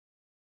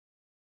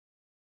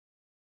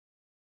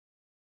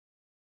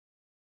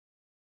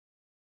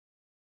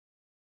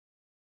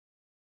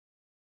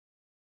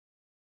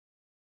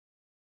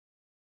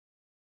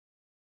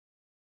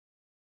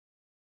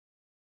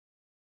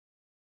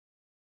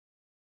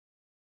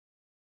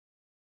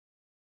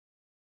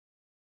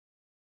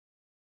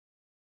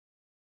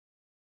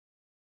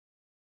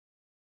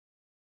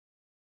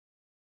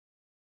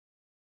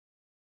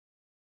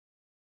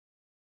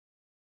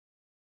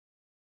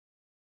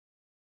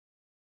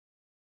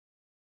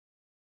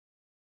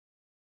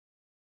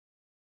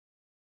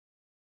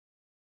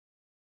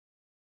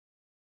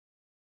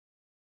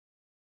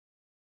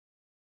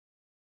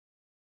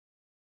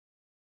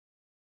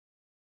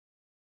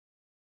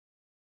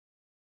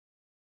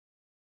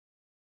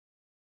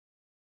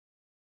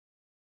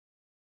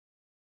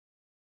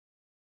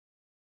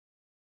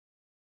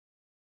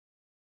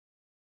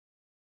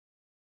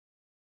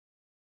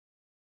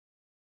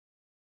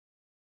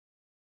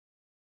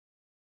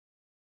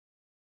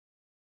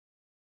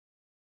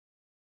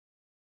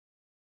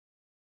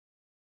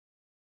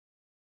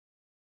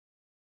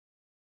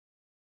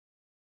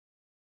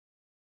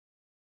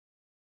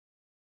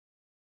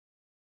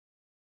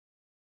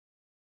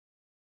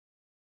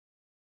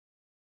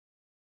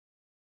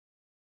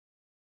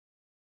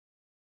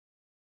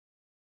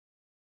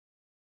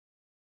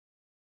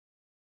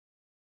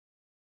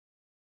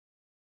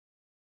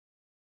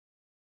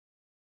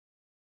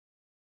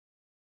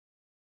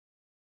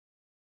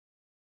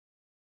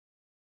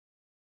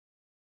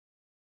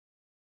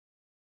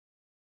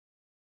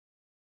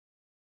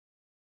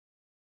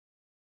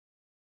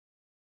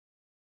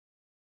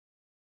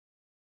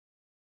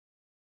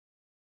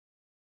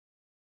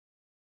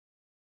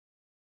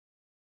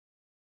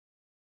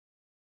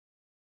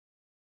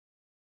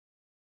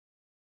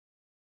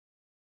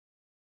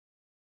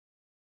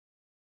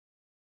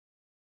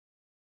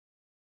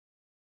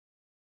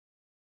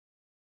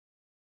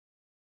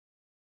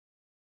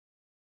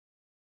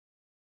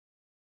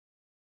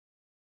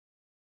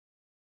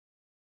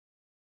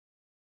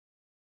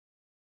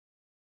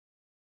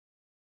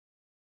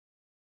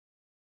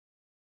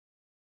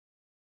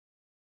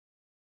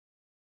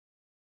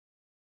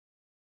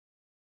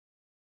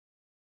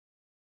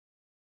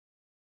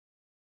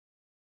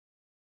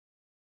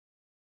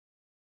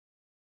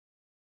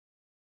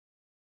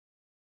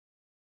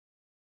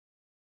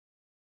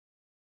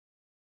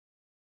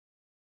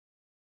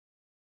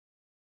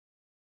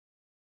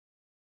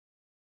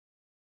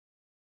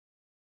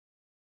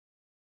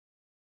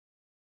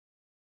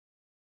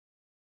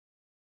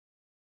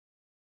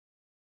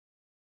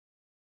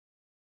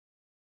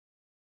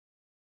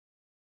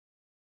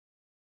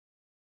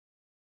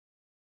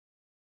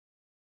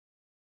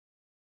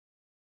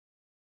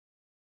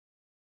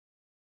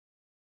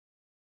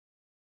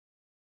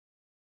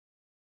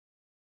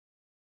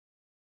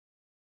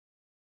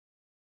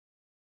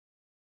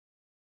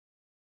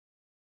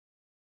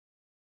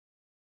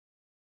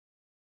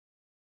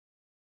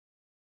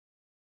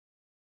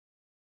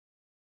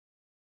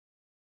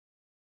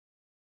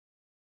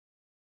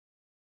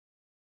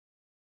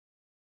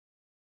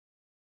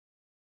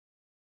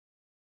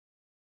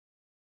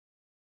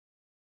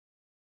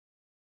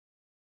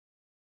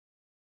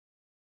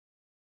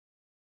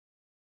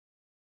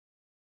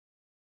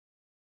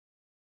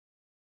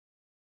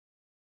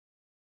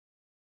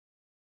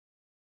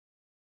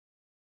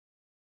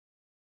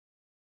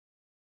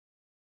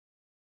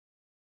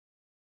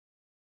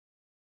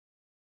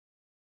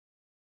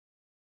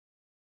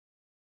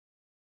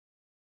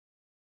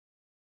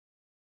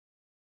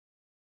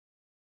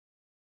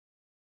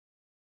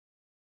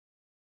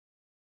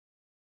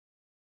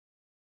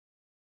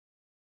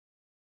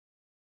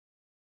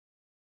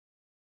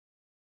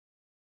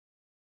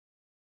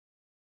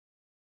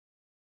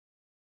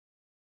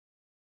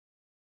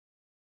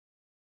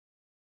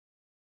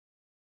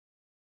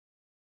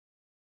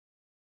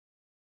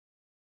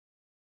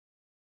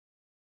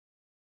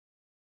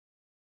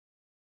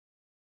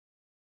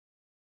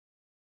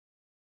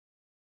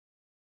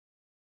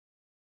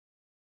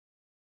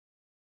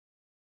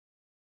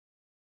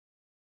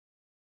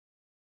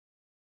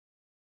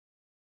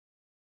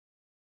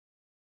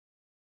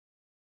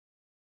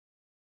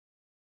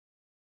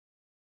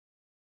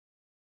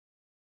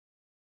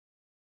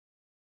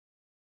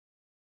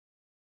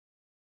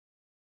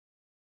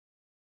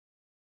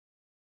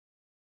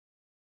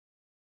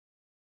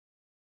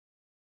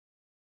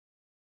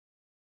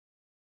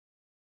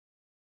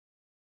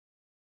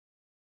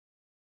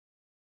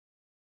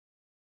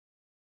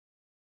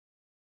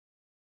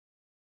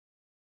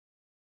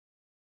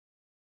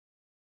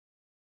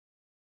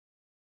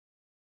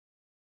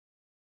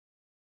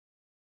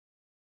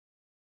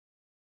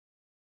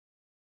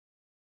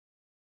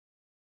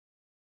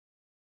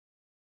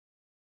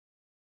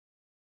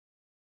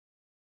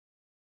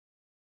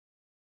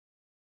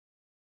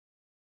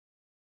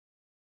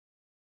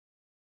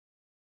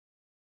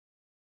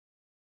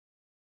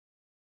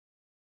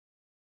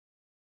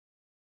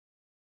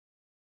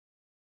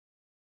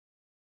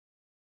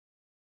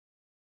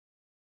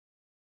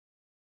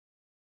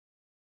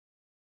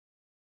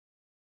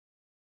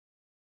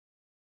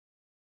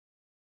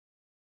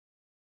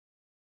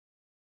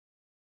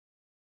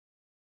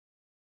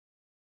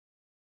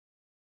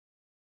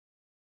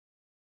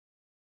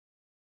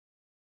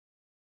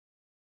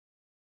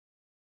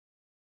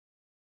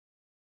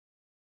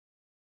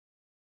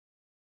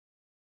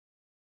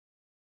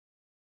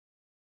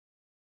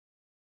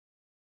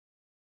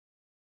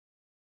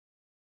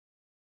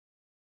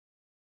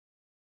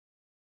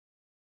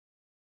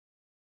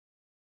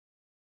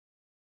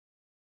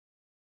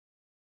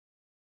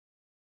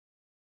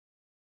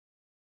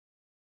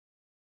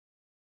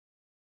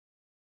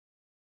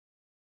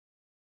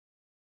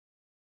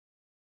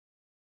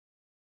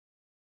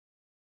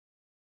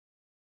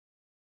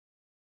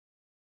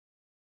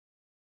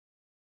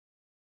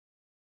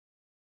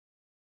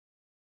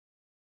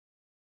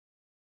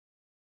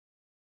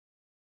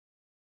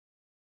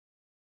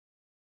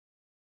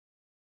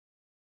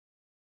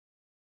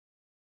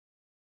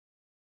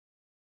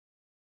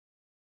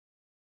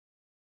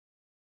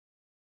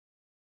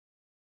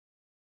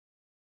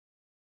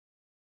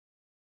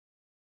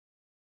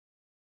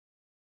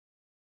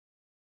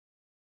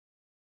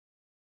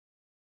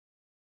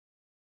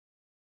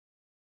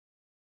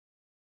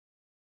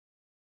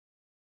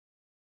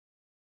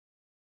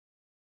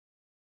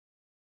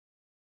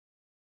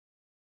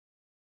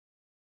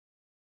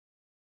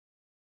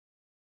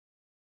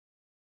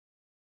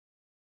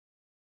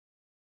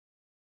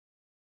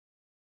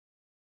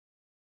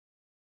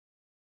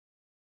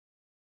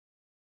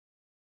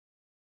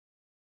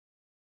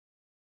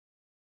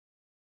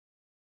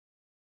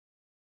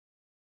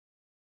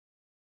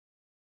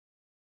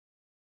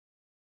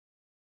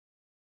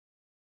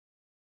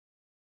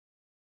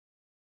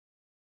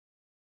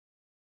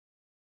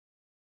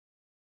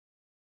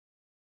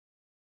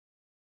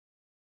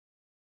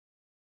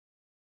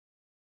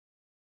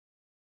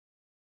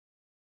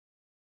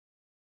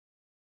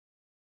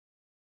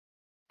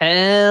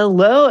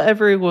Hello,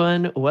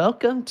 everyone.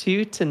 Welcome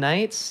to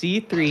tonight's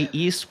C3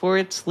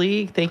 Esports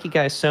League. Thank you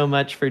guys so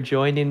much for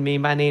joining me.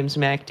 My name's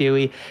Mac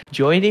Dewey.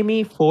 Joining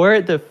me for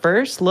the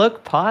First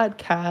Look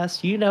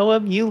podcast. You know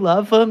him, you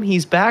love him.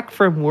 He's back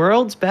from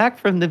Worlds, back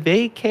from the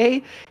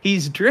vacay.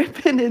 He's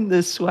dripping in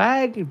the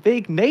swag.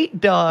 Big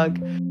Nate Dog.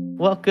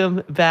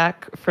 Welcome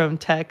back from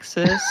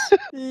Texas.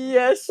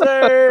 Yes,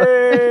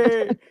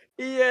 sir.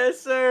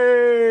 Yes,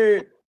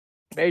 sir.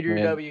 Major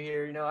Man. W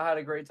here. I had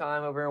a great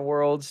time over in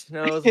Worlds.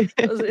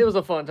 It was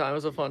a fun time. It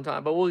was a fun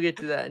time, but we'll get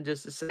to that in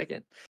just a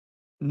second.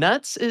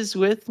 Nuts is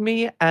with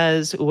me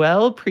as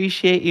well.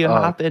 Appreciate you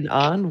hopping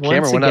on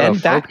once Camera went out again.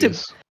 of Back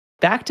focus.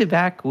 to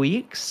back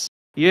weeks.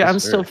 Yes, I'm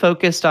sir. still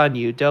focused on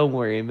you. Don't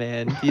worry,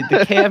 man.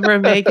 The camera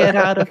may get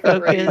out of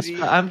focus, Crazy.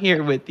 but I'm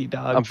here with you,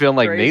 dog. I'm feeling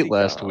like Crazy Nate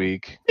last Tom.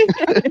 week.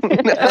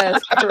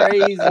 That's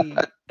crazy.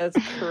 That's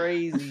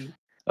crazy.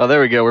 Oh,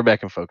 there we go. We're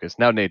back in focus.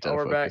 Now Nate's out Oh,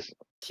 of we're back. focus.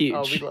 Huge.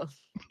 Oh, we love.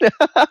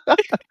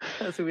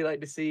 That's what we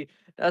like to see.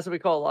 That's what we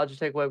call a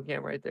Logitech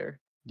webcam right there.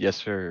 Yes,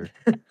 sir.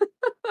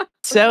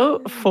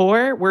 So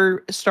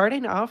we're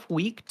starting off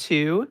week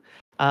 2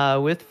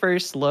 with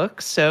First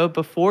Look. So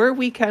before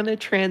we kind of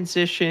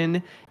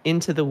transition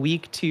into the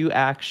week 2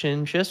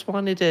 action, just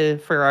wanted to,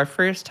 for our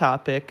first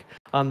topic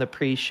on the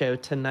pre-show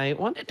tonight,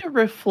 wanted to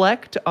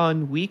reflect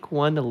on week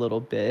 1 a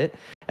little bit,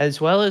 as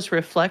well as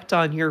reflect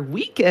on your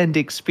weekend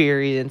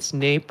experience,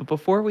 Nate. But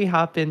before we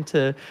hop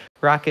into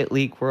Rocket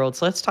League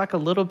Worlds, let's talk a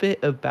little bit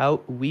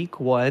about week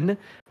 1.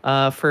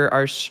 For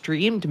our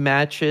streamed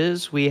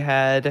matches, we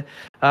had,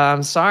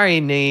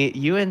 sorry, Nate,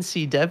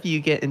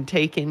 UNCW getting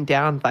taken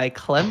down by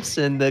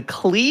Clemson. The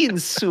clean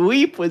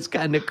sweep was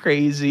kind of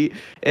crazy.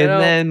 And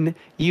then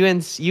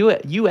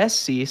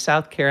USC,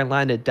 South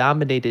Carolina,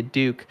 dominated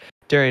Duke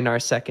during our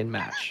second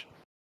match.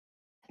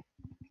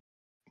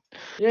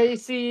 Yeah, you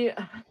see.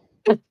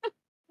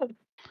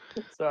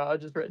 Sorry, I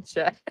just read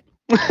chat.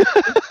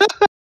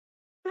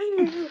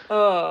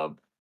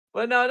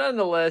 But no,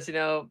 nonetheless,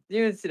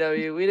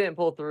 UNCW, we didn't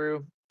pull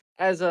through.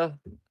 As a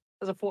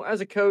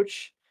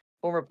coach,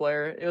 former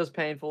player, it was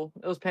painful.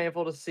 It was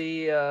painful to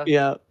see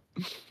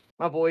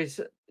my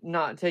boys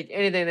not take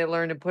anything they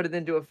learned and put it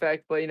into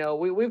effect. But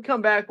we've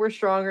come back. We're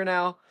stronger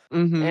now,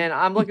 and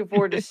I'm looking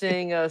forward to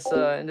seeing us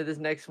into this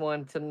next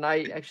one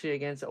tonight, actually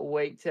against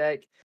Wake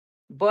Tech.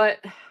 But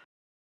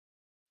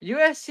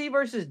USC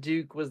versus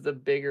Duke was the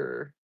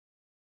bigger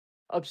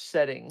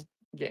upsetting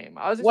game.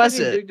 I was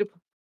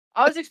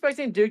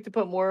expecting Duke to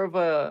put more of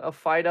a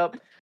fight up.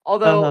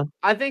 Although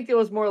I think it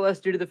was more or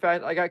less due to the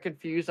fact I got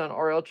confused on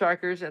RL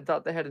trackers and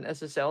thought they had an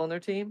SSL on their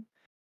team,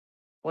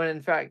 when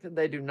in fact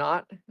they do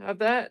not have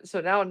that.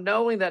 So now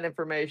knowing that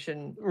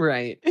information,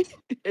 Right.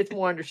 it's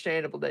more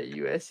understandable that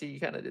USC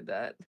kind of did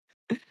that.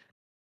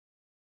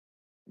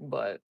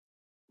 But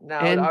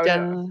now,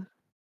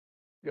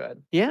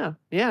 good. Yeah,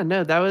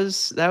 no, that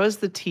was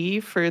the tea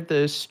for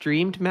the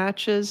streamed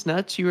matches.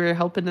 Nuts, you were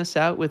helping us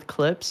out with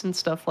clips and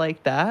stuff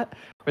like that.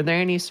 Were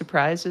there any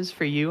surprises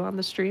for you on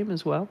the stream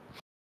as well?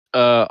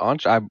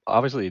 I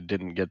obviously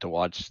didn't get to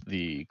watch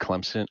the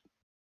Clemson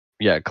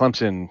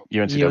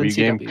UNCW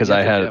game because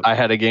I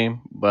had a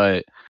game,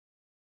 but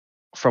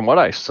from what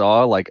I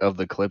saw, like of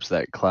the clips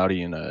that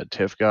Cloudy and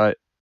Tiff got,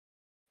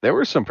 there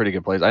were some pretty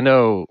good plays. I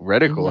know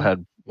Reticle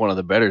had one of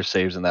the better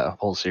saves in that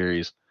whole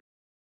series.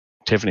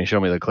 Tiffany showed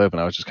me the clip,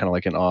 and I was just kind of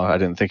like in awe. I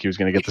didn't think he was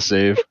going to get the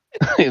save,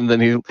 and then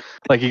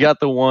he got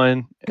the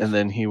one, and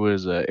then he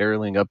was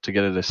airling up to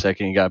get it a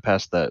second. He got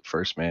past that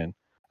first man.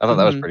 I thought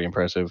that was pretty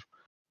impressive.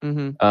 I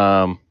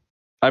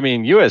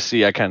mean,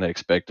 USC, I kind of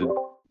expected.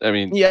 I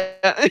mean,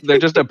 they're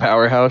just a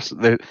powerhouse.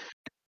 They're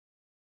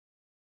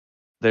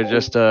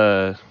just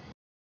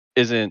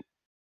isn't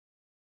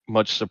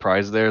much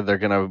surprise there. They're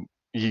gonna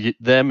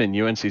them and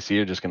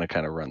UNCC are just gonna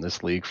kind of run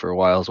this league for a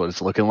while. Is what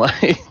it's looking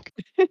like.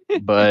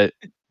 But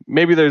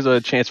maybe there's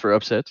a chance for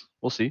upsets.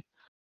 We'll see.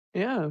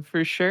 Yeah,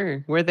 for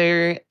sure. Were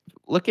there,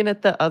 looking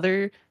at the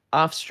other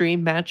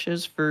off-stream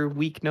matches for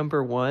week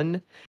number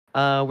 1,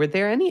 were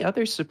there any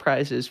other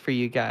surprises for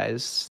you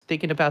guys?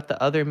 Thinking about the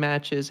other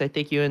matches, I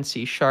think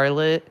UNC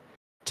Charlotte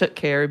took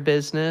care of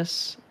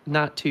business.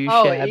 Not too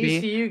shabby.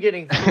 ECU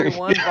getting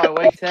 3-1 by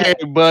Wake Tech.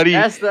 Okay, buddy.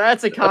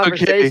 That's a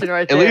conversation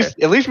right there.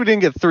 At least we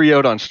didn't get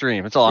 3-0'd on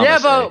stream. It's all I'm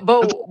saying.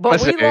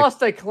 but we lost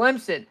to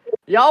Clemson.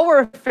 Y'all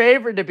were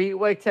favored to beat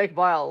Wake Tech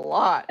by a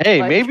lot.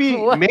 Hey,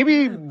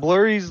 maybe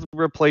Blurry's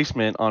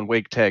replacement on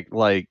Wake Tech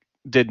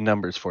did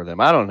numbers for them.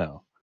 I don't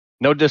know.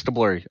 No diss to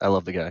Blurry. I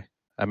love the guy.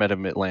 I met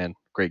him at LAN.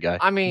 Great guy.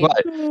 I mean,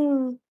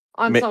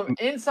 on some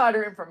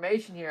insider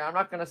information here, I'm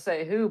not gonna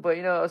say who, but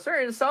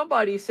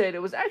somebody said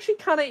it was actually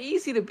kind of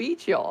easy to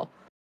beat y'all.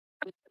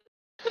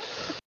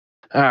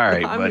 All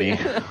right, buddy.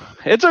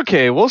 It's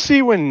okay. We'll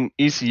see when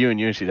ECU and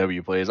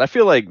UNCW plays. I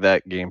feel like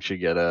that game should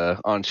get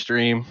on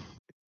stream.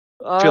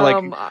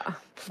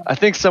 I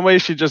think somebody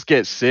should just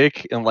get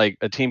sick and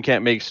a team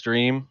can't make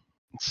stream,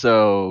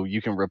 so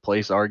you can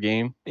replace our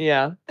game.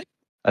 Yeah.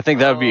 I think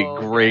that would be a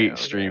great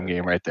stream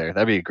game right there.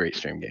 That'd be a great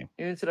stream game.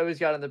 UNCW's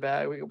got in the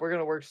bag. We're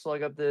gonna work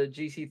slug up the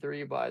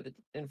GC3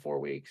 in 4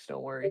 weeks.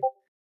 Don't worry.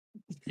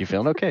 You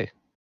feeling okay?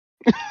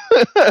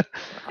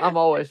 I'm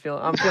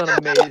feeling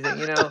amazing,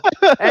 you know.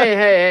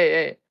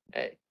 Hey.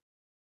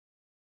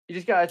 You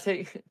just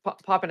gotta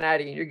pop an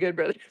Addy and you're good,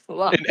 brother.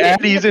 An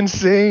Addy's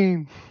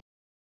insane.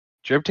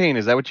 Driptane,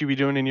 is that what you be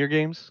doing in your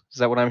games? Is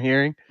that what I'm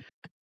hearing?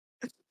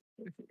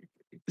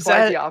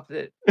 Quite the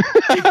opposite.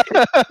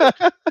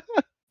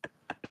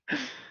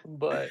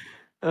 But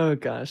oh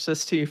gosh,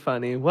 that's too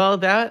funny. Well,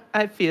 that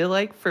I feel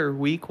like for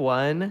week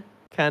 1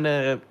 kind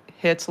of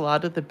hits a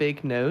lot of the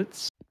big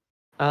notes.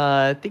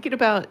 Thinking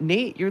about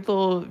Nate, your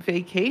little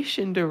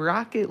vacation to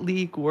Rocket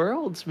League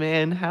Worlds,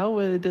 man. How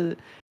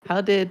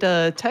did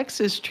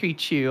Texas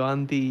treat you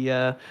on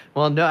the?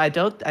 Well, no, I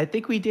don't. I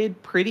think we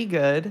did pretty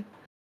good.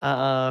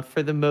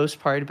 For the most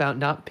part, about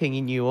not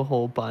pinging you a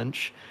whole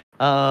bunch.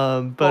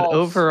 But false.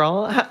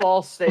 Overall,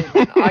 false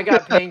statement. I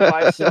got pinged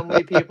by so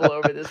many people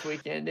over this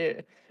weekend,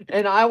 dude.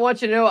 And I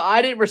want you to know,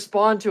 I didn't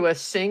respond to a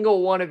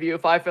single one of you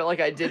if I felt like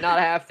I did not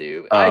have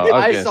to.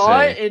 I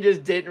saw it and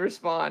just didn't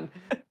respond.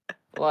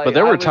 Like, but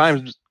there were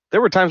times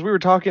we were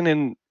talking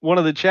in one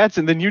of the chats,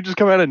 and then you just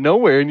come out of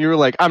nowhere, and you were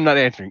like, "I'm not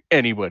answering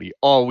anybody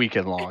all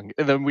weekend long."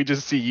 And then we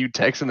just see you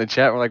text in the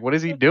chat. We're like, "What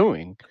is he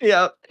doing?"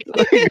 Yeah,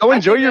 go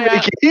enjoy your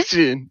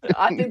vacation.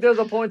 I think there was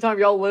a point in time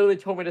y'all literally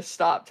told me to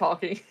stop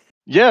talking.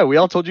 Yeah, we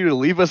all told you to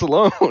leave us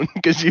alone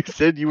because you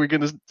said you were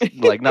gonna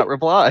like not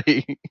reply.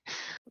 So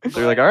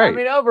you're like, all right. I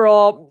mean,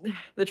 overall,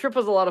 the trip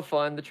was a lot of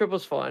fun. The trip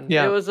was fun.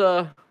 Yeah. It was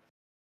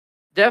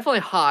definitely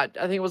hot.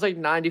 I think it was like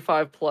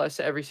 95 plus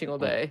every single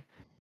day.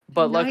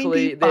 But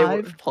luckily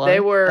they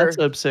were that's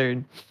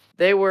absurd.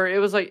 It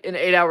was like an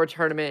 8-hour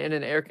tournament in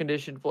an air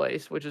conditioned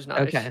place, which is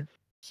nice. Okay.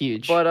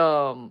 Huge.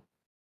 But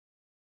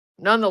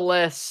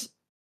nonetheless,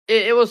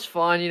 it was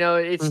fun. You know,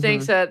 it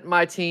stinks that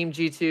my team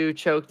G2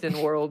 choked in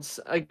Worlds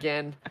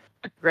again.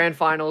 Grand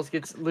Finals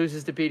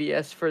loses to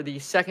BDS for the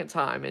second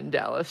time in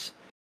Dallas.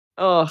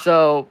 Oh,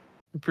 so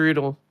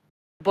brutal.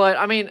 But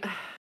I mean,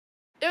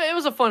 it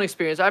was a fun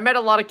experience. I met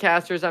a lot of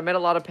casters. I met a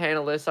lot of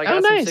panelists. I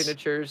got some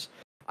signatures.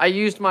 I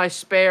used my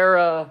spare.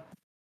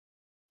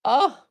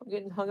 I'm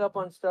getting hung up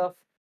on stuff.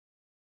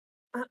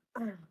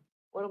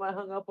 What am I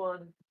hung up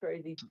on?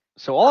 Crazy.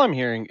 So all I'm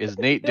hearing is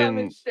Nate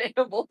didn't.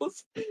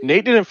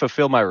 Nate didn't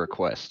fulfill my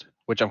request,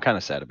 which I'm kind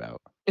of sad about.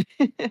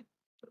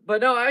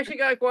 But no, I actually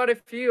got quite a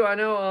few. I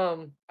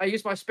know. I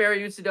used my spare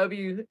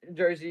UNCW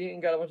jersey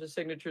and got a bunch of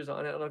signatures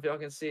on it. I don't know if y'all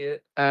can see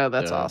it. Oh,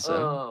 that's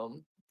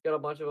awesome. Got a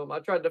bunch of them. I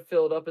tried to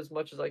fill it up as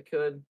much as I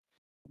could,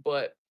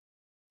 but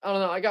I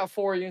don't know. I got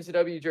 4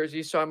 UNCW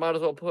jerseys, so I might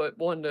as well put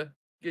one to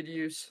good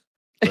use.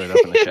 Put it up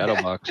in the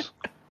shadow box.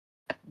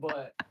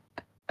 But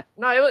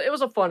no, it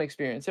was a fun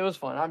experience. It was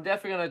fun. I'm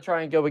definitely gonna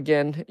try and go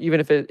again, even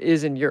if it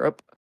is in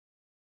Europe.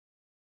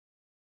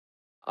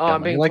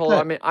 I'm being told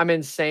I'm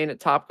insane at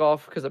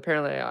Topgolf because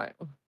apparently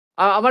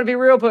I'm gonna be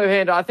real,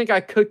 Panda. I think I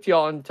cooked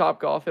y'all in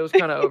Topgolf. It was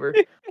kind of over.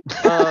 Did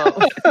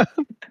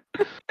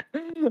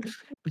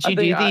you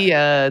do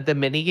the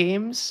mini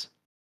games?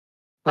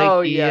 Like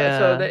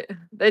so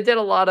they did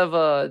a lot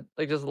of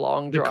like just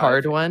long drive. The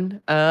card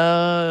one?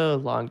 Oh,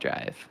 long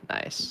drive.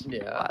 Nice.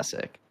 Yeah.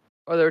 Classic.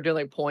 Or they were doing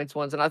like points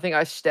ones, and I think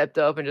I stepped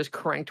up and just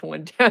cranked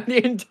one down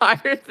the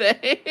entire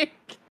thing.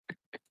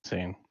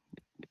 Same.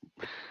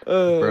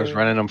 Bros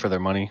running them for their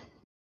money.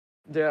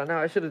 Yeah, no,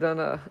 I should have done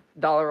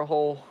 $1 a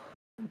hole.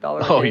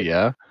 Oh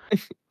yeah.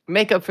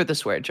 Make up for the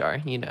swear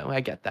jar, you know. I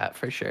get that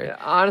for sure. Yeah,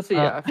 honestly,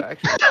 yeah.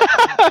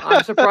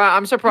 Actually,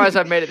 I'm surprised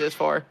I've made it this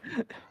far.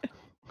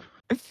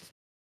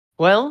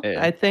 Well,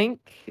 I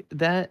think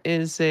that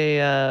is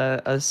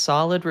a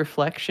solid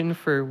reflection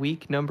for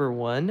week number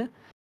 1.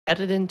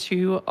 Headed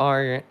into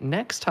our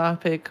next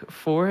topic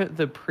for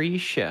the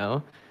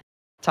pre-show,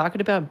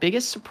 talking about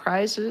biggest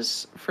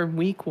surprises from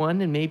week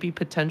 1 and maybe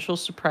potential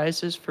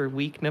surprises for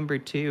week number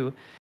 2.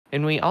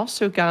 And we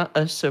also got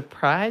a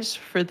surprise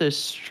for the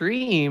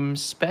stream,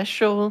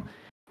 special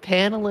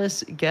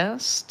panelist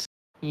guest.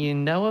 You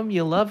know him,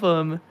 you love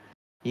him.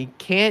 He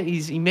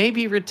may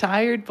be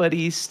retired, but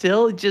he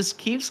still just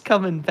keeps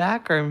coming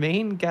back. Our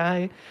main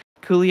guy,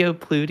 Coolio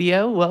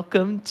Pludio.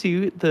 Welcome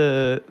to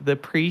the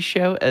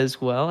pre-show as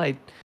well. I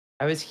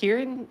was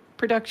hearing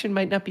production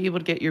might not be able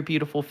to get your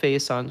beautiful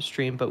face on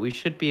stream, but we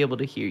should be able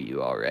to hear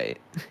you all right.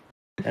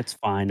 That's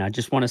fine. I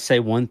just want to say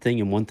one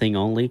thing and one thing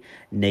only.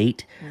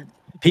 Nate,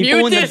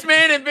 mute this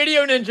man in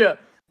Video Ninja.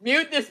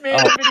 Mute this man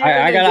in Video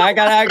Ninja. I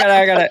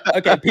got it.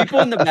 Okay,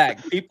 people in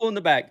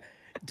the back.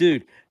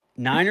 Dude,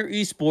 Niner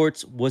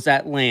Esports was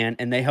at LAN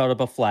and they held up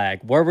a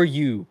flag. Where were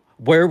you?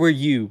 Why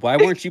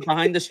weren't you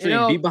behind the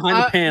stream? Be behind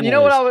the panel. You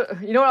know what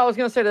I was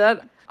gonna say to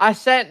that? I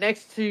sat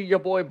next to your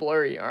boy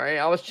Blurry, all right?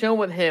 I was chilling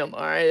with him,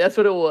 all right? That's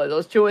what it was. I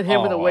was chilling with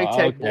him and the Wake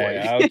Tech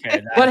boys.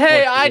 Okay. But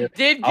hey, I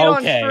did get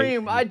on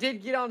stream. I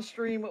did get on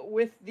stream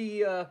with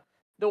the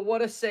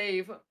What a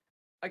Save.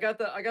 I got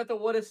the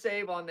What a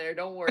Save on there.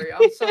 Don't worry.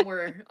 I'm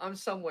somewhere.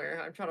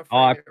 I'm trying to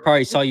I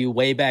probably saw you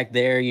way back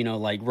there, you know,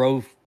 like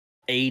row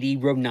 80,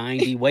 row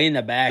 90, way in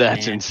the back.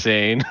 That's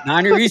insane.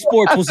 Niner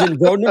Esports was in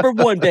row number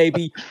 1,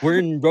 baby. We're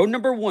in row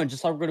number 1,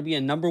 just like we're gonna be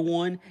in number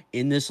 1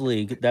 in this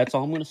league. That's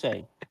all I'm gonna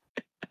say.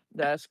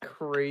 That's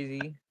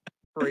crazy.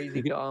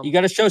 crazy. You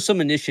got to show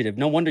some initiative.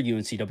 No wonder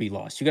UNCW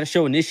lost. You got to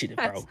show initiative,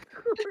 bro.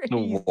 That's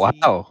crazy.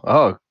 Wow.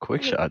 Oh,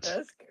 quick shots.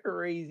 That's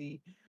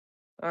crazy.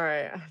 All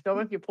right, don't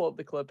make me pull up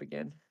the clip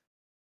again,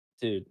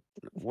 dude.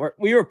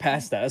 We were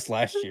past that. That's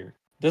last year.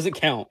 Doesn't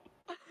count.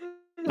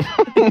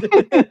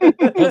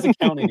 Doesn't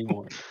count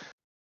anymore.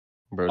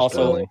 Bro's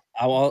also,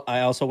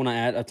 I also want to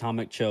add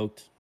Atomic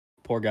choked.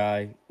 Poor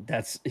guy.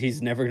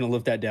 He's never gonna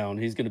live that down.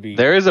 He's gonna be.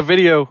 There is a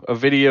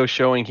video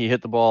showing he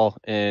hit the ball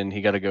and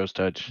he got a ghost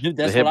touch. Dude,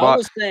 that's what I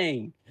was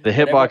saying. The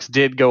hitbox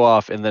did go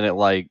off and then it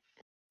like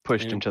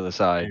pushed him to the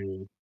side.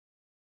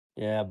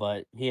 Yeah,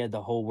 but he had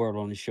the whole world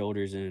on his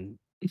shoulders and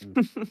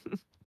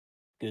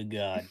good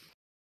God,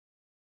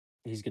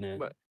 he's gonna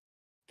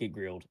get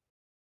grilled.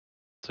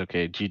 It's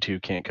okay.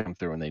 G2 can't come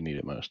through when they need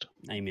it most.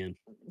 Amen.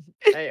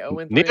 Hey,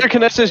 neither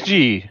can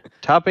SSG.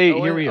 Top 8.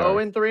 Here we are.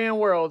 0-3 in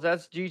Worlds.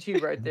 That's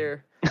G2 right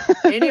there.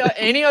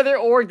 any other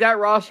org that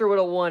roster would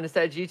have won. It's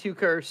that G2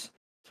 curse.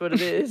 That's what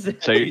it is.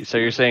 So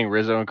you're saying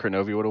Rizzo and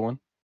Kronovi would have won?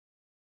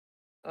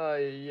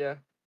 Yeah.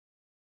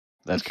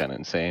 That's kind of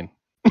insane.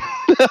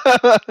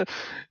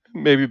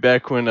 Maybe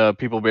back when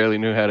people barely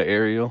knew how to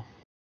aerial.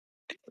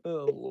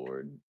 Oh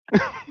Lord.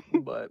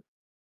 But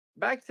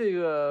back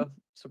to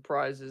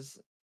surprises.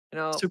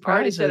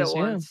 Surprises, I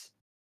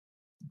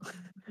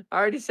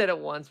already said it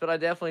once, but I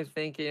definitely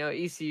think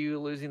ECU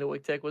losing to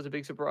WICTEC was a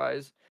big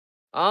surprise.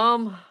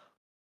 Another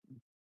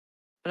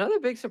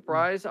big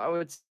surprise, I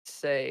would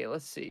say.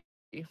 Let's see.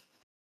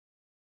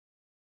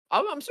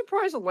 I'm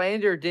surprised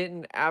Lander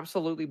didn't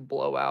absolutely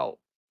blow out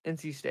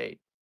NC State.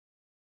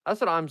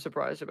 That's what I'm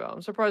surprised about.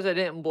 I'm surprised I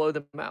didn't blow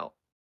them out.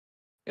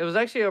 It was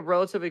actually a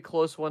relatively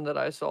close one that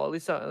I saw, at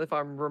least if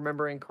I'm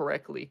remembering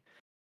correctly.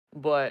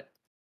 But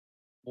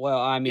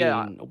well, I mean,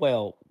 yeah.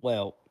 well,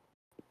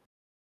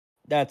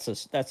 that's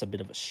a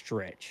bit of a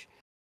stretch.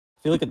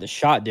 If you look at the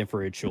shot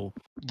differential,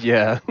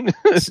 yeah,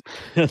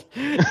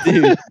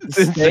 dude,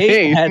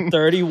 State had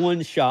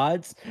 31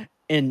 shots,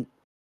 and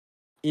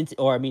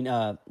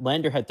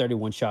Lander had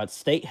 31 shots.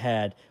 State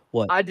had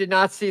what? I did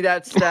not see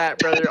that stat,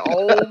 brother.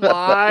 Oh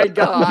my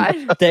God!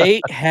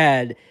 State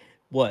had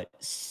what?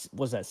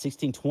 Was that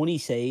 16, 20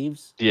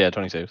 saves? Yeah,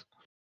 20 saves.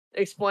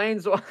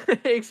 Explains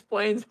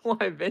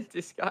why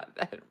Ventus got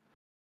that.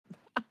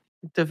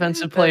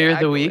 Defensive player of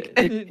the week.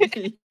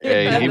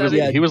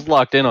 He was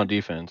locked in on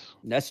defense.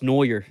 That's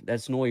Neuer.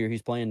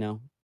 He's playing now.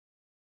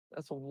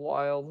 That's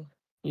wild.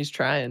 He's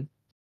trying.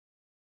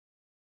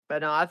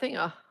 But no, I think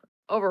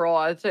overall,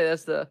 I'd say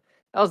that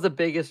was the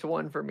biggest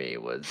one for me.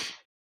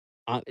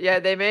 Yeah,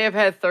 they may have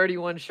had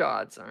 31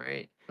 shots. All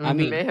right, I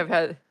mean, they may have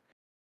had,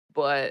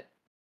 but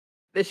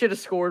they should have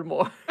scored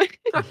more.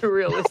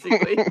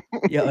 Realistically,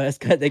 yeah,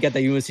 they got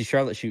that UNC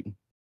Charlotte shooting.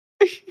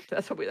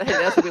 That's what we like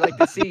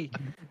to see.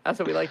 That's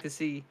what we like to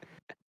see.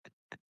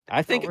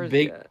 I think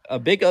a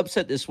big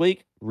upset this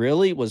week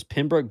really was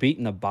Pembroke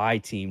beating the bye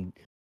team.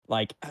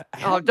 Like,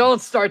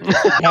 don't start this.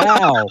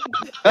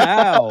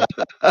 How?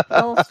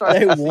 Don't start.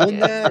 They won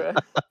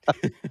that.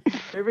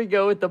 Here we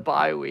go with the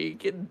bye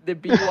week. The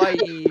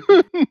BYE.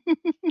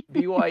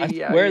 I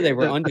swear they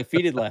were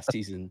undefeated last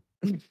season.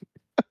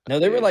 No,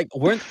 they were like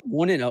weren't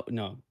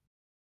 1-0.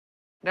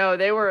 No,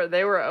 they were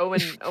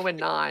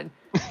 0-9.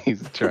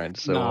 He's trying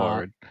so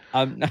hard.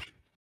 I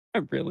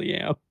really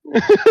am.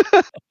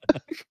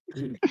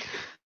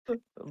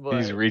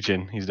 He's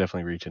reaching. He's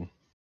definitely reaching.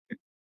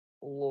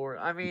 Lord,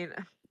 I mean,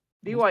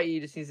 BYE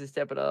just needs to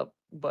step it up,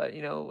 but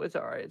it's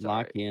all right. It's lock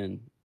all right. in.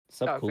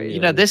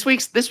 Cool. This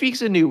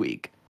week's a new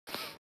week.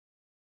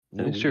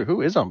 That's true.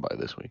 Who is on bye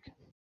this week?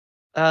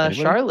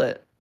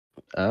 Charlotte.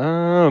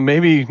 Oh,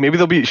 maybe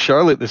they'll beat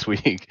Charlotte this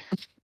week.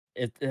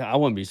 I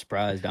wouldn't be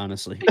surprised,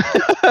 honestly.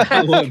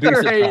 I wouldn't be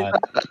surprised.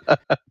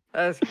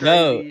 That's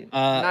crazy.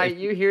 No,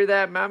 you hear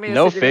that? My man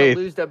said you're gonna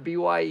lose to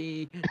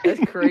BYE. That's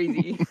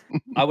crazy.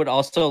 I would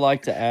also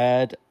like to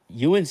add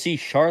UNC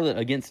Charlotte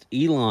against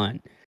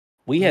Elon.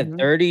 We had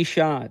 30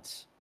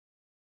 shots,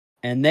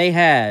 and they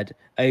had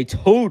a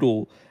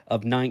total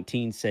of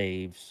 19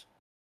 saves.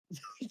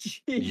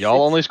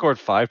 Y'all only scored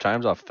 5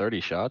 times off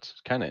 30 shots.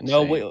 It's kind of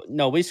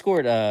insane. We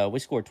scored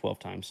 12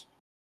 times.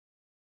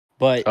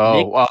 But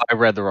I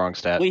read the wrong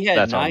stat. We had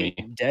That's Knight,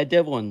 on me. Dead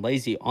Devil, and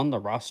Lazy on the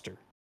roster,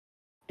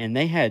 and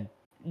they had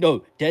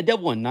Dead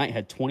Devil and Knight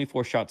had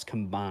 24 shots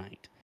combined.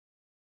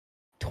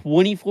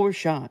 24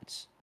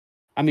 shots.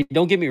 I mean,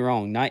 don't get me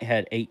wrong. Knight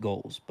had 8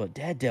 goals, but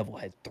Dead Devil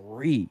had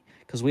 3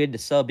 because we had to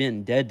sub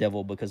in Dead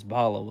Devil because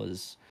Bala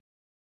was,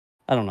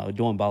 I don't know,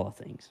 doing Bala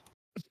things.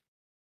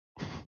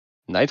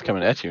 Knight's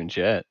coming at you in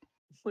chat.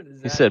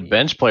 He said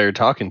bench player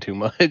talking too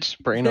much,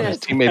 preying on his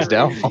teammates'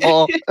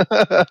 downfall.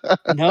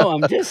 No,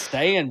 I'm just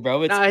saying,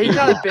 bro. He's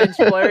not a bench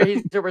player.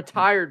 He's a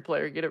retired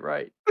player. Get it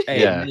right.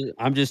 Hey, yeah.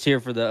 I'm just here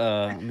for the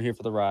I'm here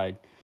for the ride.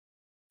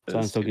 So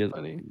I'm still get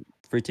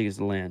free tickets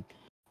to land.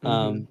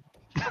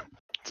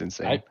 It's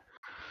insane.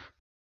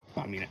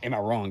 I mean, am I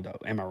wrong though?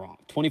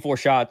 24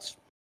 shots.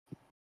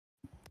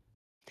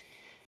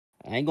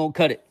 I ain't gonna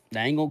cut it.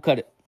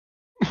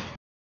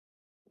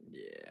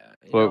 Yeah.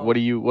 What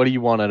do you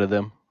want out of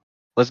them?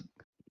 Let's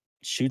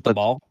shoot the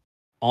ball.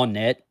 on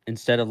net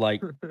instead of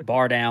like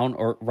bar down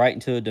or right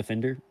into a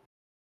defender.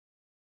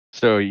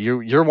 So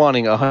you're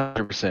wanting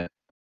 100%.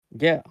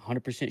 Yeah,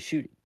 100%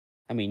 shooting.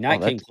 I mean,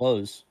 Knight came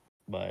close,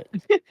 but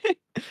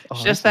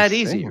it's just that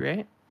easy,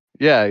 right?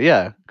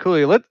 Yeah.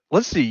 Cooley,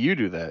 let's see you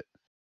do that.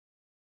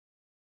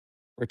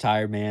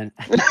 Retire, man.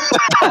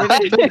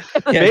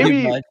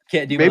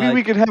 Maybe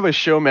we could have a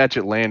show match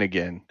at LAN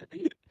again.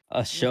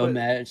 A show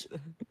match,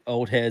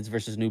 old heads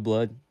versus new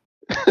blood.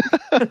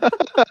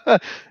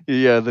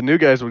 Yeah, the new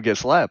guys would get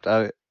slapped.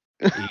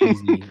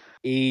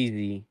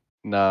 Easy.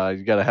 Nah,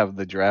 you gotta have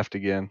the draft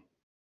again.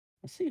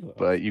 Let's see.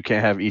 But you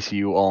can't have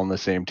ECU all on the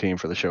same team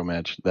for the show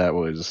match. That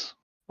was.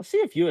 Let's see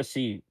if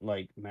USC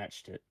like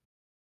matched it.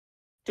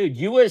 Dude,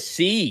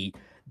 USC,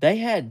 they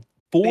had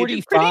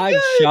 45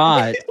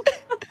 shots.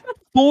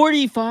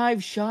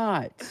 45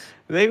 shots.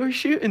 They were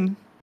shooting.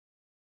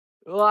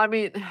 Well, I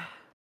mean,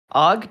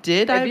 Og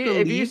did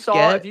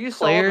get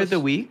player of the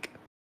week?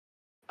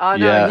 No,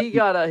 yeah. he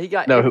got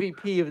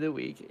MVP of the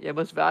week. Yeah,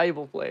 most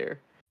valuable player.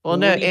 Well,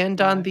 no,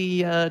 and on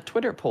the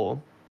Twitter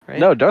poll, right?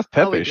 No, Darth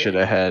Pepe should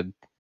have had.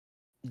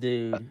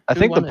 Dude, I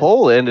think the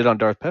poll ended on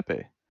Darth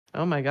Pepe.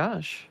 Oh my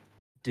gosh.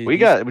 Dude,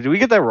 did we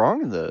get that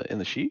wrong in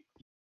the sheet?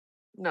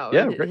 No,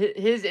 yeah,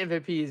 his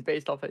MVP is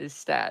based off of his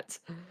stats.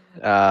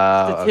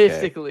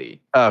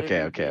 Statistically.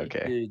 Okay.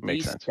 Dude,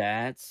 makes these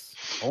sense.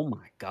 Stats. Oh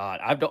my god,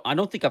 I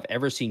don't think I've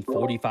ever seen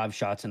 45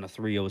 shots in a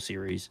 3-0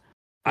 series.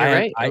 You're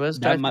right. It was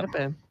that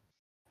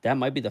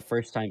might be the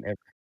first time ever.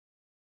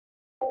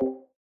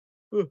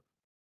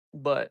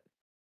 But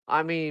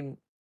I mean,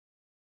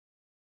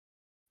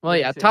 well,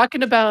 yeah.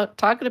 Talking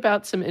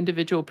about some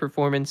individual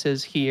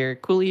performances here.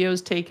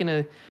 Coolio's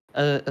taken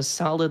a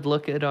solid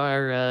look at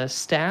our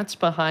stats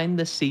behind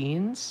the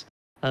scenes.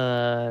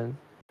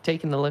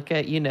 Taking a look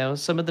at,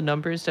 some of the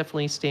numbers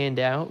definitely stand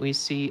out. We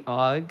see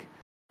Og,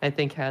 I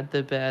think, had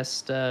the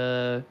best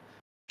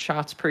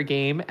shots per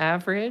game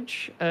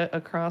average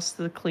across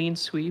the clean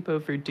sweep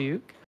over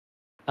Duke.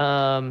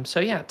 So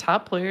yeah,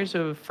 top players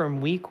from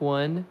week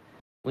 1.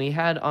 We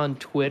had on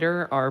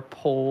Twitter, our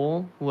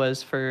poll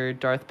was for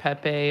Darth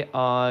Pepe,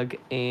 Og,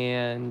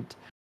 and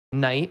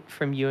Knight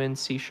from UNC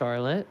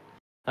Charlotte.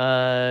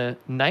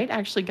 Knight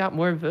actually got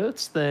more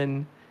votes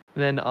than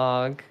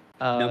Og.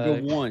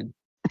 Number 1.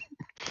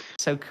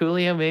 So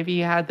Coolio, maybe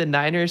you had the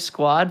Niners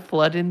squad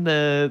flooding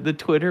the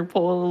Twitter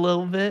poll a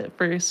little bit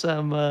for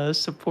some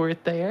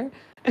support there.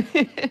 I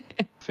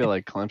feel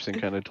like Clemson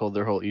kind of told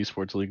their whole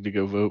esports league to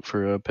go vote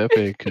for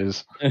Pepe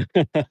because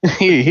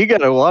he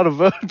got a lot of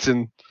votes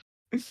and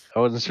I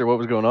wasn't sure what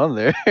was going on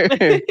there.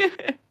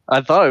 I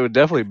thought it would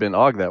definitely have been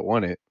Og that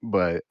won it,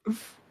 but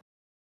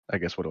I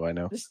guess what do I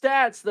know? The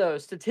stats, though,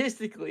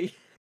 statistically.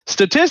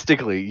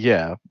 Statistically,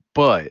 yeah,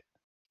 but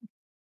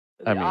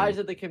the eyes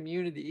of the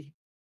community.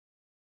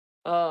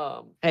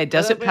 Hey,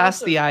 does it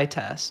pass the eye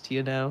test?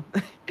 We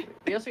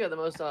also got the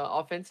most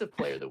offensive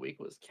player of the week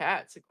was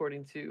Cats,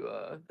 according to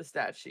the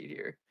stat sheet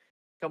here,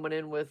 coming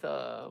in with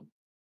an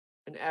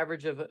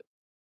average of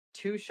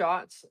 2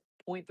 shots,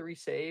 0.3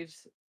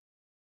 saves,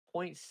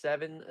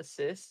 0.7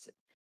 assists.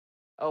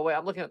 Oh wait,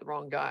 I'm looking at the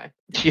wrong guy.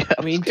 Yeah,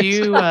 I mean, do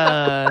you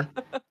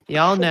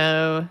y'all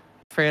know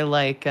for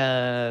like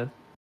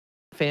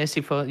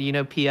fantasy football,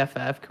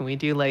 PFF? Can we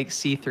do like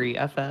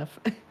C3FF?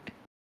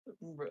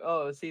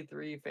 Oh,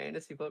 C3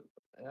 fantasy football.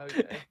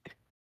 Okay.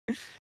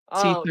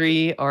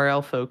 C3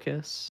 RL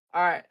Focus.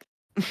 All right.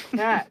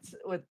 Cats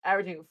with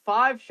averaging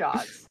 5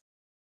 shots,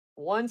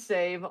 1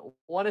 save,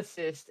 1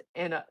 assist,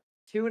 and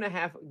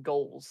 2.5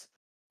 goals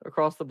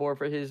across the board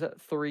for his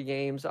 3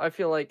 games. I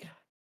feel like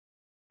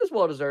it's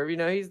well deserved.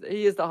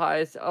 He is the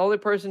highest. The only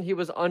person he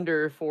was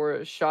under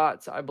for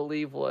shots, I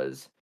believe,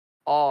 was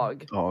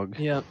Og.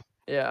 Yep.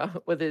 Yeah,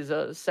 with his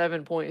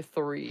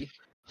 7.3. I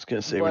was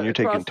gonna say when you're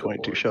taking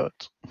 22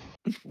 shots.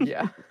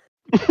 Yeah.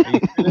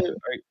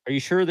 Are you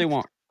sure they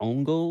want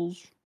own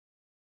goals?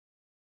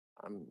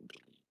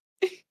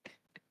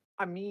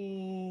 I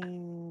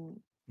mean,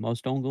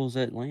 most own goals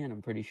at LAN,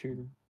 I'm pretty sure.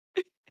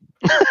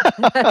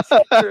 That's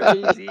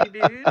crazy,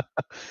 dude.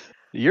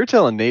 You're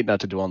telling Nate not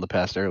to dwell on the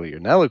past earlier.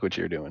 Now look what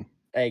you're doing.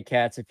 Hey,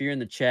 Cats, if you're in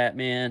the chat,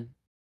 man,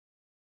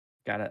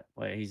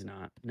 wait, he's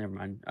not. Never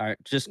mind. All right,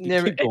 just keep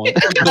going.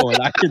 Keep going.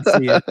 I can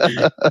see it.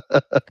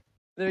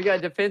 Then we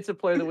got defensive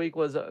player of the week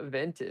was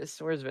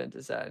Ventus. Where's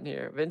Ventus at in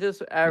here?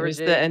 Ventus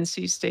averaging. He's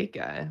the NC State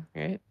guy,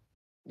 right?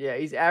 Yeah,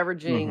 he's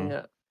averaging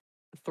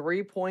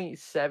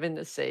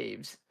 3.7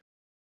 saves.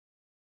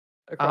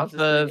 Off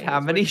of how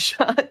many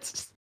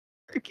shots?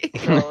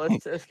 Oh,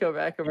 let's go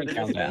back over to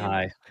this that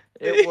high.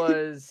 It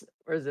was,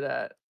 where's it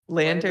at?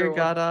 Lander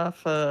got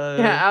off.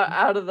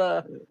 Out of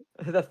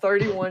the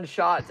 31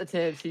 shots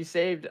attempts, he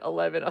saved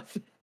 11 of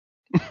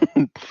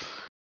them.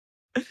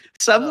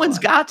 Someone's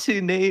got to,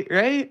 Nate,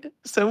 right?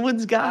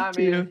 Someone's got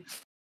to.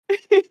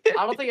 I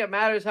don't think it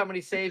matters how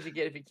many saves you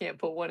get if you can't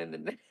put one in the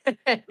net.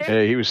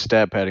 Hey, he was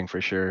stat padding for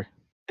sure.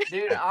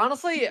 Dude,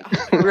 honestly,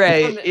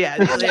 right? Yeah,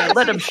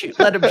 let him shoot.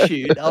 Let him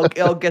shoot.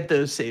 I'll get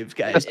those saves,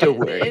 guys. Don't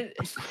worry.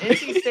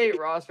 NC State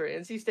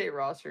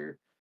roster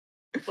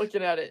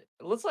Looking at it,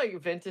 it looks like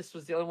Ventus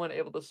was the only one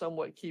able to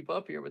somewhat keep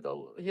up here.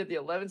 He had the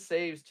 11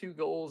 saves, 2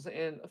 goals,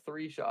 and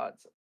 3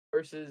 shots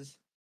versus.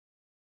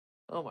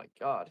 Oh my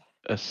god!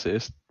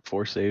 Assist,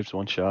 4 saves,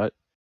 1 shot,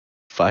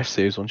 5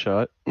 saves, 1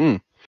 shot.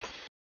 Dude,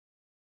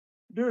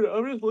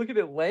 I'm just looking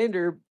at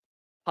Lander.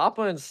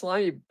 Papa and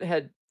Slimy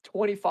had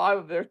 25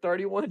 of their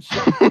 31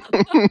 shots.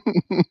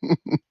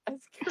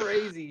 That's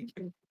crazy.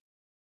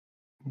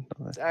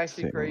 It's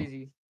actually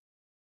crazy.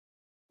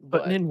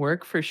 Putting in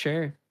work for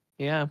sure.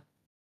 Yeah.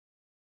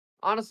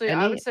 Honestly,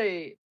 I would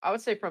say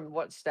from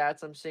what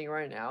stats I'm seeing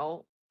right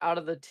now, out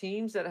of the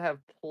teams that have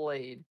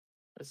played,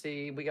 let's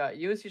see, we got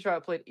UNC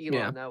Charlotte played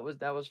Elon. Yeah.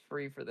 That was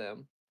free for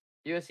them.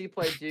 USC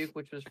played Duke,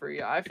 which was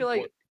free. I feel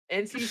like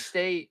NC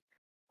State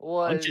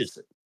was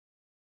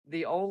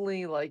the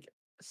only like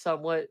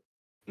somewhat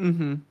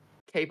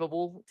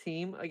capable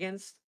team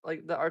against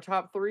like our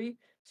top 3.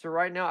 So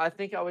right now, I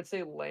think I would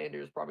say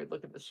Lander's probably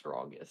looking the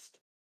strongest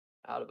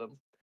out of them,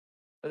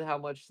 with how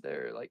much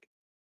they're like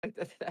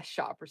that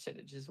shot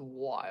percentage is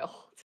wild.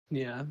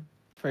 Yeah,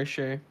 for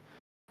sure.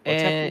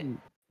 What's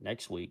happening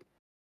next week,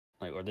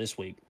 or this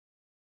week?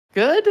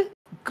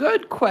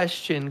 Good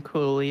question,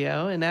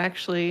 Coolio. And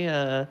actually,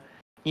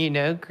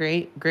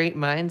 great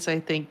minds, I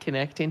think,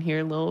 connecting here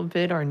a little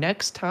bit. Our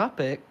next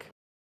topic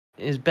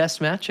is best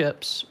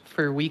matchups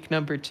for week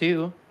number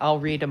 2. I'll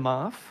read them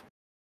off.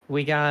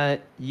 We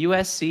got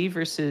USC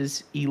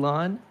versus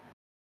Elon,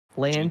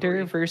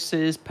 Lander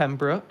versus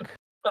Pembroke,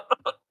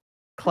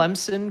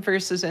 Clemson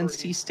versus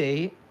NC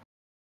State,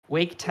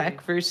 Wake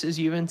Tech versus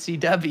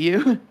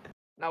UNCW,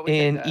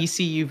 and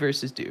ECU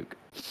versus Duke.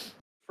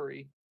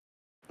 Free.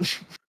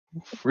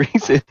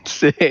 Free's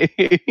insane.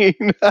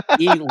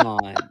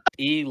 Elon,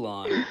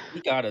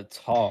 you gotta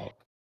talk.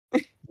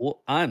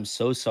 Well, I'm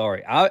so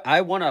sorry.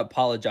 I want to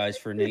apologize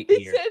for Nate here.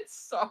 He said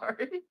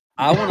sorry.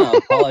 I want to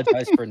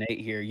apologize for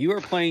Nate here. You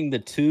are playing the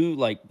 2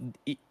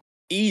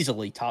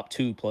 easily top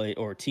 2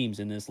 teams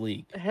in this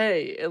league.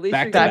 Hey, at least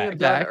you're getting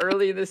done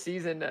early in the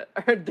season.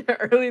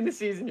 Early in the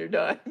season, you're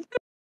done.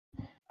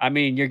 I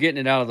mean, you're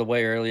getting it out of the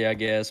way early, I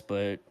guess,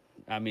 but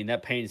I mean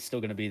that pain is still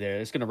going to be there.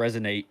 It's going to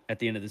resonate at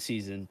the end of the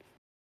season.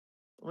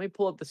 Let me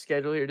pull up the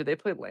schedule here. Did they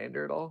play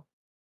Lander at all?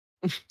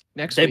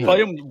 Next week. They play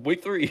them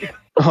week 3.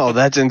 Oh,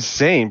 that's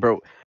insane,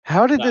 bro.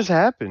 How did this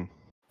happen?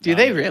 Do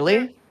they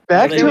really?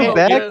 Back to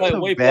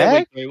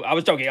back? I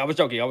was joking. Oh,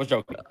 I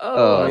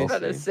was about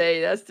to say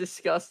that's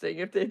disgusting.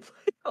 If they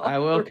play, I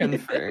will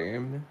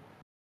confirm.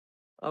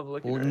 I'm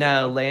looking. Right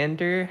now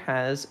Lander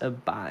has a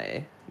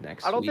bye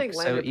next week. I don't think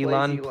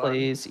Lander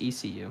plays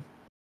ECU.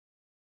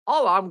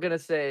 All I'm gonna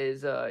say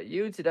is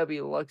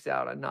UNCW lucks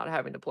out on not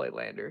having to play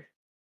Lander.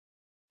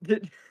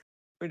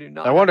 We do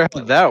not. I wonder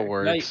how that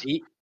works.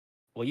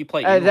 Well, you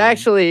play.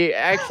 Actually,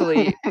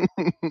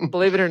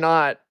 believe it or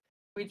not,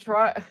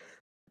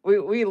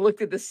 we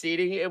looked at the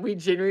seating and we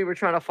genuinely were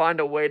trying to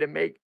find a way to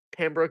make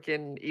Pembroke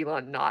and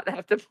Elon not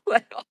have to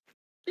play off.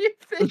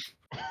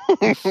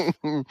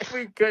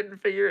 We couldn't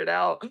figure it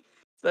out.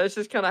 So that's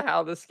just kind of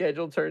how the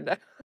schedule turned out.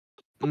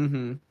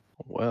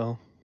 Well,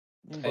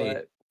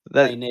 hey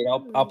Nate,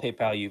 I'll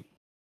PayPal you.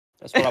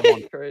 That's what I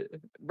want,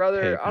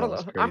 brother. I don't know.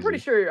 Crazy. I'm pretty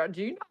sure.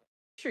 Do you?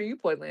 Sure, you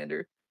play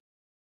Lander.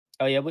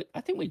 Oh yeah, I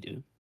think we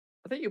do.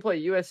 I think you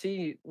play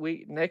USC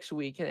next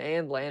week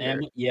and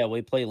Lander.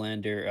 We play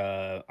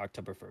Lander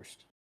October 1st.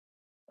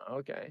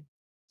 Okay.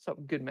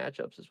 Some good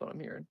matchups is what I'm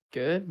hearing.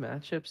 Good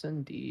matchups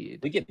indeed.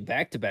 We get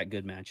back-to-back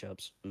good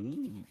matchups.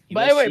 Ooh,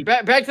 by the way,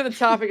 back to the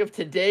topic of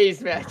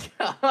today's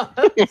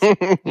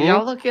matchup.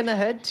 Y'all looking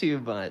ahead too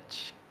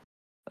much.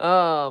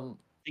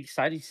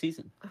 Exciting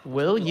season.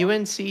 Will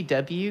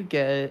UNCW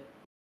get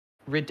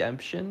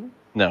redemption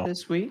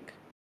this week?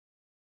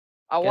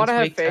 I want to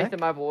have faith in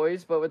my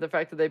boys, but with the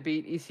fact that they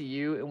beat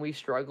ECU and we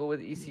struggle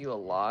with ECU a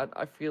lot,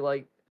 I feel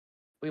like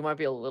we might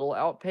be a little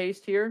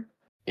outpaced here.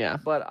 Yeah.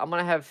 But I'm going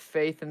to have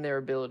faith in their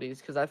abilities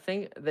because I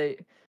think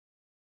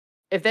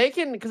if they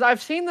can, because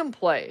I've seen them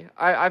play.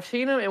 I've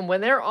seen them, and when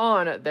they're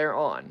on, they're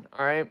on.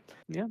 All right?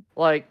 Yeah.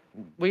 Like,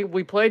 we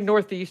played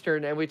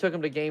Northeastern, and we took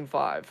them to Game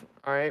 5.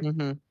 All right?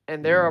 Mm-hmm.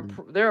 And they're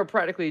a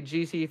practically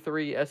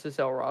GC3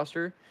 SSL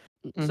roster.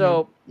 Mm-hmm.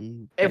 So,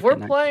 if we're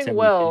playing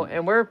well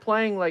and we're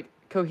playing, like,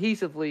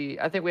 cohesively,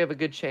 I think we have a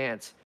good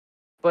chance.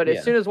 But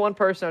as soon as one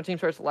person on our team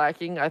starts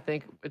lacking, I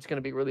think it's going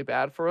to be really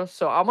bad for us.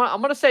 So I'm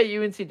gonna say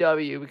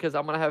UNCW because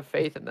I'm gonna have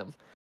faith in them.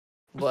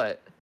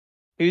 But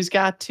who's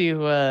got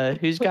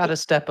to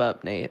step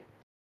up, Nate?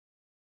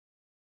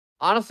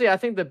 Honestly, I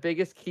think the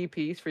biggest key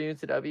piece for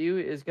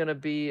UNCW is going to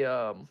be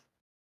I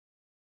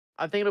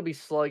think it'll be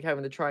Slug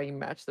having to try and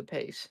match the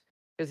pace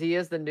because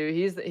he's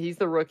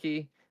the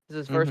rookie. This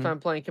is his first time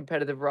playing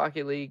competitive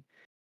Rocket League.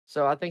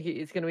 So I think he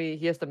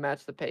has to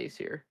match the pace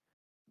here.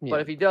 Yeah.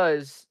 But if he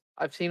does,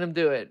 I've seen him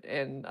do it,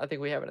 and I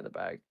think we have it in the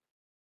bag.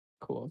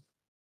 Cool.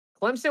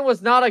 Clemson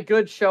was not a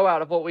good show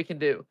out of what we can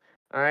do.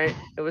 All right,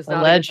 it was not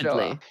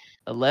allegedly.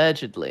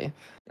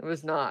 It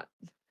was not.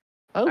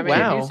 Oh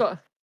wow!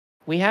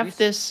 We have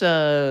this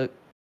Coolio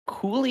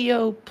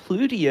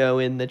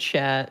Plutio in the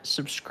chat,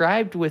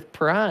 subscribed with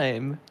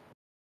Prime.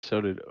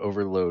 So did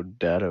Overload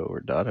Dado or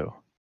Dado.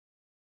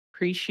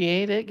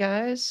 Appreciate it,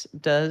 guys.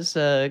 Does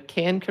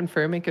can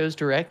confirm it goes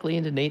directly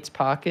into Nate's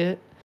pocket.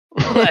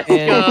 Let's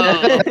go.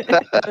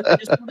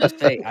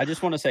 I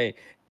just want to say,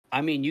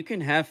 I mean, you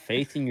can have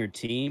faith in your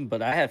team,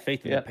 but I have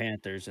faith in the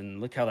Panthers, and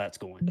look how that's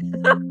going.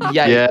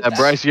 Yeah,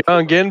 Bryce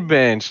Young getting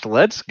benched.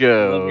 Let's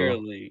go.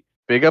 Literally.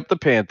 Big up the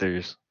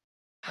Panthers.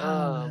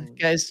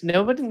 Guys,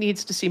 nobody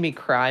needs to see me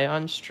cry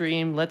on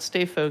stream. Let's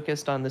stay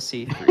focused on the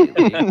C3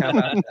 league. How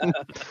about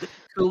that?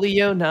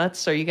 Julio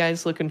Nuts, are you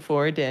guys looking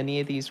forward to any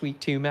of these week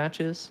 2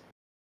 matches?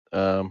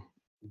 Duke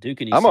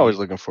and ECU. I'm always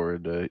looking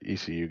forward to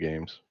ECU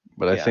games,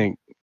 but I think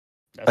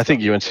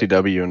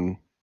UNCW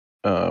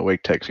and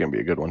Wake Tech's gonna be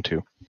a good one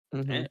too.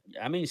 Mm-hmm.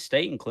 I mean,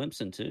 State and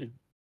Clemson too.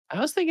 I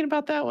was thinking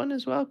about that one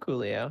as well,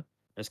 Coolio.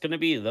 It's gonna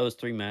be those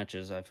 3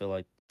 matches. I feel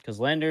like because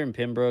Lander and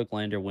Pembroke,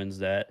 Lander wins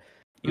that.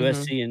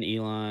 USC and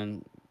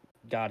Elon,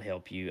 God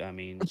help you. I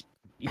mean,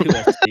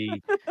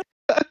 USC,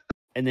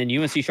 and then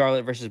UNC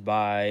Charlotte versus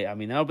Bay. I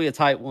mean, that'll be a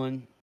tight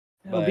one.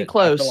 It'll be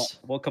close.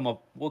 Like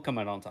we'll come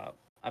out on top.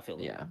 I feel.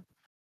 Yeah.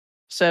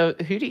 So,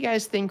 who do you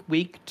guys think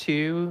week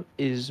 2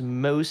 is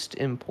most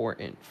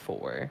important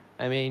for?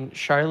 I mean,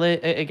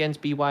 Charlotte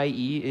against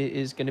BYE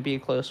is going to be a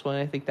close one.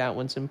 I think that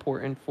one's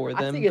important for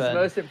them. I think it's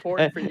most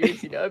important for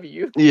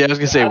UCW. Yeah, I was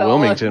going to say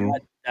Wilmington.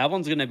 That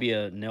one's going to be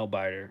a nail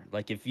biter.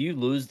 Like, if you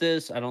lose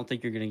this, I don't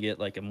think you're going to get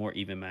like a more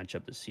even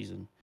matchup this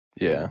season.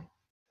 Yeah.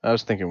 I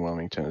was thinking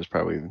Wilmington is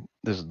probably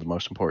this is the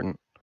most important.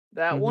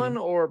 That one,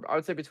 or I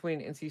would say between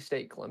NC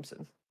State,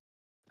 Clemson.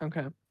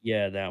 Okay.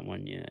 Yeah, that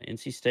one. Yeah,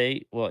 NC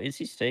State. Well,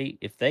 NC State,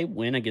 if they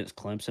win against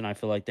Clemson, I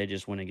feel like they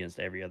just win against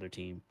every other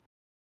team.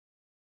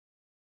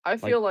 I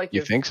feel like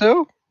you think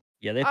so?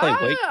 Yeah, they play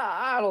Wake.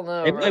 I don't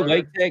know. They play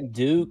Wake Tech,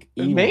 Duke,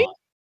 Elon,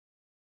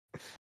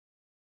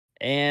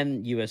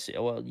 and USC.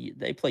 Well,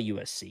 they play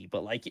USC,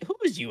 but like, who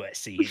is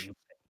USC?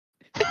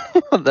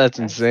 That's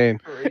insane.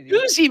 Crazy.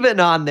 Who's even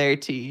on their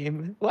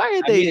team? Why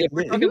are they?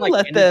 Who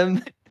let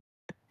them?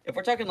 If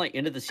we're talking like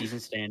end of the season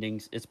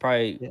standings, it's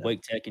probably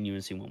Wake Tech and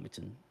UNC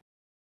Wilmington.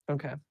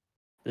 Okay.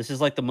 This is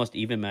like the most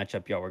even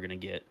matchup y'all are gonna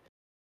get.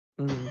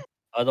 Mm-hmm.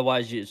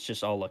 Otherwise, it's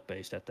just all luck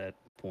based at that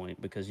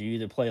point because you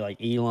either play like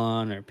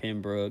Elon or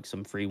Pembroke,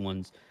 some free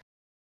ones,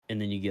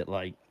 and then you get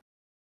like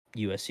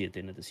USC at the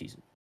end of the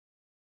season.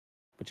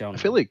 Which I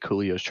feel like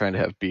Coolio's trying to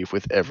have beef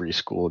with every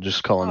school,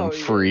 just calling them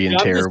free and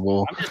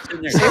terrible.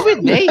 Same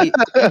with Nate.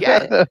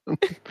 Yeah.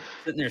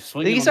 Sitting there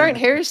swinging. These aren't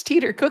Harris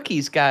Teeter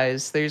cookies,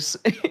 guys. There's.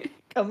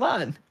 Come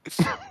on.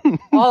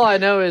 All I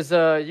know is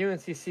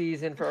UNCC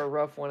is in for a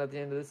rough one at the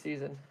end of the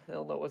season. They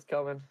don't know what's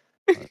coming.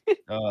 They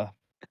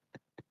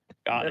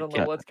don't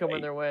know what's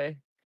coming their way.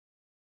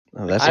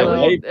 Oh, that's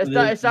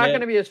it's not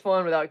going to be as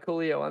fun without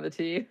Coolio on the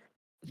team.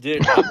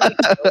 Dude,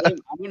 I'm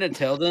going to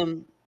tell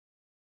them,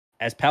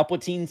 as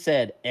Palpatine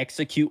said,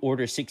 execute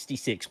Order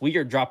 66. We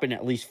are dropping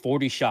at least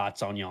 40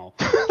 shots on y'all.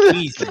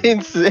 That's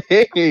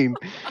insane.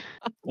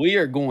 We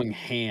are going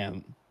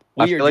ham.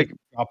 We are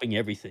dropping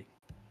everything.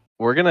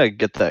 We're gonna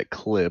get that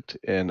clipped,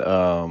 and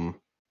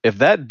if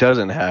that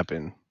doesn't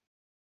happen,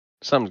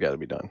 something's got to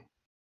be done.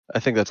 I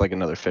think that's like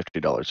another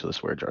 $50 to the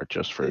swear jar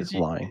just for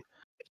lying.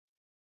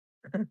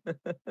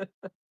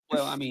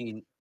 Well, I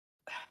mean,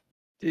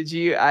 did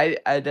you? I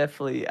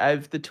definitely. I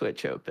have the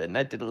Twitch open.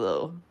 I did a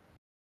little.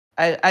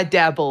 I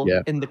dabble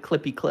in the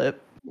clippy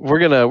clip. We're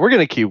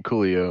gonna keep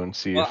Coolio and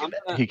see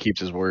if he keeps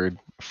his word.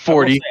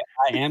 40.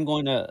 I am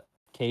going to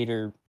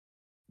cater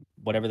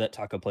whatever that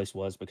taco place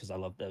was because I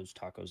love those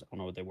tacos. I don't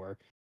know what they were,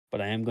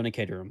 but I am going to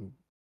cater them.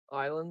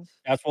 Islands?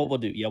 That's what we'll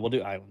do. Yeah, we'll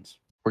do islands.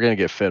 We're going to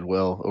get fed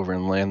well over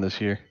in land this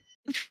year.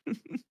 I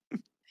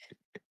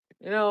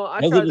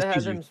tried to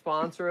have them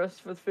sponsor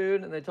us with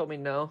food, and they told me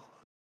no.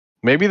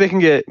 Maybe they can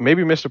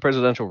maybe Mr.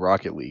 Presidential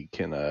Rocket League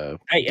can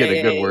get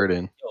a good word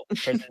in. Yo,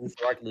 Presidential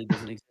Rocket League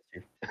doesn't exist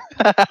here.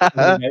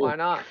 Why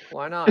not?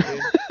 Why not,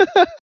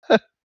 dude?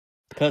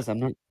 Because I'm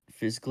not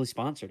physically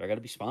sponsored. I got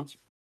to be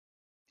sponsored.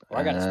 Or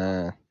I got to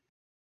sponsor.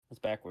 That's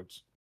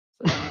backwards.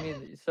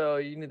 So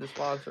you need to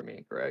sponsor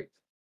me, correct?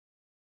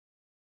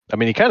 I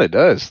mean, he kind of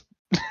does.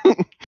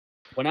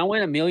 When I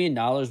win $1 million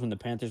when the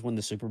Panthers win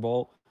the Super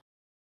Bowl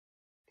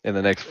in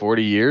the next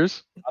 40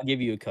 years, I'll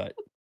give you a cut.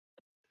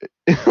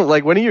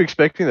 Like, when are you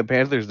expecting the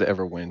Panthers to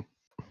ever win?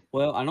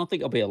 Well, I don't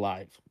think I'll be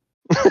alive.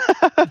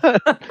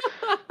 I'll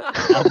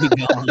be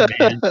gone,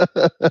 man.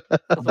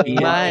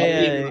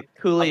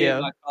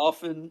 Coolio. My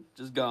coffin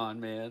just gone,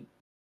 man.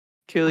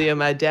 Coolio,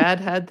 my dad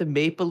had the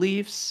Maple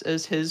Leafs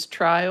as his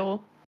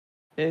trial,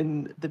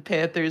 and the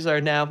Panthers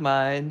are now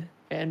mine.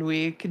 And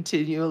we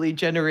continually,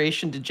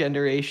 generation to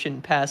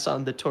generation, pass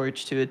on the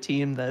torch to a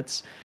team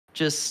that's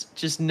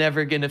just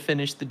never gonna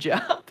finish the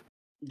job.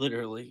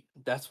 Literally,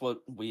 that's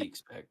what we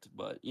expect.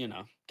 But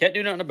can't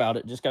do nothing about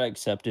it. Just gotta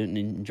accept it and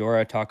enjoy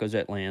our tacos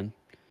at land.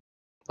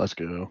 Let's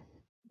go.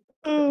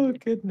 Oh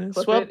goodness!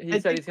 Well, he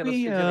said he's gonna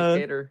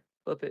cater.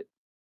 Flip it.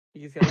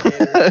 He's gonna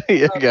cater.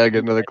 Yeah, gotta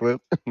get another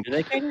clip. Do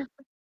they cater?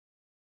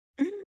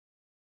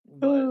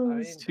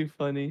 It's too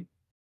funny.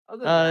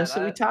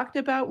 So we talked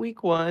about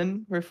week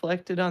 1,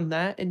 reflected on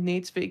that and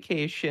Nate's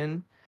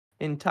vacation.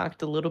 and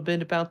talked a little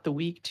bit about the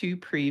week 2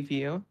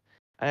 preview.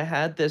 I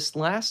had this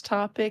last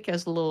topic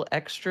as a little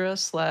extra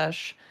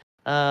slash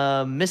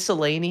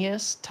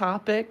miscellaneous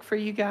topic for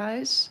you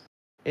guys.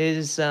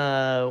 Is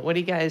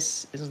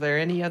there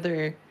any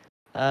other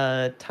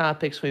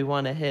topics we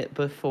want to hit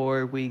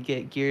before we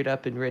get geared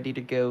up and ready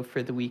to go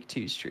for the week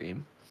 2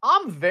 stream?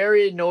 I'm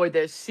very annoyed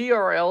that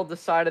CRL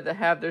decided to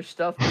have their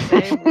stuff the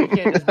same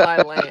weekend as my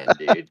land,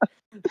 dude.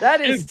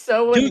 That is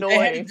so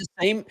annoying.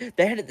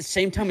 They had it the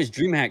same time as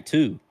DreamHack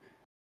too.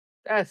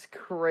 That's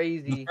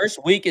crazy. The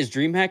first week is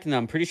DreamHack, and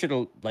I'm pretty sure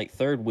the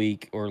third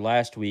week or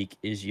last week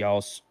is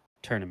y'all's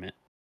tournament.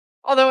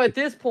 Although at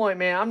this point,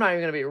 man, I'm not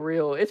even gonna be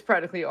real. It's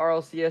practically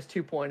RLCS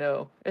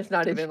 2.0. It's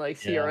not even like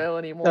CRL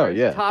anymore. Oh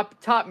yeah.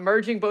 Top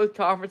merging both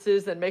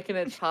conferences and making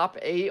it top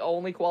 8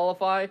 only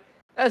qualify.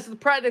 That's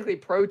practically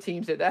pro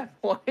teams at that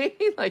point.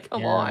 Like,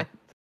 come on.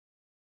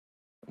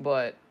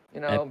 But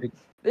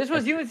this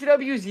was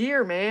UNCW's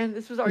year, man.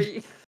 This was our.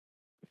 You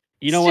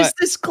know what? Just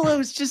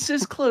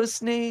this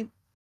close, Nate.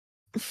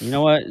 You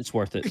know what? It's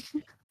worth it.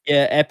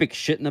 Yeah, Epic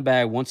shit in the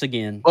bag once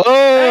again.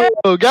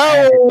 Oh,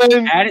 go!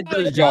 Add it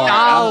to the jar.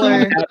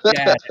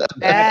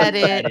 Add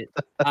it.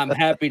 I'm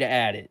happy to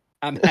add it.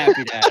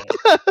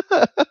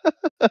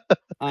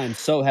 I'm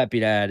so happy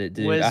to add it,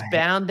 dude. Was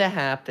bound to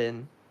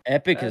happen.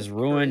 Epic has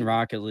ruined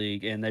Rocket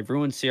League, and they've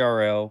ruined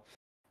CRL.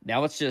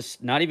 Now it's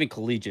just not even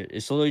collegiate.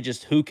 It's literally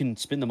just who can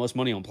spend the most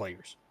money on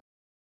players.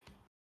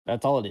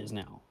 That's all it is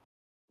now.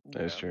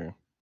 That's true.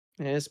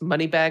 It's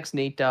Moneybags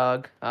Nate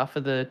Dogg off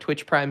of the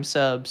Twitch Prime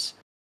subs.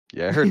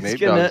 Yeah, I heard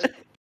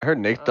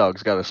Nate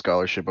Dogg's got a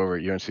scholarship over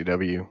at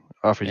UNCW.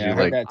 Offers you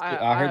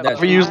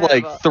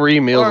like 3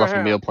 meals off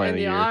a meal plan a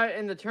year.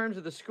 In the terms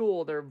of the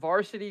school, they're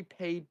varsity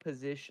paid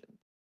position.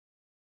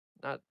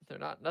 They're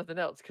not nothing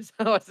else because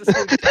otherwise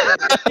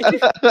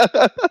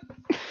the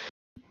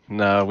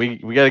No, we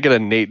got to get a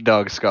Nate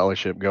Dogg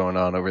scholarship going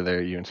on over there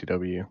at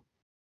UNCW.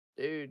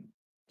 Dude,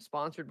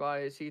 sponsored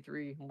by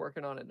C3. I'm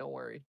working on it. Don't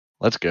worry.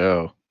 Let's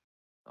go.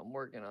 I'm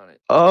working on it.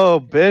 Oh,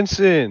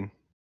 Benson.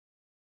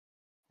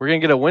 We're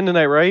going to get a win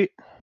tonight, right?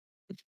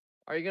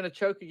 Are you going to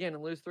choke again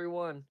and lose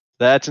 3-1?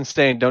 That's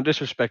insane. Don't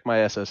disrespect my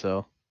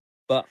SSL.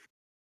 But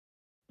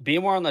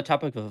being more on the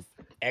topic of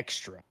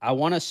extra, I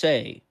want to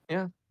say,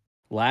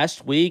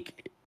 last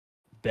week,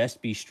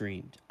 best be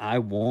streamed. I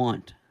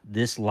want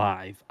this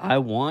live. I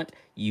want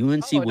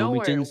UNC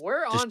Wilmington's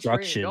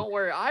destruction. Don't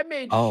worry. I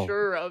made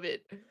sure of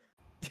it.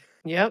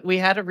 Yep, we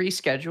had a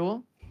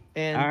reschedule,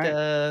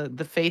 and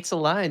the fates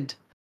aligned.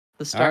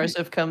 The stars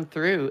have come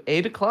through.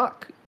 8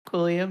 o'clock.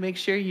 Coolio, make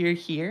sure you're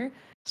here,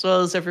 as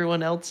well as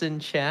everyone else in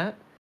chat.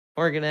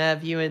 We're going to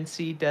have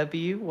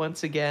UNCW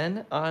once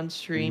again on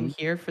stream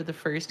here for the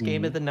first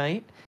game of the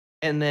night.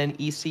 And then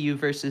ECU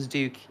versus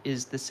Duke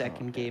is the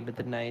second game of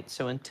the night.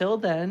 So until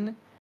then,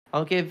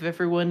 I'll give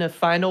everyone a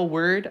final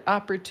word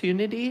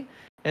opportunity,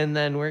 and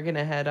then we're going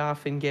to head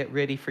off and get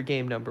ready for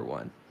game number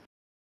 1.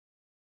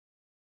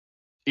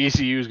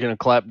 ECU is going to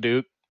clap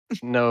Duke.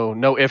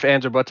 No ifs,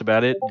 ands, or buts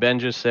about it. Ben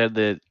just said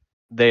that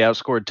they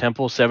outscored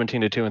Temple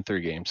 17-2 in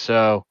 3 games.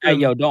 So hey,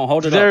 yo, don't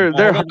hold it up.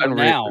 They're hot and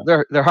ready.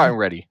 They're hot and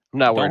ready. I'm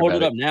not worried about it. Don't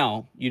hold it up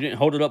now. You didn't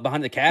hold it up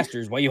behind the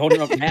casters. Why are you holding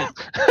it up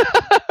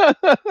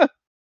now?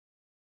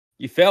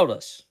 You failed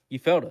us.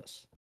 It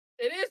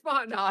is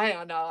behind. No, hang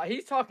on. No,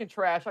 he's talking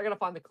trash. I gotta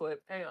find the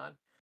clip. Hang on.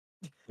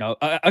 No.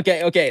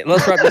 Okay.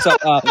 Let's wrap this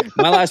up.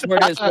 My last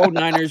word is roll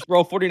Niners.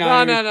 Roll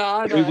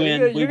 49ers. No. We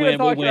win. We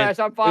win.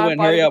 I'm fine.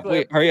 Hurry up.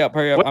 Hurry up.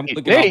 Wait, I'm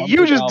clicking Nate,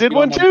 you just did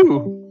one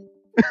too.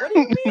 What do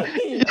you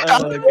mean?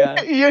 Oh my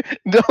god. Yeah,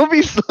 don't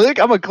be slick.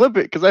 I'm gonna clip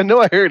it because I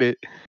know I heard it.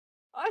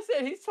 I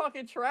said he's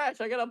talking trash.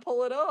 I gotta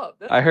pull it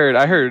up. I heard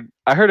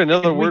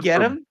another word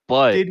for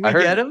butt. Did we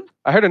get him?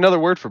 I heard another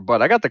word for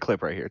butt. I got the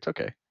clip right here. It's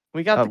okay.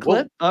 We got the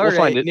clip? All right.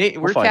 Find it. Nate,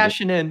 we're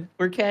cashing in.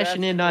 We're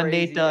cashing in on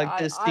Nate Dogg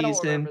this I don't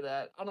season. remember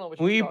that. I don't know what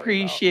we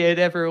appreciate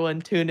everyone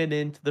tuning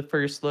in to the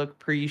First Look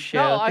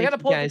pre-show. No, I gotta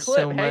pull the clip.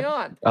 So hang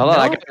on. Hold on,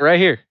 I got it right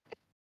here.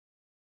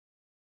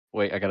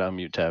 Wait, I gotta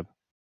unmute tab.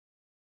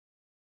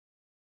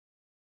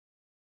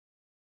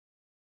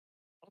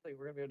 I don't think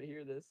we're gonna be able to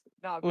hear this.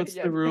 No, what's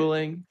the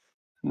ruling?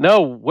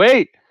 No,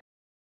 wait.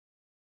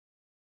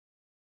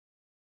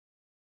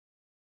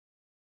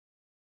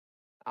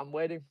 I'm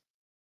waiting.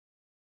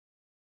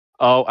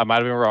 Oh, I might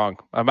have been wrong.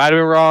 Let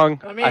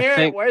me hear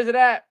it. Where's it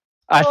at?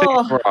 I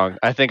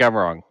think I'm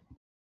wrong.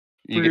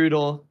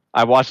 Brutal.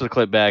 I watched the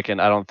clip back,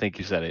 and I don't think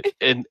you said it.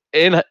 In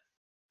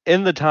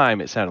the time,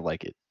 it sounded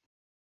like it.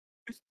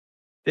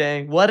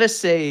 Dang! What a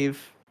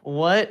save!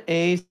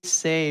 That's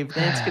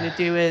gonna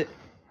do it.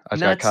 I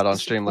just got caught on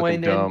stream looking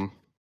dumb.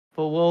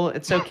 But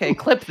it's okay.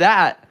 Clip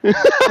that.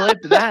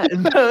 Clip that.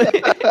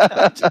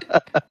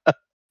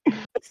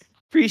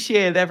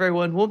 Appreciate it,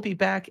 everyone. We'll be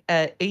back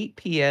at 8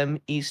 p.m.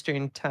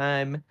 Eastern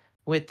Time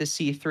with the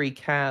C3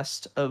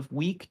 cast of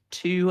Week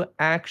 2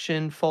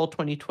 action, Fall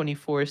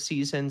 2024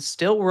 season.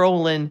 Still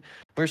rolling.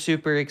 We're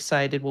super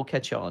excited. We'll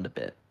catch y'all in a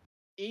bit.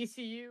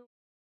 ECU.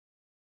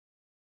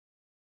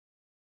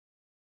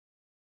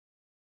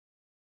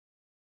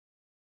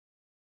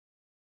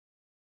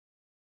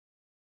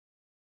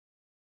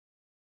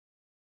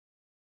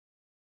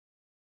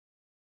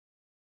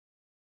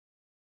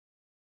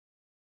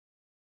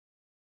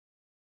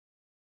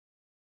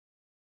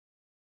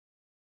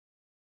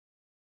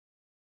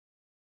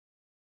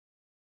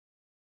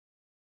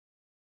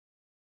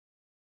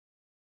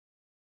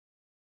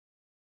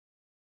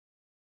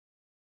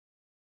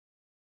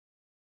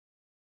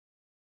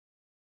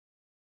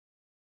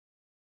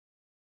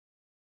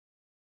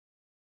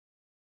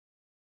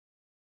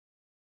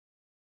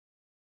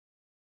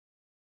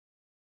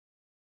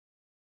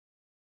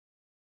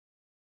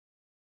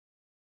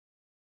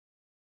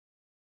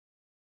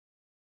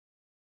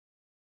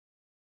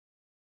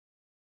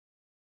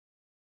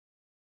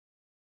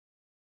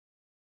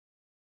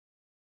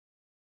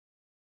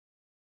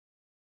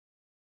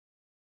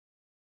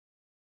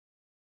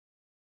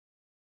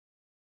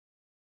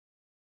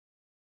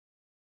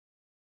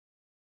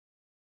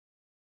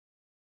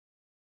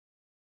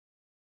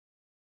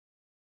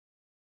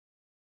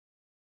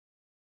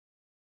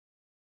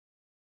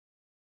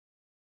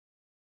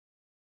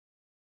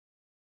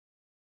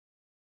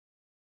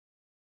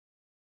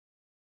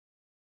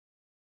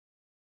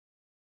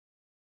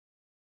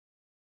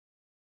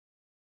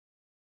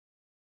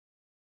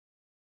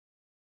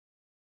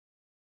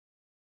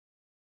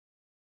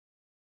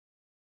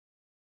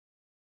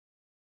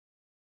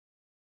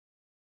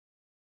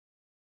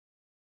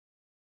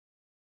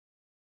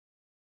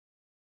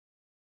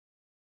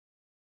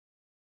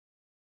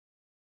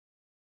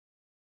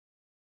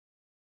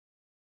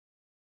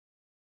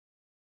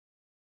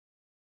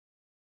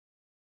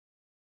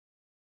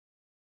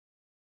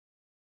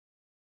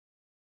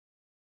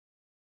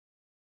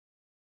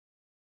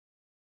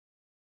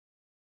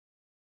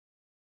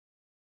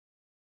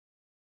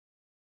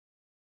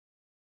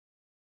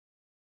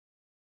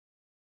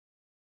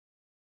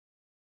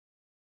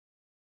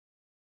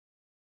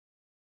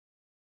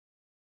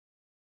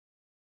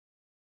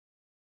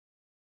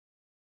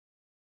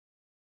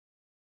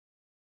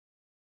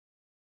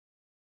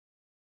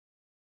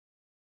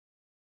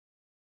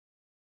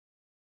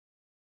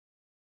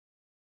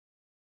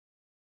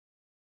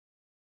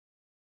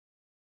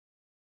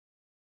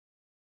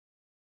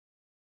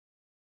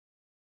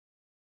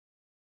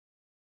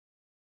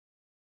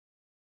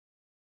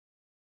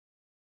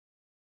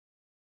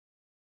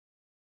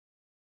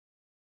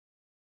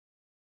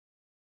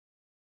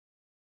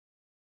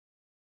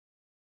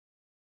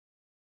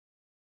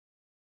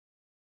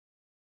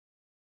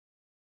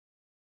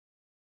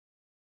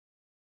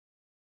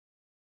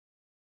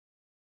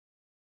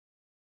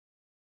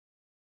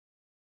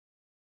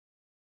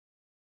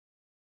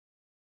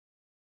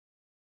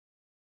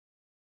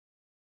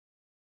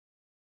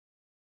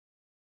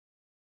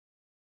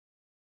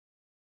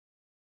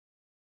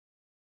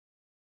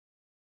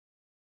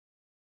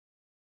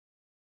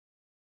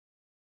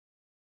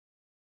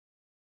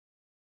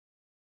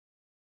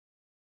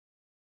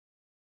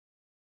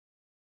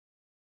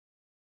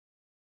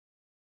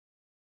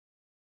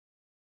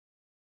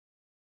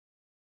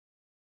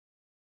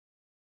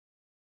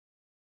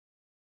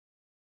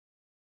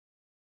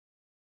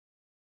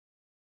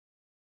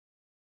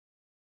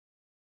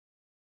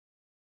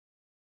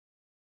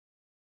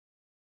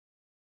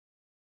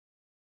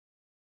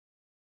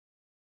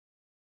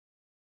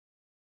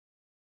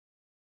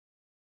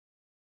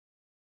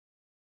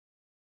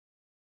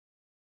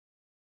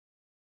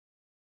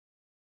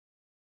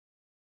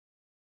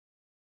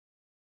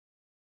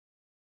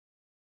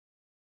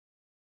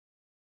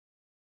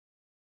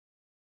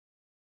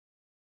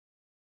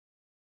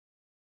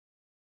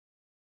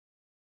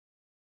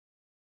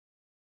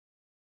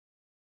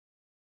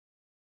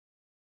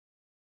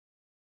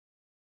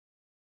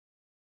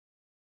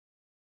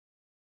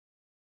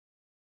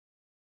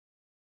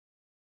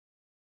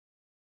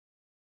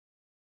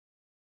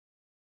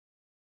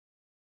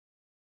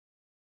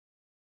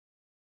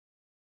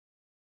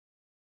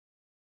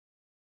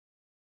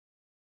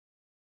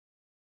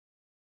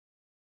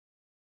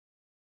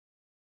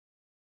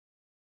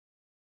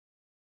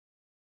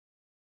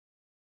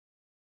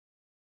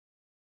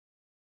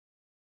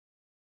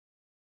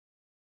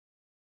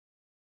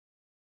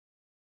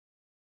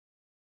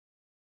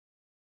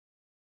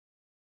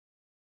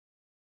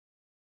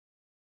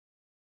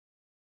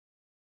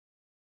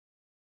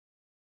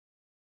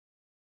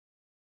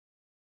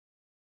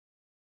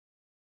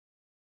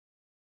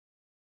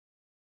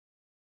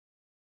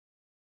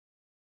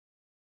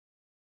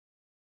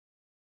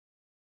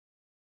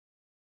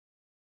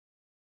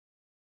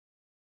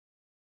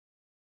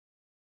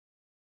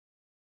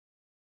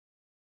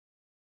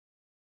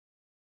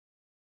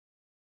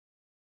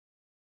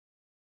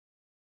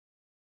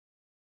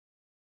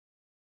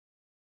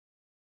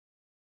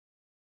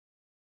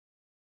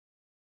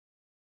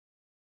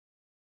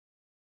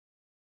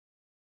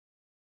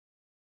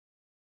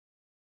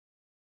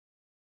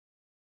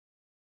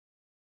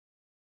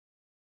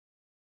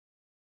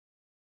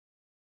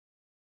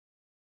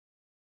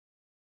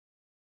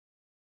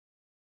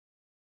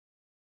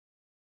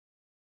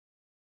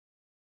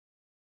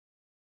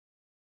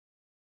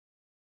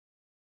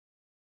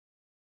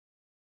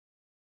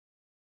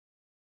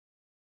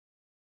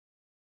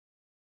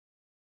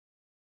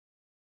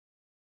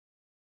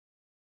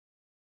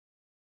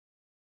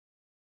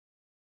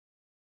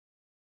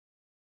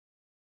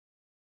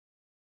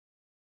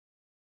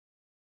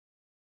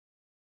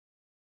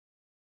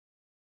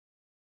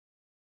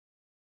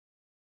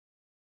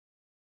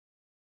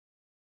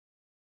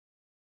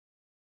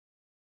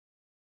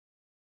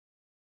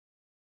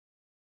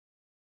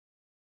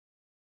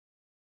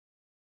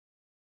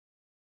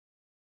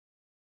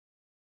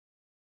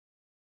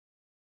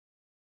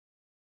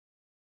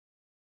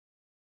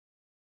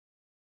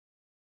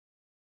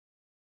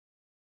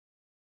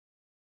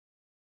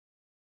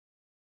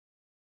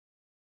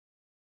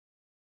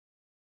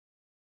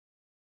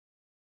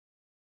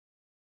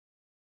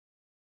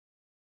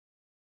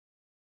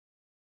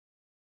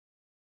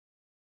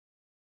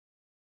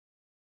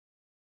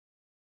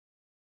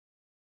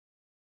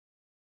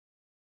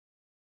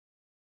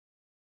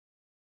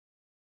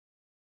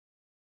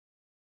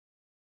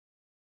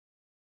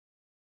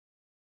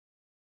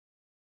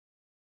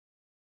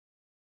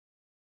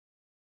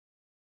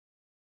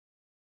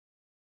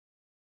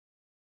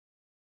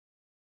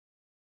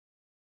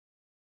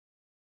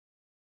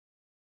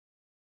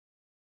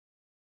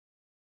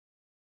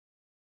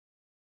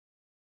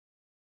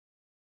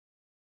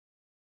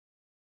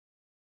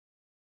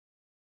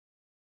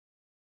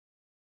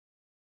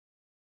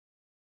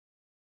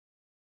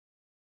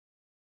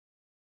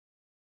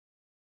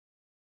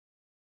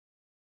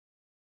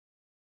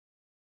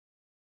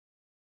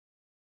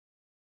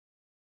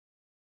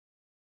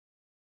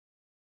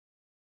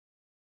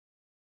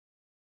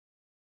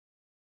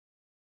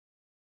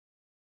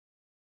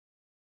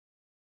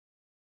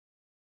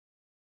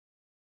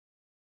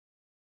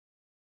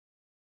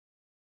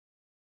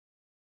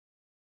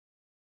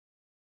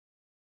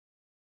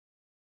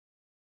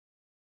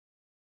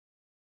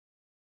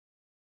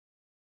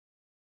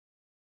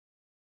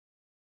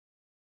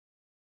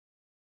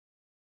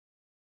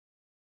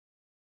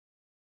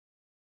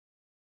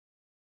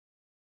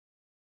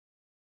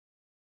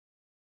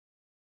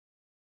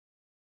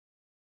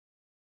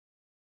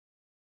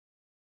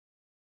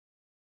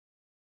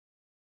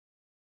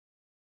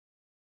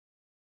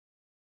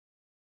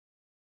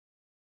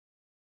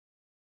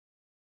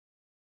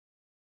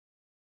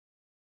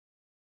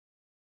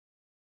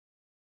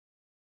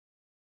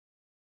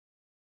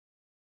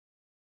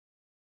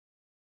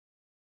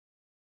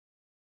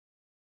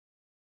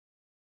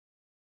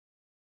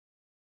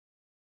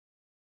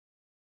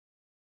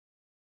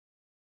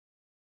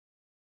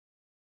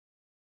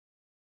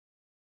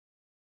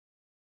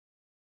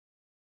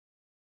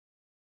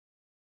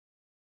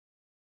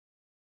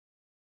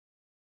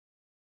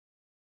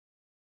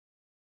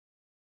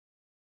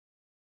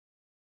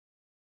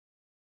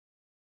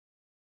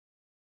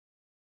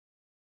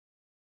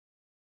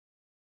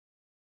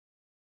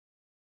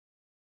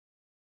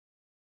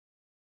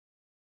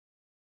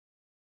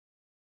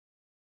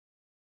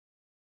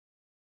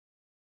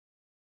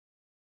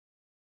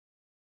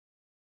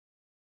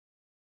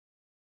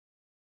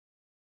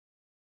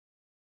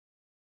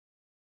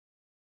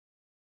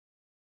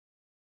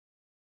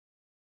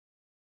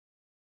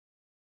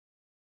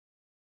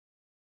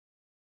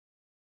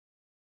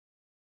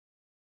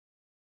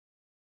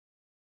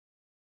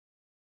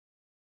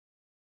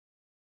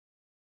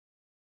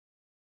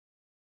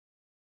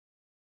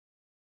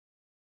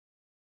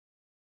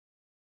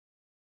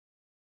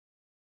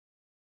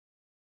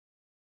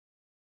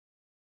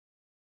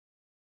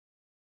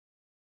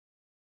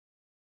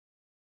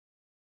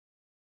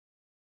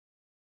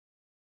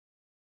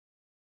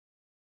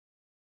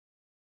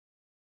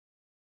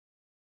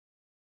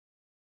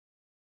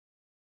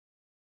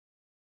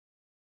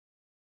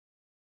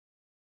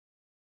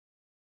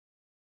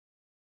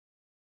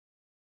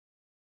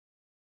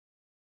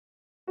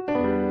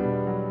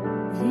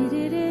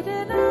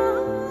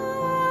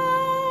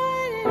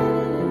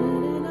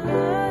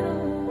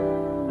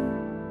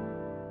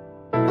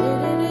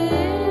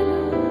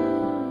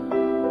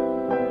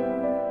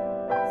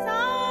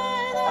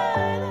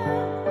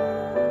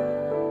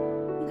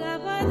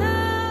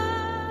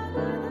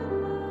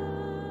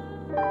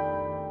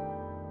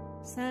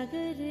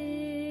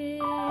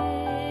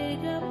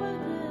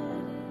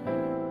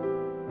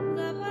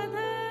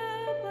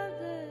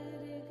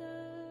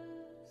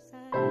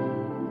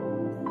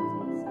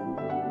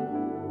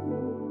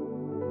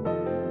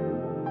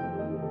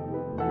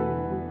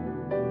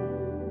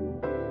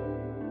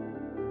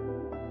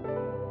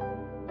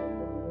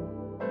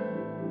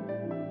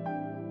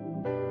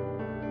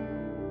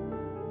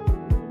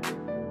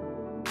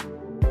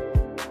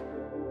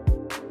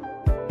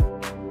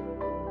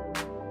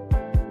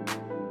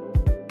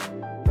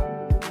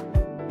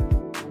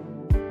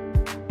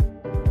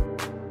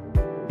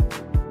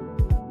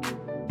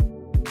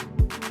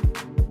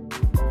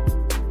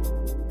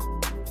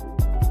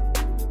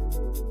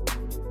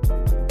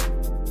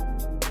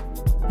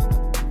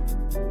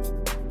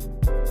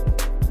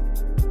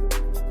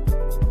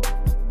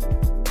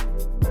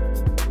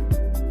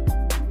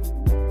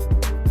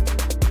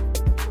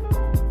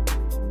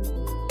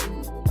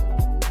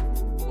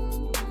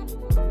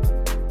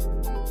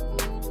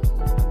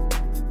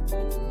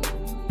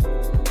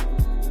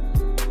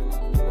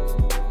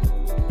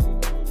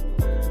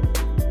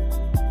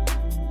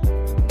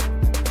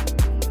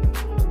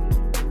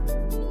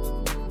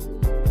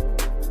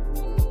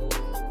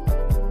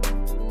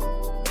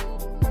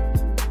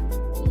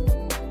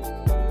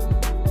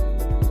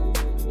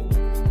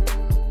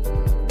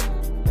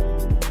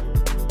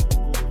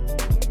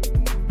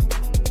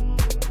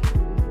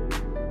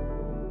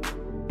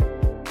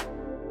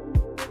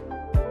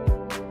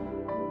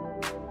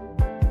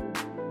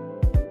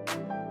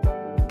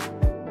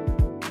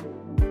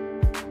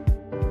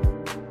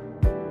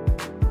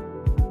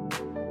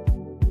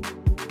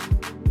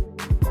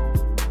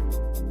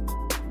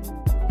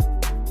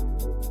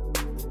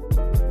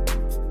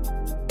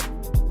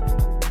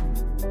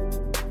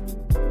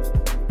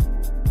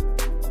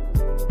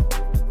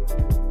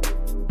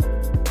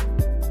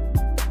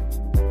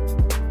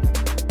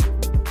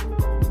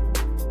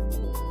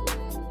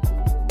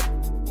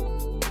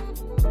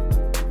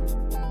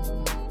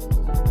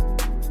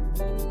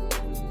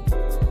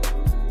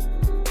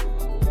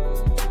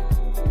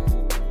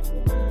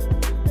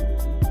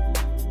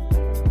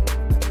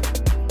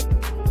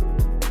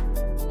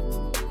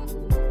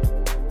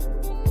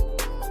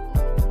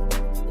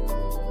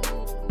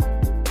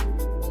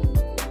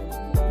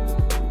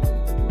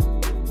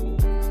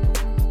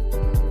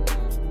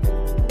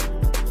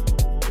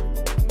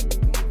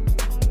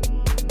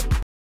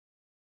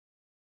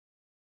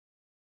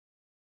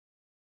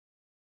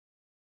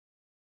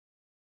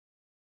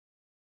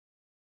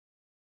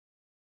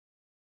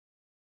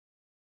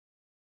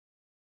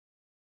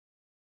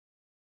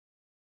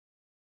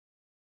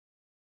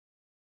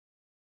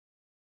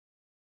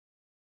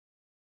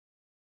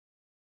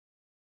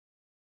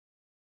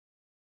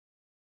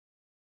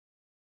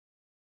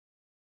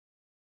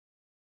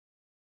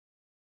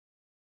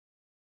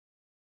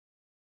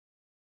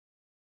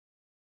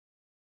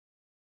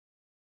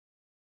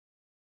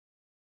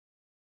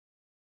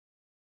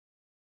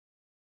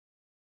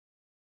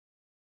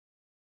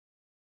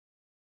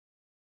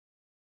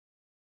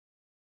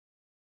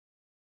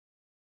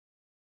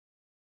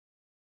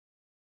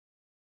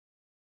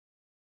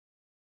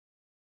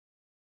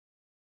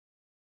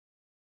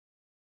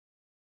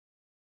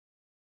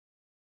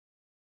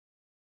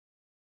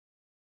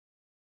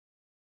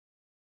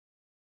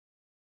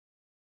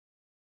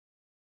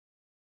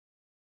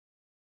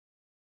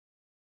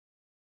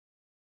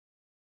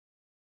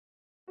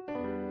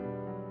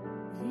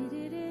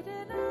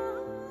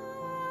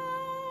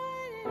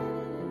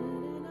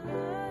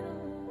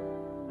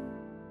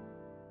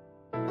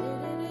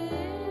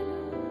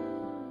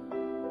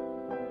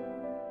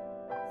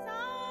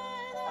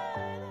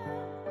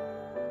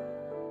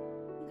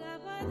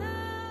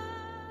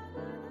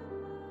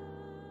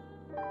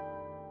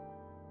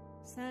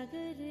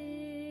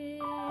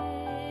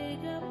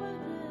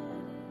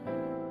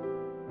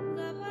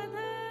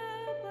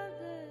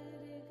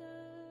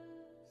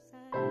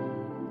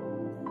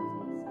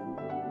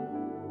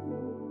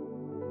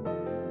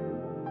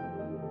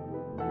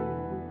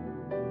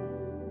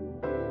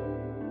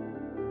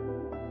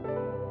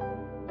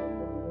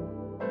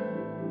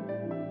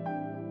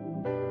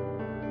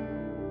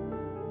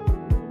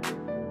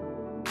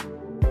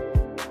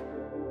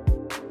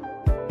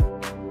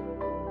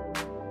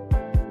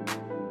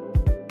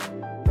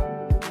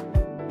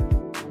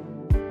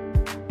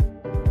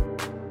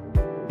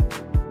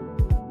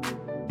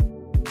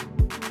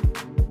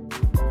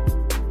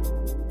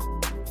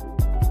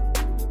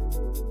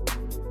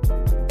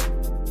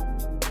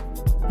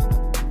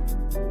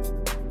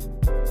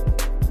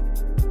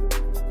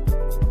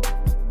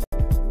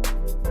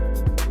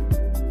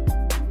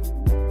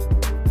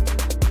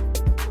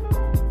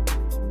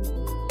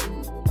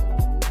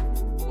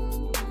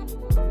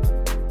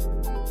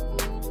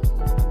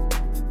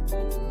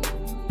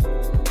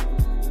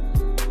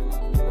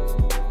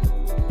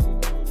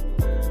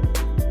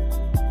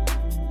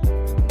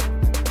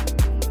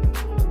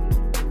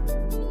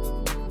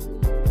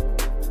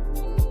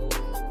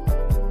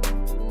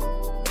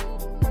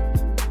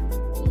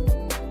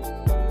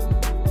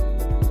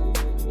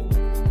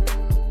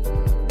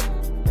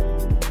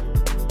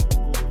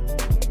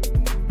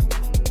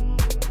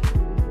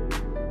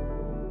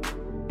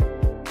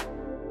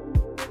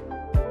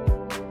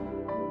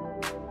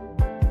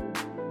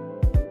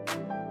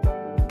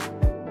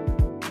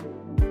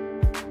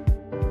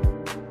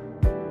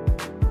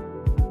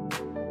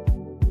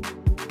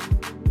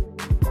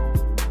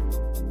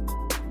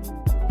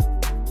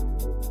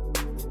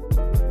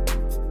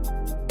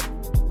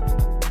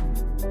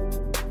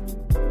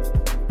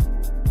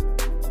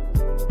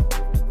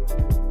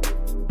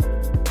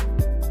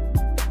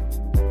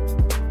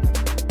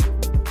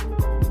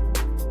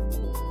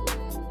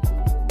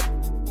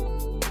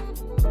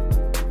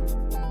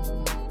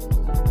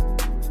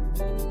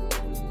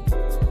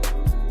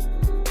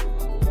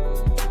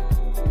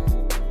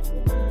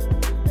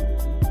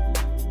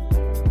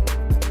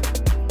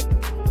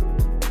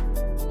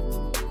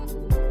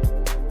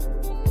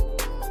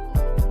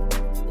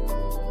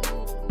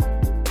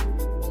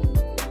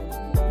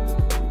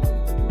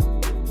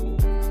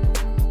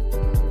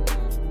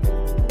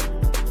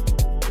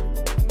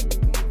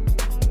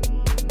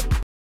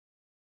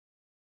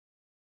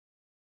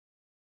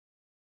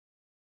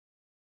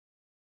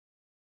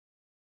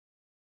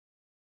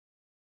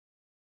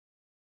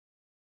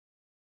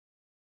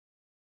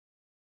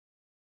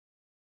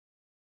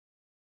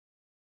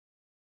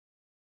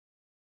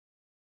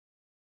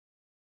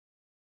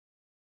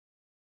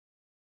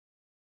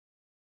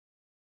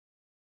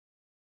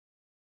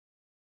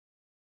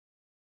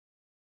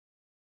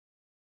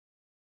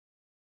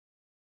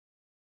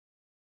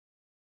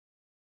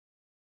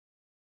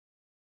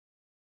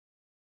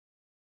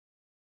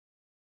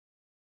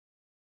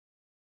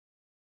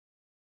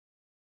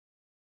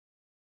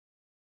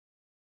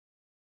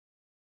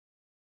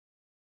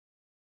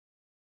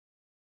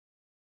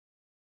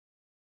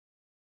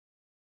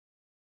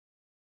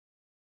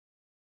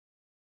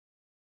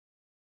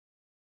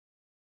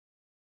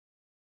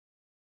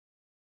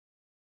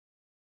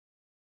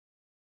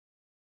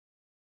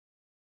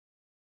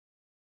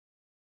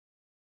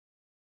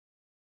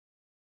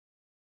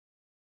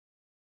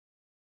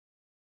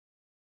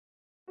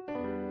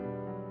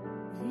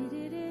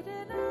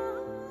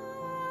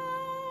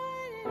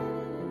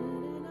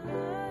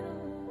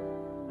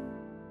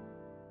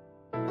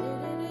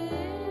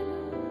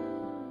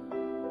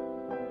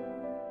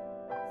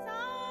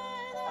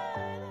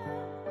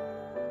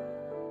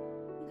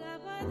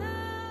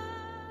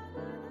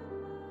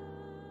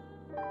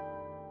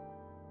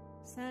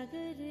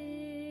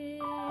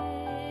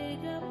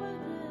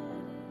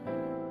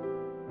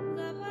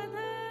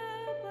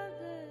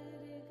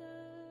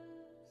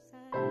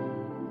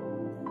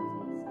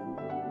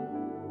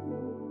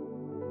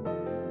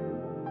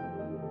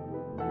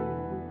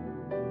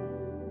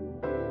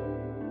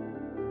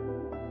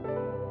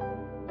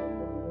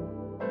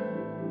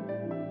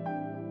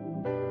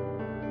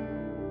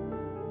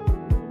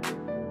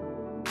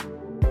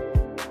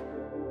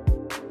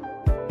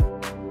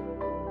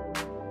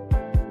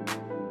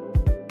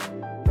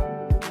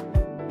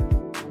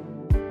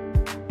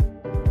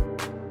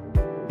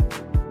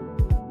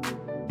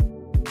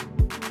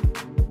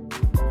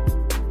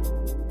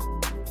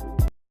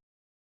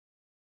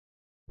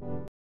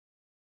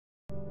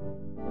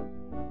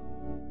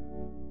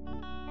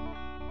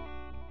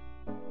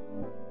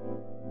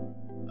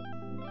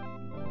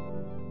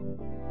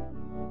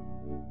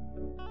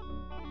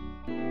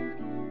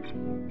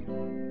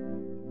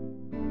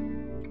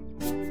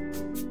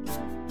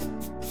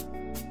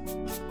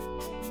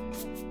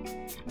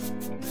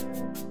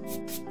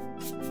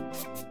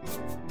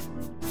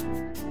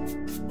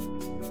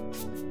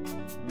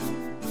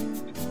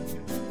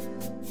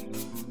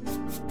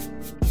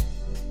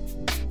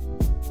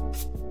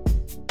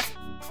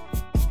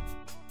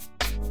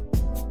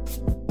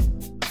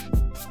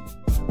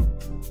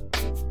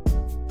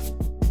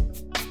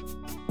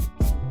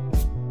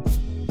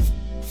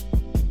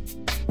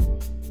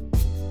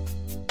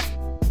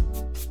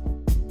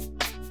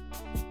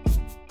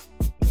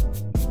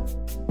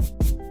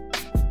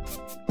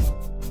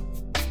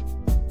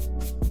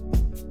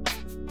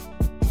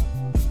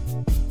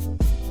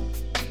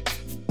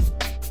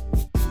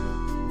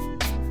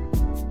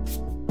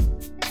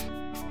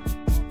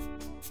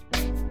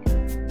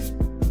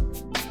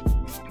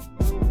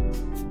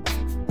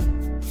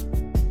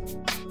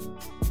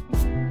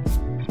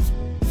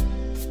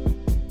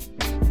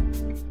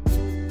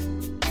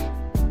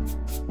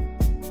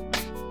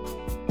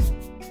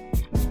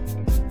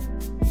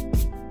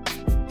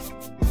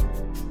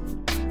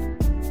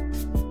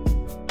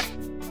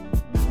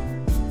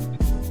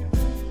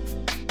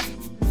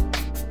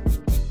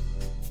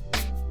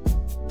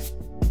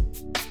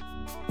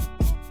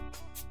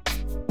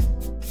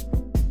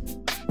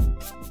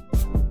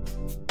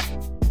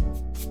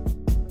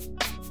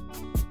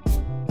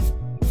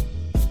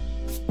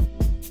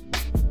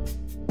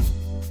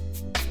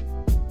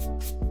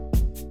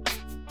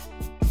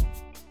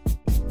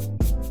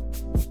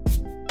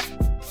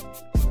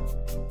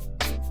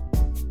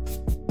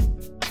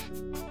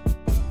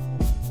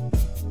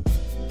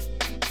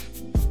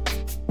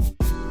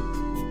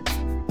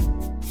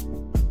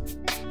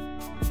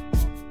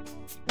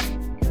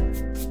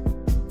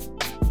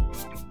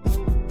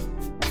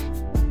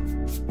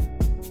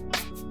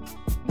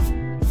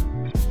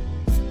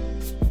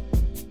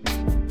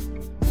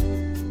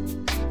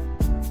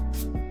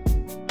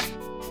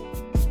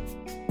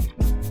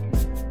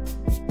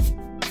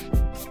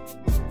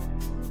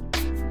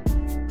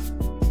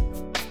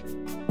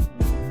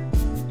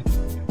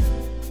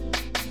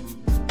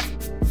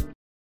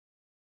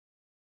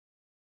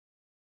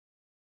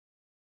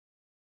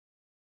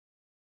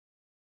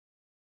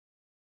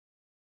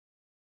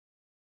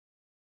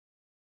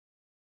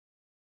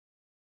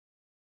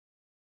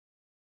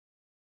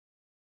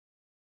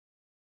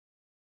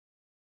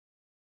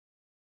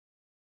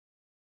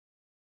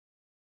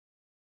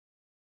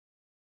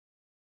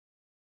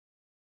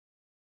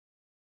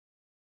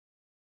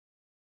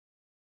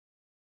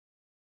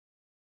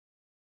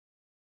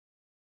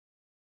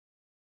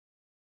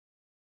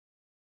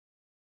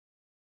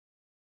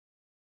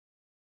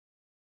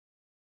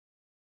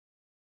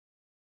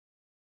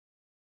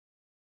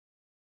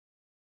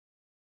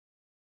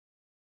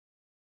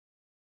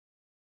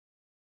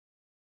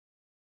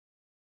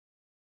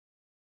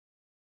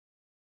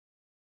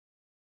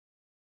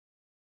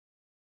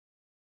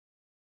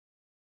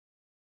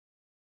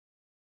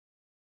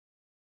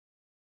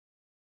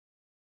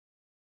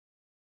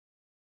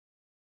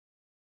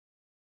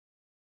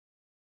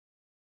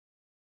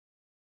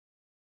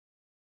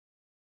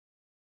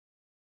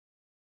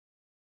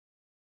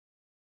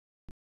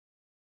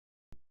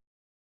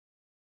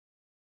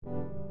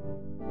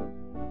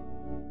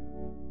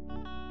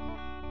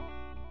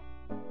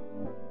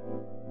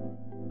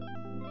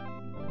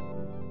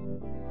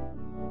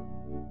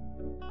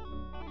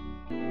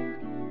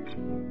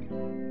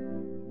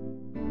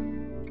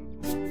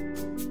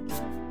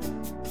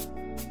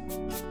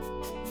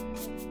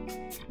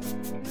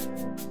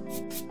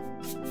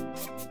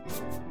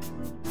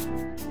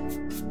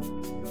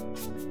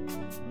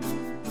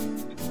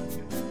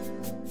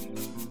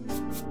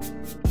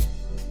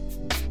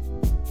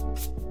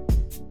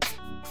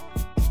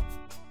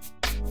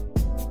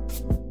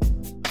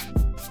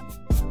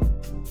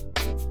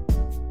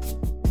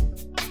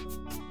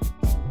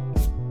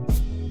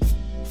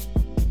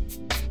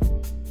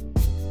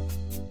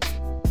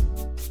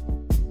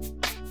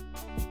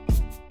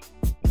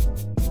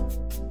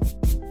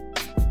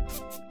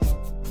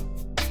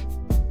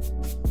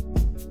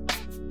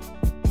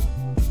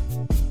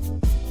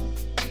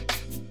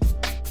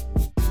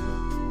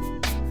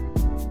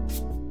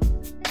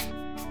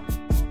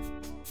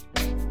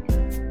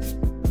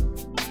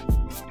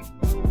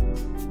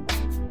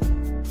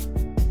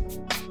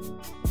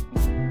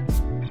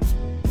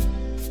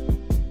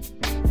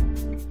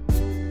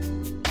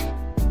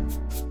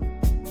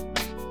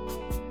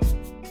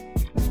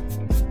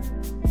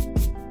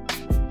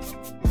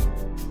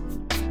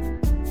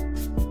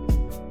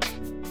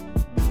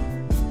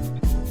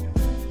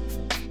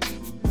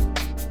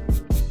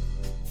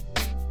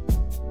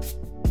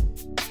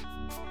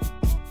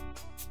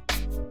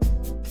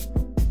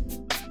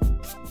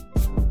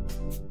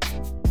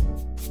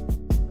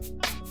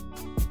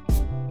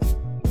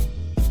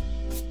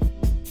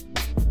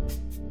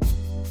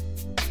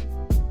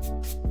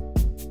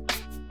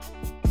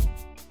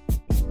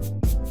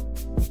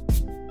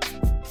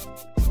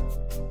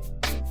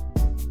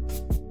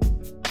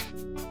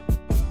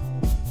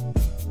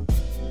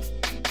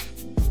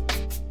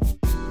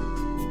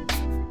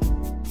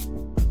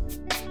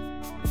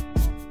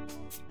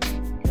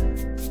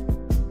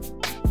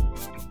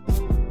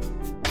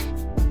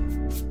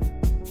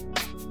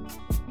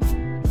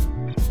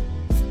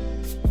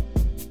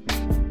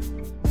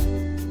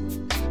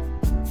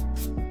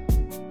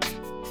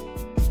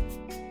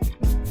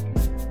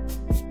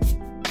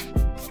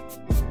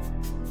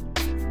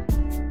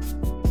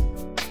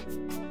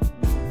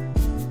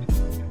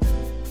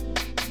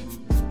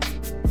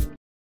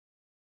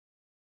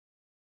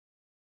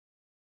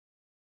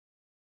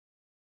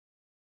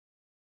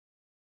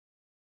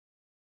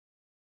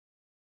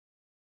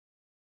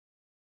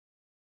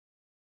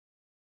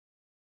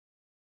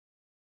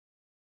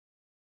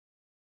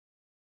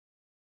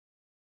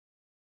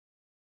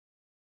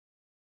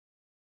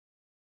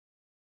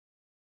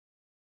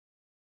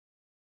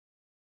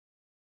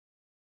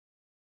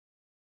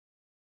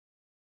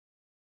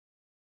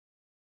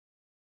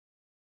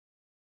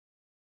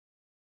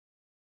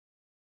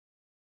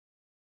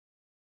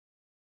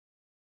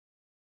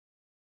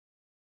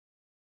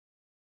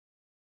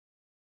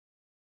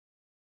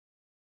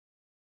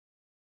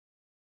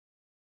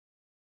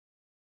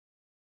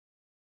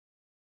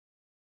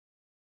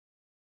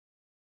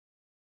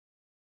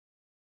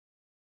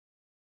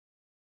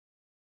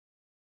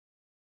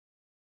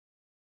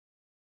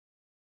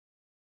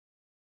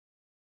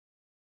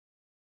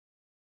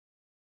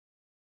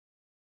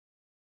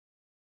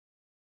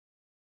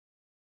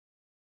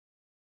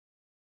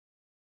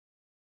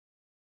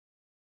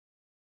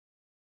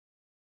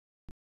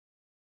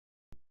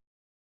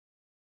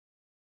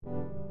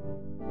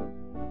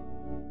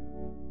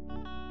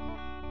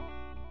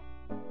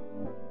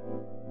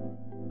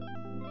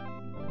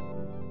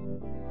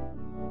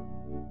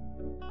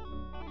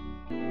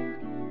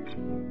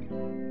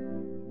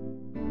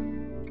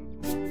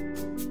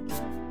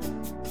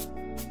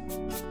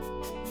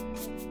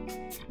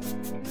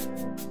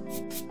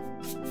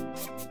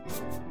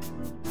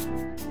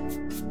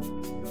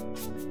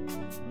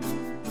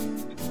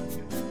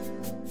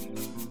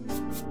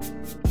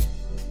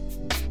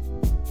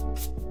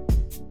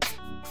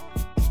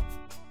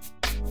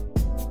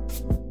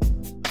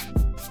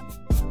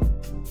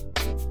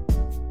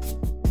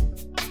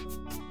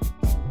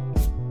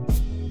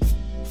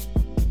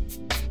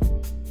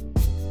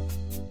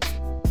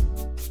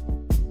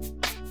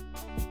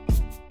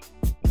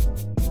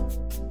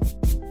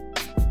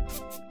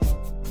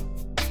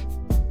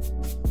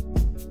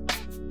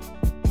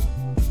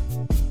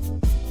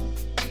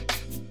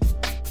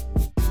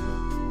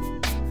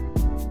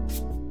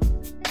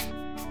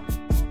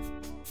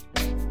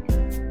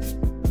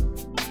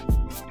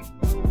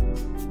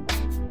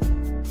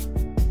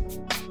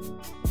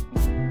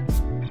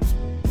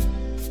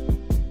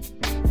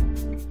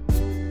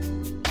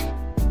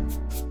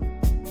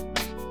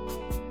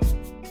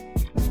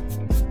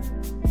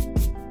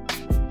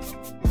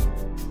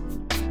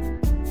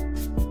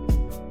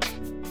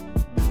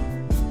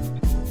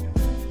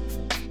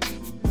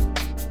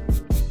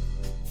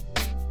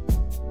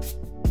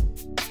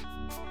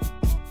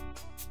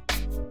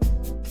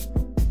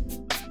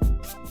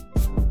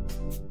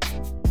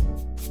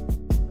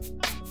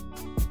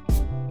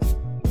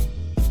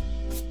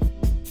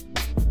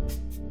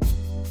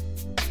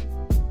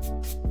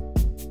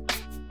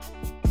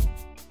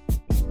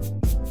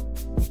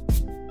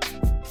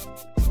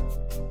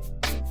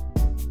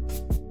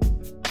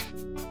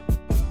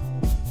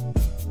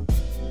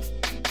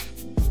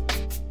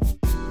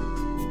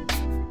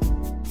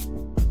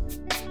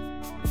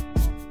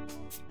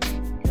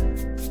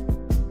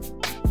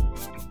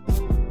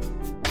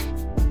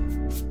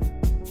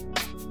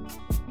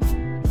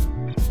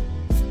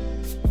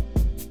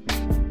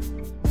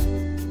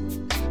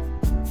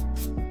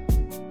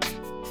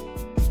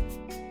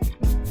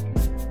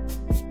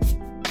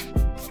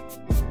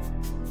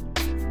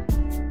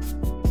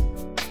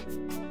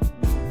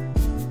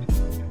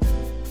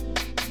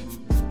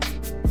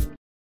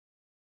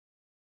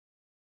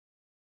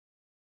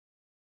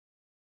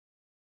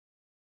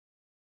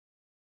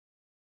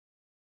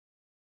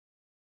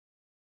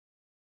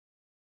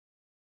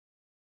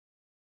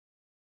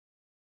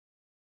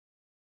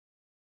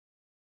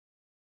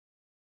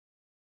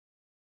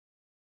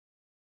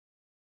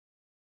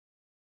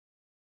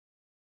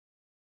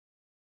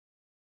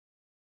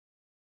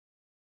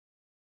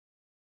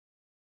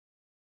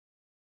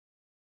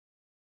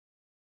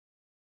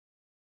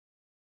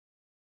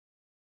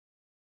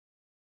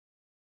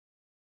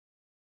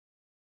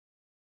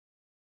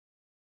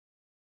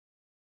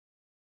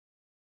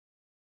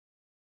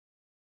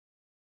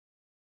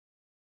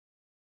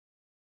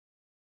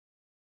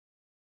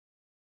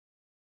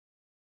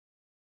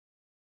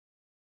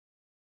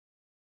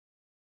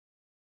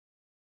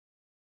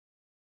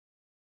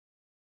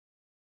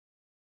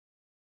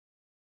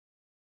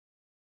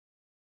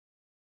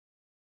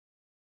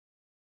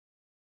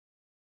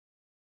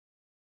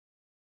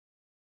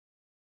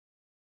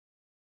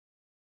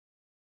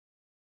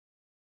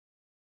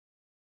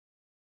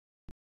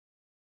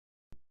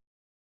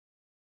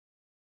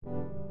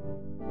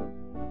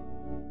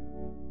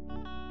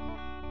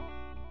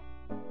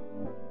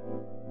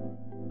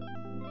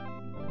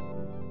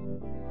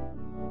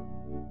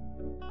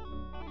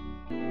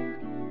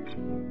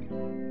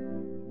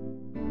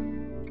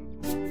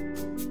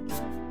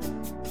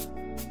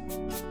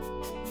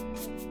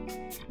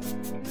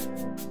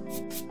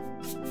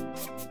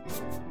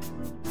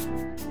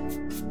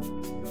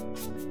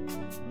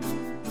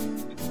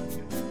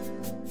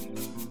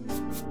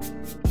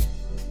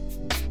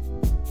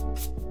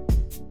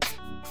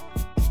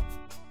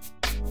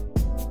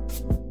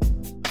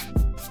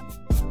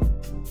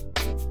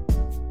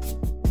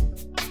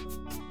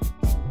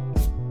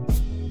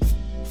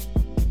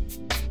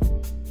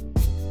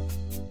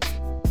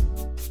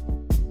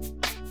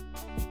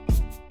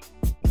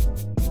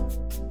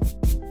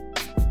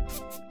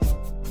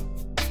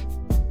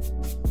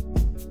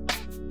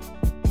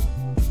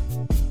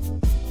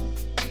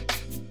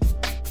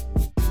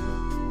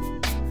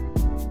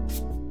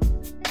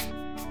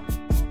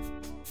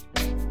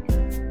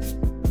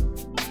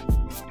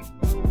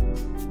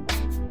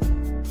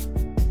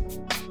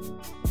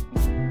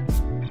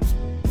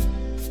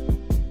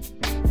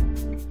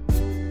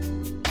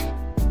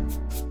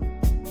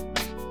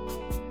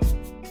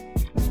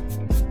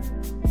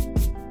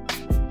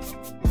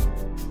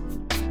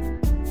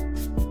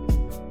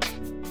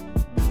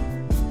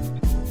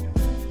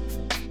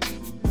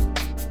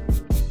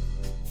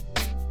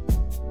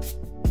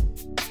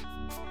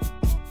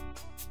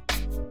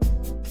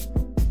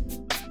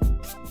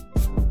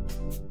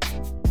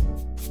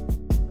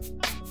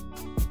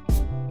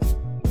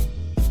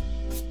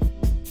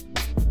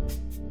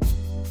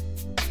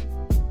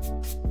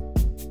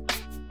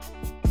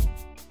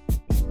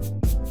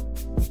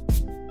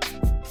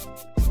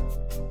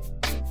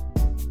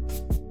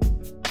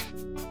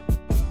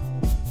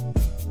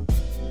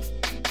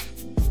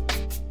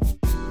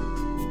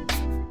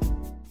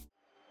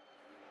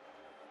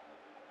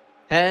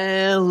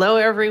 Hello,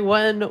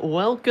 everyone.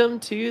 Welcome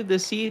to the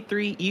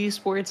C3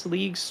 Esports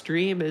League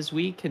stream as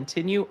we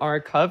continue our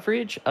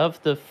coverage of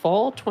the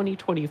fall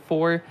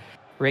 2024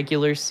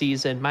 regular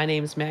season. My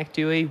name is Mac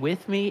Dewey.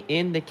 With me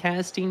in the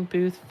casting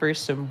booth for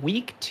some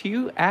Week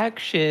 2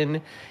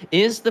 action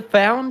is the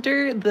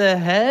founder, the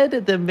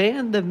head, the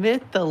man, the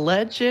myth, the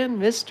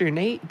legend, Mr.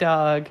 Nate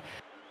Dogg.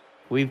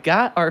 We've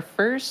got our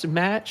first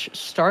match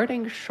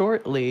starting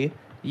shortly.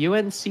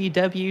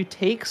 UNCW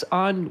takes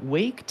on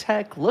Wake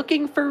Tech,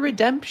 looking for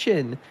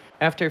redemption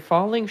after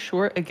falling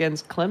short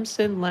against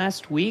Clemson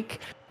last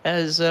week.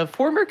 As a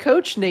former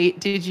coach, Nate,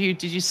 did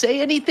you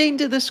say anything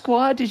to the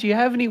squad? Did you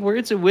have any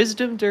words of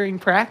wisdom during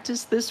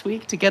practice this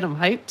week to get them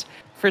hyped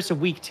for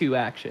some Week 2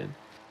 action?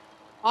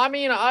 I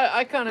mean,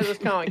 I kind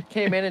of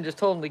came in and just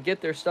told them to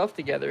get their stuff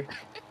together.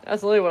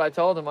 That's literally what I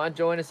told them. I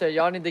joined and said,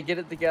 y'all need to get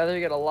it together.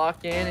 You got to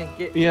lock in and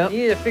get. Yep. You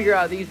need to figure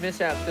out these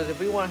mishaps, because if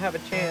we want to have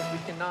a chance,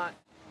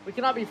 we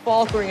cannot be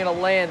faltering in a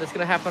land that's going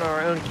to happen on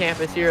our own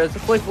campus here. As the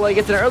FlickFilet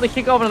gets an early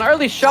kickoff and an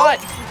early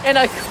shot and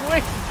a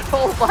quick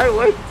goal by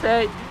Wake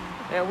Tech.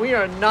 And we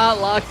are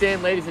not locked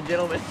in, ladies and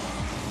gentlemen.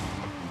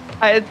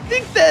 I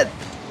think that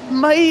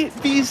might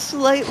be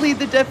slightly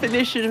the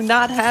definition of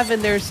not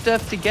having their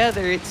stuff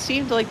together. It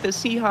seemed like the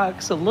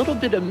Seahawks, a little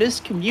bit of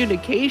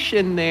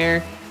miscommunication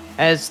there.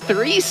 As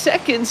 3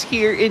 seconds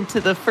here into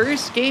the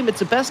first game,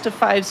 it's a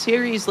best-of-5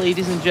 series,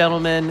 ladies and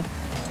gentlemen.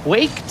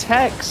 Wake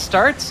Tech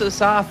starts us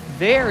off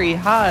very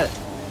hot,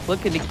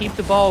 looking to keep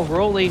the ball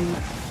rolling.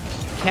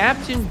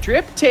 Captain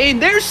Driptane,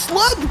 there's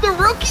Slug, the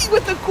rookie,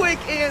 with a quick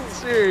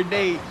answer.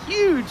 Nate,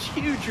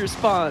 huge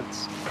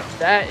response.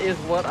 That is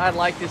what I'd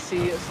like to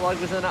see.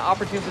 Slug was in an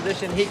opportune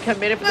position. He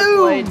committed for the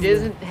play,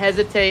 didn't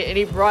hesitate, and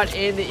he brought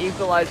in the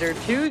equalizer.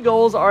 2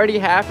 goals already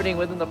happening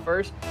within the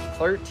first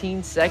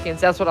 13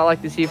 seconds. That's what I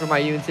like to see from my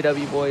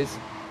UNCW boys.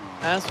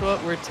 That's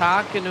what we're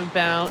talking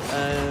about.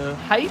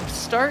 Hype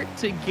start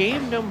to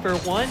game number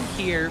 1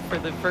 here for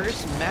the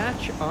first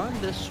match on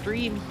the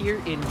stream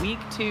here in Week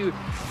 2.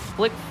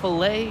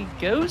 FlickFilet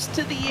goes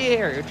to the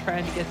air,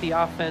 trying to get the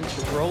offense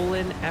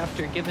rolling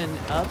after giving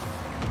up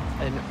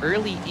an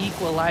early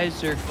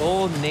equalizer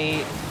goal.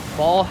 Nate,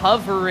 ball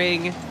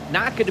hovering,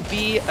 not going to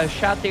be a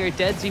shot there.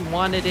 Deadsy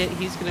wanted it.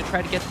 He's going to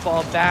try to get the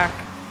ball back.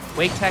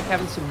 Wake Tech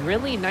having some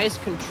really nice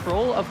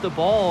control of the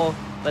ball,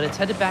 but it's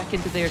headed back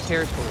into their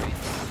territory.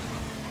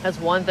 That's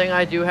one thing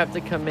I do have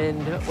to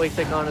commend Wake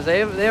Tech on, is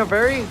they are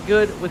very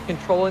good with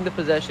controlling the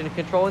possession,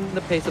 controlling the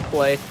pace of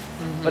play.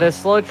 But as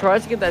Slug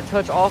tries to get that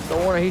touch off the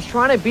corner, he's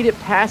trying to beat it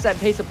past that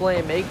pace of play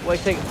and make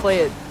Wake Tech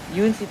play at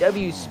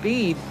UNCW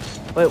speed.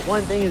 But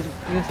one thing is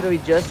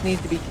UNCW just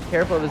needs to be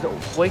careful of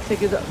is Wake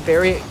Tech is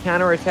very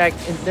counterattack,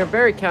 and they're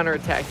very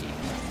counterattacky.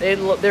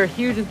 They're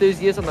huge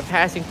enthusiasts on the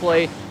passing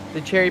play,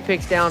 the cherry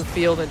picks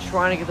downfield, and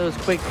trying to get those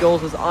quick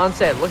goals as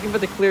onset, looking for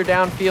the clear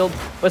downfield,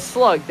 but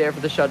Slug there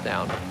for the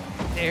shutdown.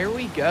 There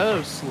we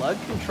go. Slug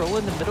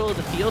controlling the middle of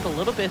the field a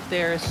little bit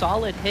there.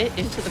 Solid hit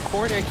into the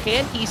corner.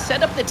 Can he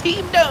set up the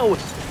team? No!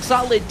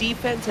 Solid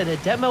defense and a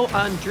demo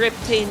on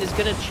Driptane is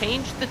going to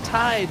change the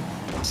tide.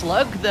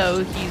 Slug,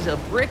 though, he's a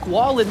brick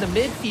wall in the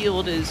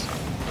midfield as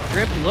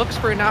Drip looks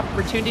for an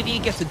opportunity,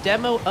 gets a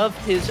demo of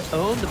his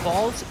own. The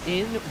ball's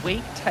in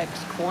Wake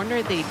Tech's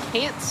corner. They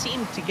can't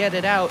seem to get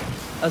it out.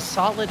 A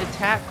solid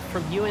attack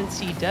from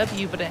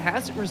UNCW, but it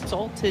hasn't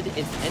resulted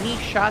in any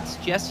shots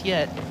just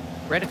yet.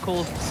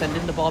 Reticle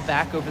sending the ball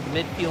back over the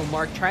midfield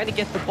mark, trying to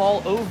get the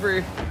ball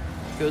over,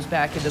 goes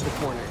back into the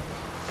corner.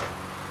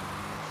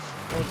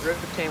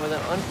 Driptane with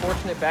an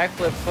unfortunate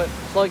backflip, but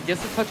Slug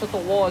gets a touch with the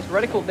wall. Is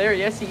Reticle there?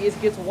 Yes, he is.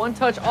 Gets one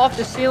touch off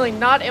the ceiling,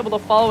 not able to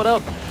follow it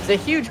up. It's a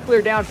huge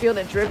clear downfield,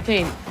 and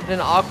Driptane in an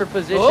awkward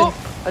position.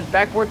 A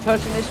backboard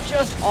touch, and it's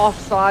just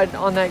offside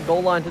on that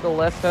goal line to the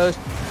left post.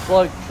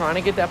 Slug trying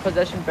to get that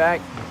possession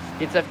back.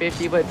 Gets at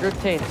 50, but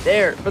Driptane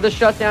there for the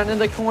shutdown in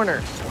the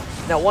corner.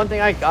 Now, one thing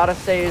I gotta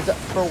say is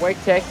for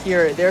Wake Tech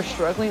here, they're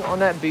struggling on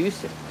that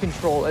boost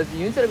control, as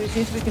UNCW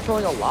seems to be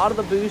controlling a lot of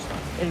the boost,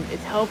 and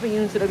it's helping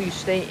UNCW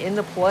stay in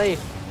the play.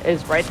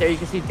 As right there, you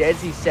can see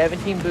Deadsy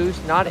 17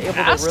 boost, not able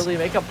to really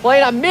make a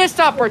play. A missed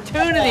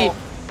opportunity!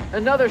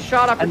 Another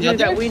shot opportunity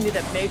that we need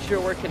to make sure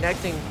we're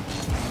connecting.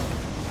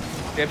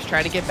 Drips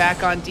trying to get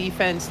back on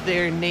defense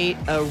there, Nate.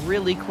 A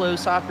really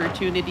close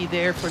opportunity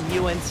there from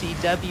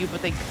UNCW,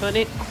 but they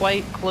couldn't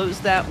quite close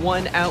that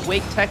one out.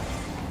 Wake Tech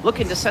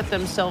looking to set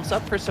themselves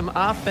up for some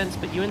offense,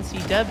 but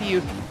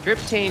UNCW,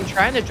 Driptane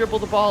trying to dribble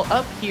the ball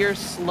up here.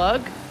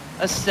 Slug,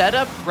 a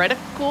setup,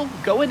 Reticle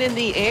going in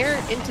the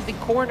air into the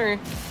corner.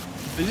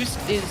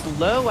 Boost is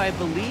low, I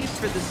believe,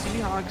 for the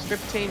Seahawks.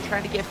 Driptane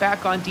trying to get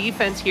back on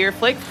defense here.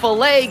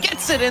 FlickFilet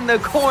gets it in the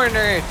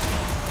corner.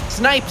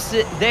 Snipes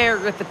it there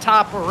at the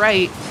top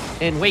right,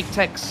 and Wake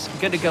Tech's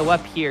gonna go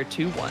up here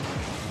 2-1.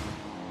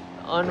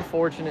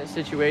 Unfortunate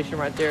situation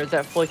right there, as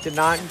that flick did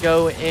not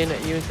go in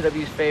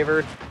UNCW's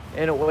favor.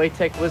 And Wake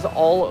Tech was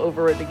all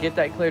over it to get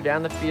that clear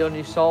down the field. And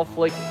you saw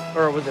Flick,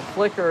 or was it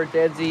Flicker or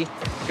Deadsy,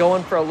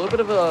 going for a little bit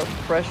of a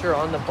pressure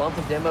on the bump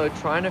and demo,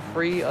 trying to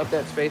free up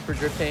that space for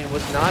Driptane.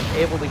 Was not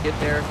able to get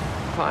there in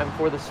time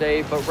for the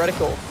save. But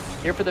Reticle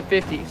here for the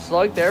 50.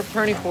 Slug there,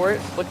 turning for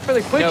it. Looking for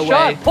the quick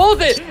shot. Pulls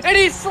it, and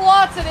he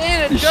slots it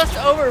in and just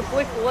over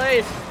Flick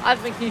Blade. I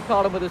think he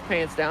caught him with his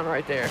pants down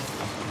right there.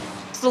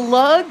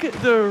 Slug,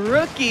 the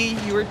rookie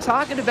you were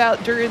talking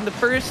about during the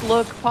First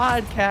Look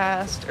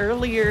podcast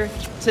earlier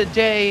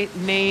today,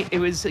 Nate. It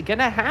was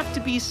gonna have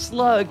to be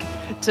Slug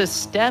to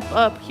step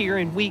up here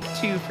in week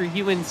 2 for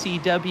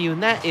UNCW,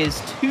 and that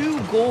is 2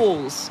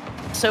 goals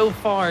so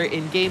far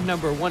in game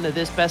number 1 of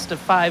this best of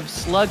 5.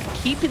 Slug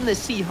keeping the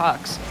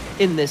Seahawks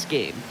in this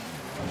game.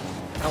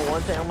 Now,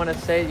 one thing I'm going to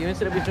say,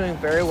 UNCW is doing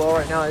very well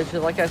right now. It's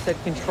just, like I said,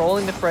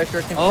 controlling the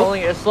pressure,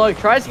 controlling it. Slug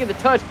tries to get the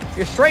touch.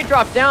 Your straight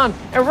drop down,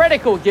 and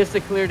Reticle gets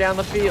to clear down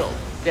the field.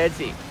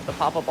 Deadsy, the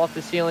pop-up off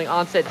the ceiling.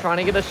 Onset trying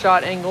to get a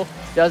shot angle.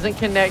 Doesn't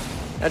connect.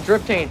 Now,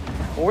 Driptane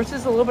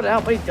forces a little bit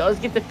out, but he does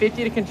get the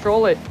 50 to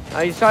control it.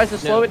 He tries to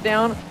slow it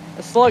down.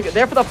 A Slug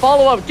there for the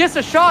follow-up. Gets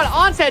a shot.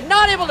 Onset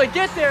not able to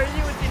get there.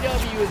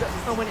 UNCW is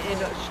coming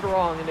in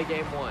strong into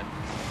game 1.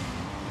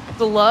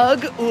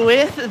 Slug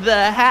with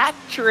the hat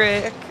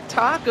trick.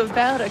 Talk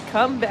about a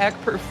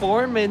comeback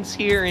performance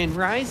here and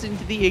rising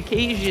to the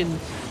occasion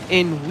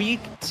in week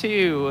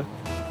 2.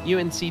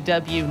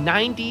 UNCW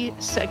 90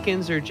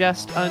 seconds or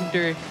just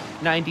under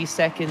 90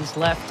 seconds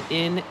left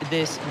in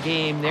this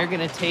game. They're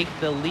going to take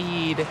the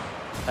lead.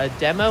 A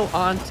demo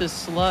onto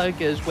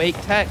Slug as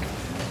Wake Tech.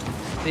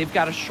 They've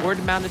got a short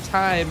amount of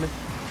time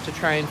to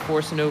try and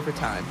force an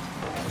overtime.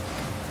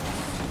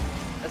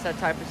 That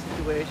type of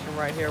situation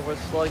right here where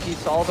Slug, he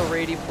saw the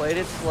raid, he played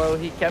it slow,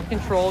 he kept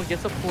control,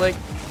 gets a flick.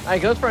 He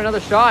goes for another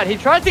shot. He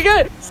tries to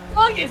get it.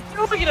 Slug is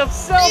doing it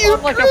himself.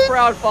 I'm like a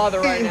proud father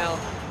right now.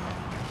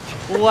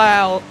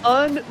 Wow,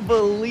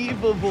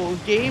 unbelievable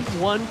game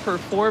 1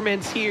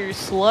 performance here.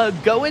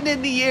 Slug going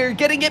in the air,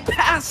 getting it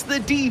past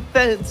the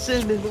defense,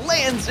 and then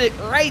lands it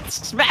right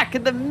smack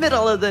in the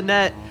middle of the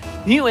net.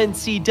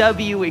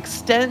 UNCW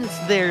extends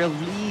their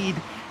lead.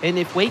 And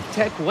if Wake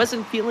Tech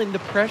wasn't feeling the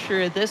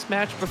pressure of this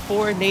match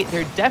before, Nate,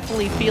 they're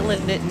definitely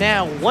feeling it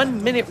now.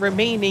 1 minute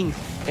remaining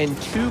and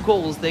 2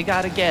 goals they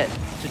got to get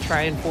to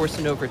try and force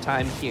an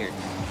overtime here.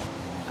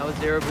 That was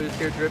 0 boost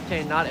here.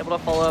 Driptane not able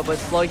to follow up, but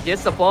Slug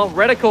gets the ball.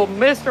 Reticle,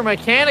 Mr.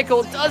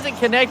 Mechanical, doesn't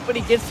connect, but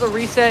he gets the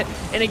reset,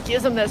 and it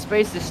gives him that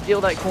space to steal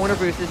that corner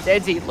boost. It's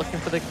Deadsy looking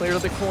for the clear to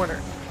the corner.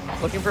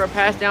 Looking for a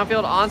pass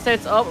downfield.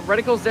 Onset's up.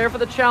 Reticle's there for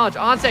the challenge.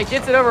 Onset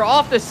gets it over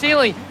off the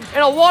ceiling.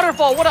 And a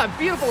waterfall. What a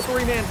beautiful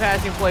 3-man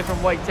passing play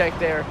from Wake Tech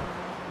there.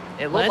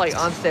 It looked like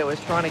Onset was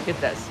trying to get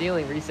that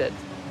ceiling reset.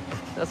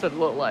 That's what it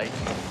looked like.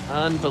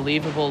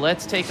 Unbelievable.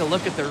 Let's take a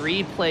look at the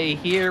replay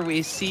here.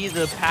 We see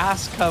the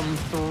pass come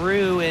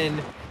through,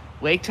 and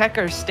Wake Tech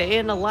are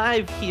staying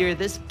alive here.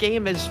 This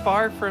game is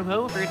far from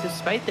over,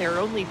 despite there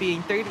only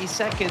being 30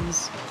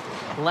 seconds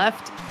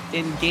left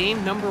in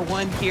game number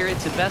 1 here.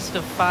 It's a best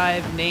of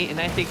 5, Nate,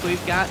 and I think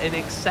we've got an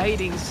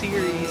exciting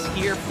series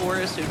here for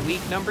us in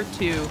week number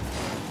 2.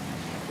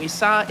 We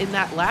saw in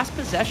that last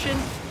possession,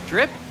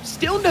 Drip,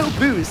 still no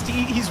boost.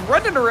 He's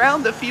running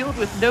around the field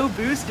with no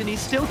boost, and he's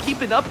still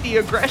keeping up the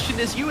aggression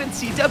as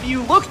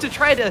UNCW look to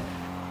try to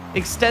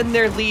extend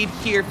their lead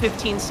here.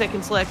 15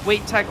 seconds left.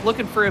 Wake Tech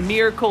looking for a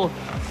miracle.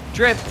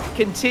 Drip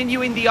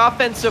continuing the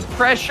offensive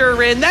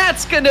pressure, and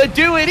that's gonna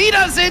do it. He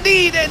doesn't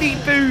need any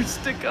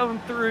boost to come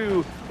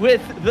through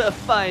with the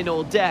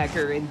final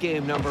dagger in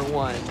game number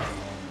 1.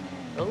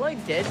 Looked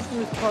like Deadsy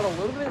was caught a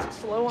little bit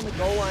slow on the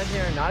goal line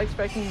here, not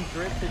expecting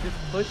Drip to just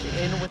push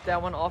in with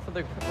that one off of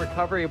the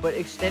recovery, but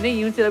extending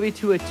UNCW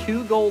to a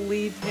 2-goal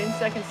lead, 10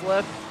 seconds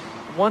left.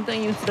 One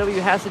thing UNCW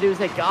has to do is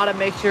they gotta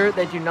make sure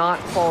they do not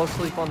fall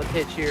asleep on the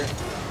pitch here.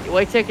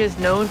 Wake Tech is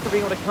known for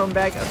being able to come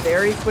back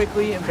very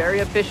quickly and very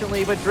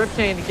efficiently, but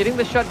Driptane getting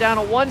the shutdown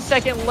at 1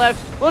 second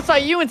left. Looks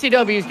like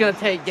UNCW is going to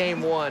take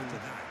game 1.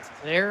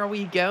 There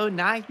we go,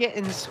 not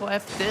getting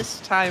swept this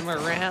time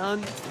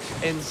around,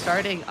 and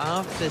starting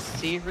off the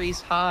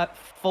series hot.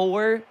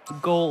 4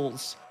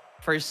 goals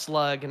for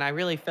Slug, and I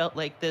really felt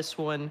like this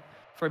one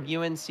from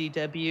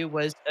UNCW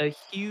was a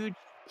huge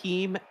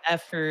team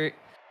effort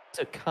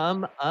to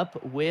come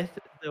up with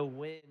the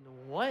win.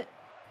 What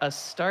a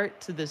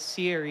start to the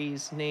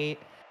series, Nate.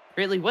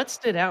 Really, what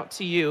stood out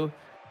to you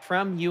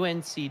from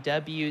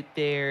UNCW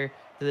there,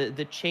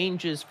 the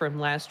changes from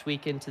last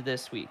week into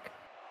this week?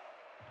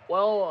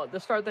 Well, to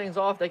start things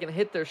off, they can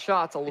hit their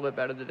shots a little bit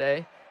better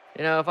today.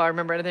 You know, if I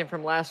remember anything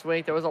from last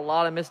week, there was a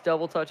lot of missed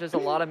double touches, a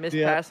lot of missed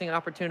passing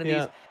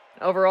opportunities.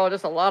 Overall,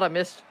 just a lot of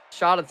missed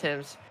shot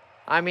attempts.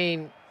 I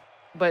mean,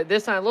 but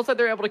this time, it looks like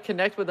they're able to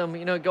connect with them,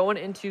 you know, going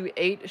into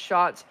 8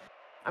 shots.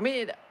 I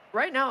mean,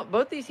 right now,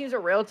 both these teams are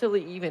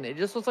relatively even. It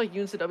just looks like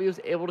UNCW was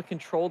able to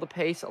control the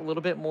pace a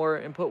little bit more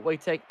and put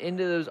Wake Tech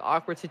into those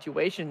awkward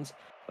situations.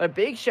 But a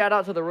big shout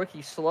out to the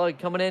rookie Slug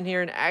coming in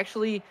here and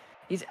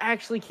he's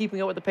actually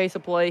keeping up with the pace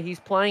of play.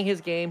 He's playing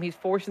his game. He's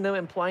forcing them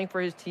and playing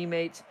for his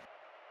teammates.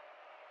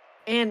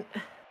 And,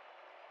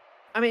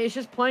 I mean, it's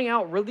just playing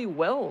out really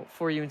well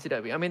for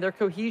UNCW. I mean, their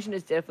cohesion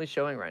is definitely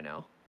showing right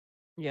now.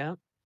 Yeah.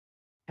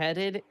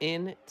 Headed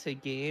into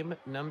game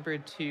number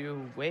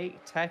 2, Wake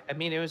Tech. I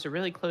mean, it was a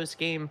really close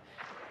game,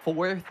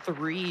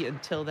 4-3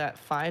 until that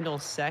final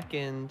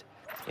second.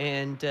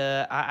 And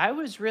I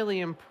was really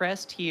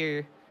impressed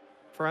here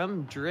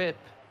from Drip,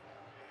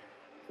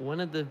 one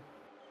of the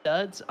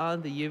studs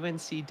on the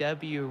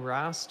UNCW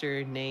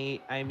roster,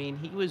 Nate. I mean,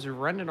 he was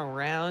running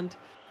around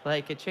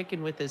like a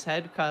chicken with his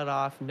head cut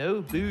off,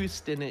 no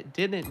boost, and it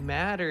didn't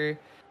matter.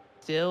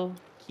 Still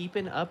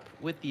keeping up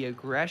with the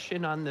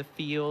aggression on the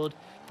field.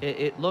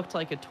 It looked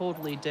like a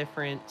totally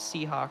different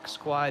Seahawks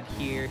squad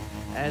here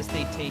as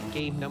they take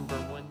game number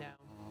 1 now.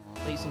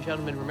 Ladies and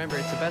gentlemen, remember,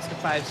 it's a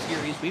best-of-5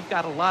 series. We've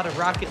got a lot of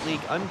Rocket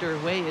League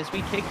underway as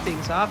we kick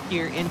things off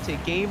here into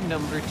game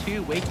number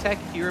 2. Wake Tech,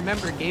 if you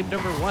remember, game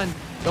number 1,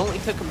 it only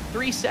took them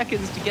 3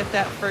 seconds to get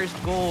that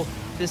first goal.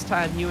 This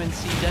time,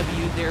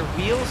 UNCW, their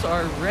wheels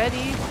are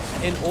ready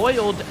and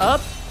oiled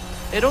up.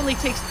 It only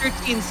takes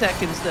 13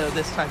 seconds, though,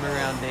 this time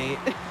around, Nate.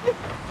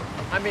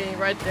 I mean,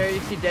 right there, you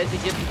see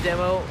Deadzy get the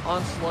demo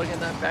on Slug in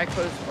that back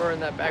post, or in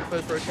that back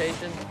post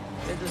rotation.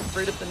 It just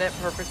freed up the net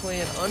perfectly.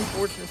 An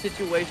unfortunate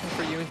situation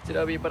for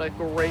UNCW, but a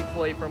great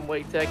play from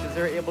Wake Tech as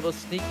they're able to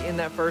sneak in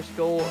that first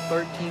goal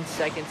 13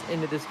 seconds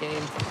into this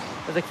game.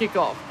 As the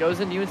kickoff goes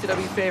in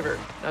UNCW's favor.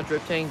 Now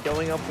Driptane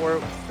going up for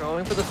it,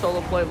 going for the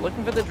solo play,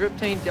 looking for the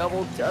Driptane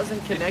double,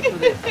 doesn't connect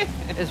with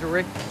it. Is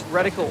Rick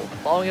Reticle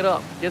following it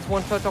up, gets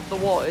one touch off the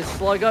wall. Is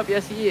Slug up?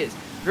 Yes, he is.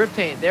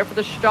 Driptane there for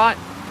the shot,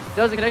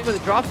 doesn't connect with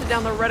it, drops it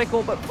down the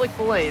Reticle, but Flick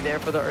Fillet there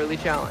for the early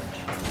challenge.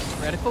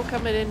 Reticle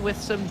coming in with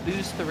some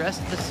boost. The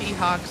rest of the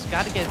Seahawks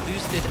got to get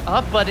boosted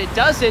up, but it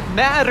doesn't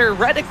matter.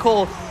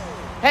 Reticle,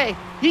 hey,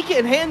 he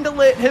can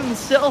handle it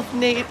himself,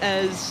 Nate,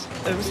 as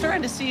I'm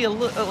starting to see a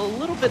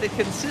little bit of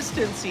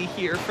consistency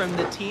here from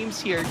the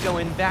teams here,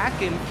 going back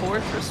and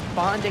forth,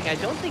 responding. I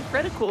don't think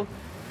Reticle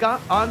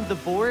got on the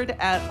board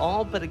at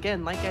all, but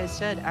again, like I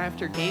said,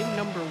 after game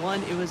number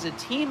 1, it was a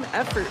team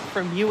effort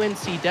from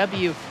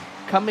UNCW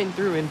coming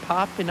through and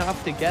popping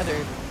off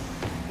together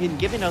and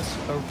giving us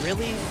a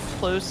really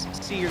close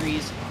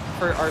series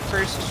for our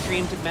first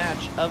streamed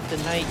match of the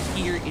night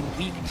here in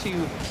week 2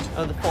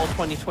 of the fall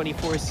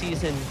 2024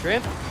 season.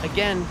 Drip,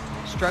 again,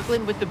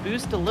 struggling with the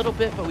boost a little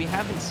bit, but we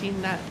haven't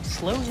seen that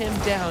slow him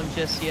down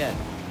just yet.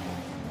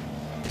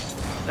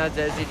 Now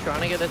Desi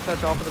trying to get a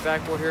touch off of the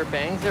backboard here,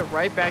 bangs it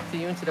right back to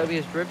UNCW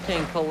as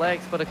Driptane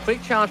collects, but a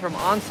quick challenge from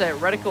Onset.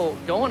 Reticle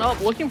going up,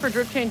 looking for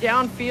Driptane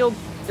downfield,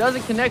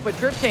 doesn't connect, but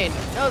Driptane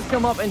does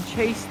come up and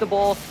chase the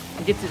ball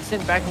and gets it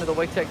sent back into the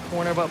Wake Tech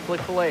corner, but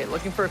Flick Fillet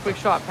looking for a quick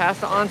shot, pass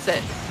to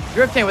Onset.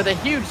 Driptane with a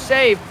huge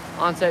save.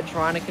 Onset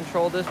trying to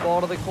control this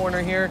ball to the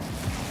corner here.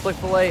 Flick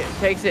Fillet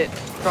takes it,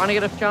 trying to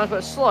get a challenge,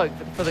 but Slug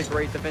for the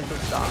great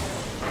defensive stop.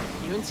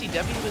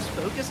 UNCW was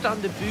focused on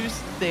the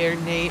boost there,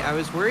 Nate. I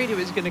was worried it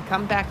was going to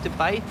come back to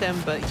bite them,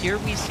 but here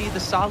we see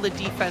the solid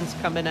defense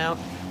coming out.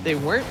 They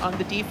weren't on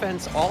the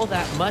defense all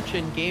that much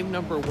in game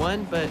number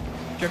 1, but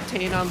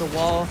Driptane on the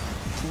wall,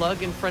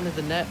 Slug in front of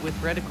the net with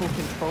Reticle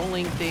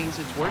controlling things.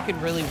 It's working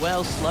really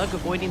well. Slug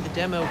avoiding the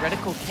demo.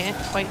 Reticle can't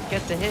quite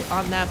get the hit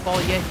on that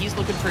ball yet. He's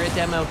looking for a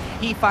demo.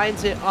 He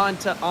finds it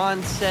onto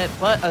Onset,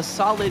 but a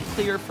solid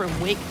clear from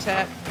Wake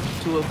Tech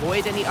to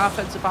avoid any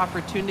offensive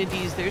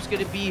opportunities. There's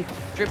going to be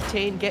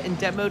Driptane getting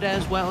demoed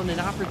as well, and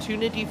an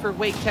opportunity for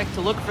Wake Tech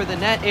to look for the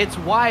net. It's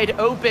wide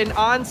open.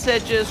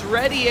 Onset just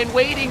ready and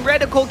waiting.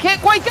 Reticle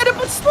can't quite get it,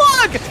 but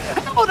Slug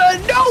out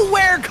of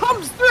nowhere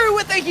comes through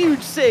with a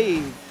huge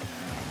save.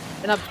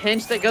 And a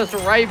pinch that goes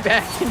right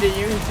back into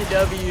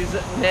UNCW's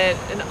net.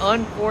 An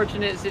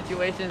unfortunate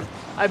situation.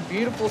 A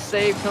beautiful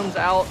save comes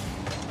out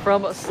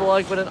from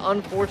Slug, but an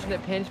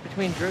unfortunate pinch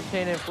between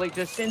Driptane and Flick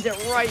just sends it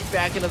right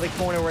back into the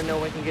corner where no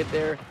one can get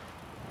there.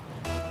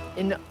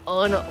 An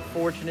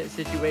unfortunate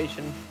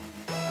situation.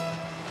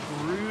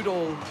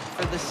 Brutal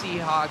for the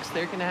Seahawks.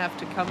 They're going to have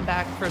to come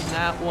back from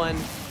that one.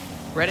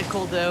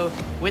 Reticle, though,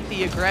 with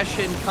the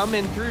aggression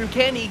coming through.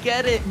 Can he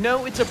get it?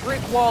 No, it's a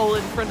brick wall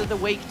in front of the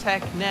Wake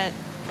Tech net.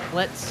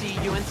 Let's see,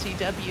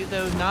 UNCW,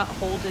 though, not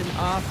holding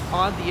off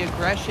on the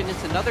aggression.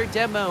 It's another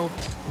demo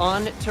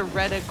on to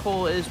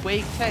Reticle as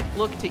Wake Tech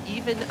look to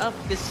even up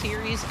the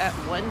series at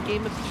 1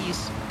 game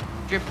apiece.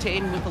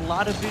 Driptane with a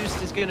lot of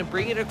boost is going to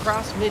bring it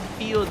across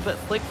midfield, but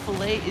Flick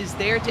Fillet is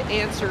there to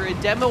answer. A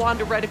demo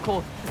onto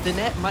Reticle. The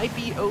net might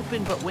be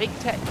open, but Wake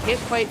Tech can't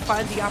quite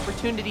find the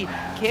opportunity,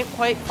 can't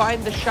quite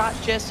find the shot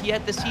just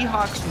yet. The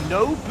Seahawks,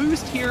 no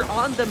boost here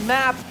on the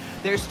map.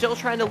 They're still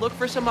trying to look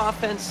for some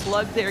offense.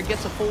 Slug there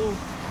gets a full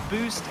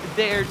boost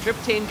there.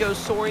 Driptane goes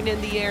soaring in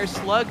the air.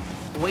 Slug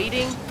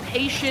waiting,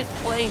 patient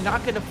play,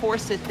 not going to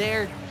force it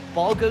there.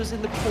 Ball goes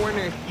in the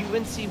corner.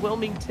 UNC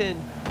Wilmington,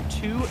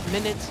 2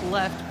 minutes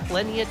left.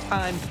 Plenty of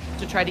time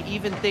to try to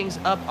even things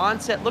up.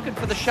 Onset looking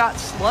for the shot.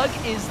 Slug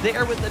is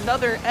there with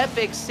another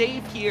epic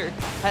save here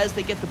as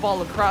they get the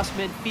ball across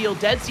midfield.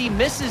 Deadzy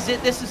misses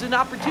it. This is an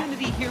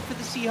opportunity here for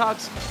the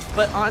Seahawks,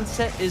 but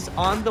Onset is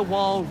on the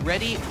wall,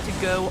 ready to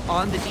go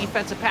on the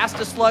defensive pass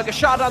to Slug. A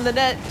shot on the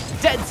net.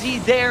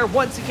 Deadzy there.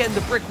 Once again,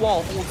 the brick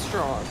wall holds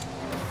strong.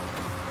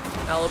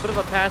 Now a little bit of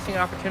a passing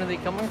opportunity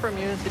coming from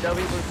UNCW,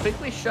 but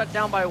quickly shut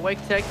down by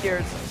Wake Tech here.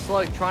 It's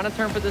Slug trying to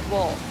turn for this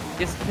ball.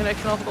 Gets the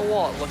connection off of the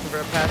wall. Looking for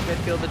a pass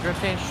midfield. The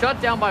Driftain shut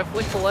down by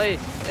Flick Fillet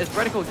as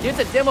Reticle gets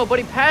a demo, but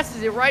he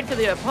passes it right to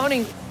the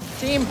opposing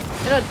team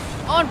in an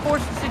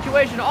unfortunate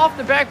situation off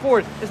the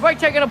backboard. Is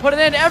WakeTech going to put it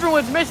in?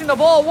 Everyone's missing the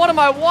ball. What am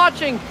I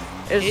watching?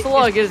 As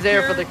Slug is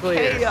there for the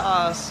clear.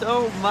 Chaos.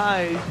 Oh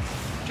my.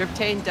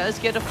 Driptane does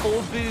get a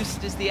full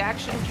boost as the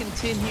action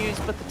continues,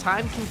 but the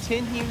time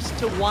continues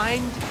to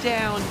wind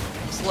down.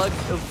 Slug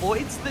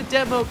avoids the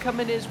demo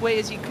coming his way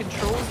as he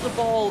controls the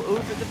ball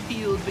over the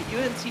field, but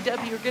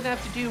UNCW are going to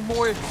have to do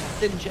more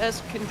than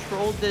just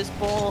control this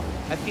ball.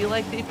 I feel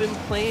like they've been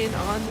playing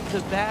on the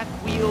back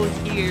wheel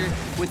here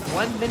with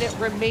 1 minute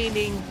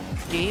remaining.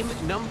 Game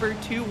number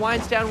 2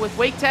 winds down with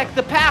WakeTech.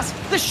 The pass,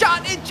 the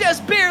shot, it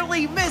just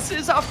barely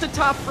misses off the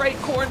top right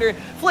corner.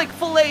 Flick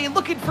Fillet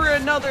looking for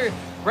another.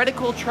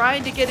 Reticle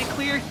trying to get it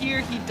clear here.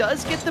 He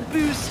does get the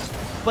boost,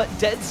 but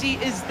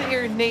Deadsy is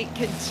there. Nate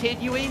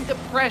continuing the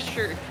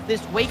pressure.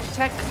 This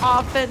WakeTech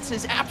offense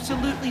is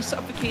absolutely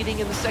suffocating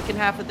in the second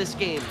half of this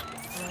game.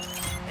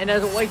 And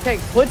as WakeTech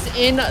puts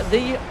in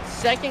the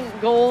second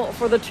goal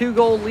for the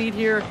 2-goal lead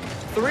here,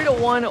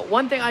 3-1.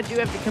 One thing I do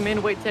have to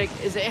commend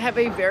WakeTech is they have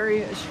a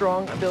very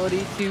strong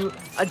ability to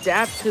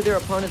adapt to their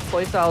opponent's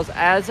playstyles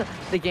as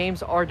the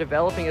games are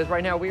developing. As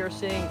right now we are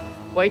seeing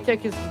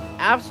WakeTech is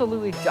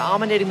absolutely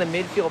dominating the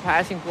midfield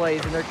passing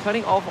plays, and they're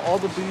cutting off all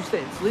the boosts.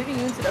 It's leaving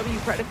UNCW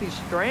practically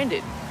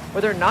stranded,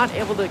 where they're not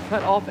able to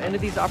cut off any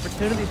of these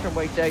opportunities from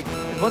WakeTech.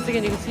 And once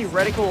again, you can see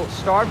Reticle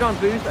starved on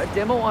boost, a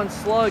demo on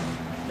Slug.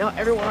 Now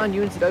everyone on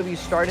UNCW is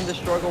starting to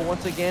struggle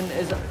once again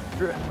as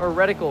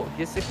Reticle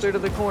gets it clear to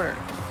the corner.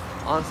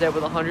 Onset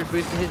with 100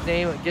 boost to his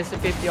name, gets the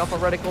 50 off of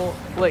Reticle.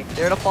 Flick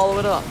there to follow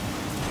it up.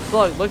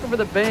 Slug looking for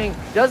the bang,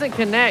 doesn't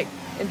connect,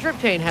 and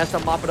Driptane has to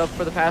mop it up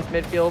for the pass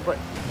midfield, but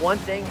one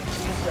thing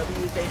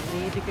UNCW is they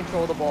need to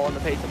control the ball and the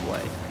pace of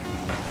play.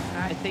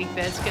 I think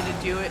that's going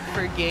to do it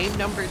for game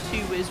number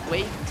 2 as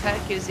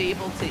WakeTech is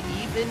able to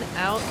even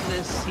out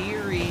the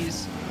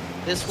series.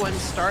 This one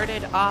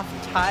started off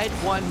tied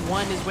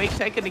 1-1. Is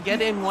WakeTech going to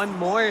get in one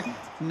more?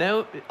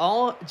 No,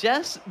 all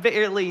just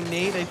barely,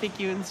 Nate. I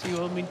think UNC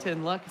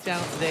Wilmington lucked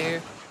out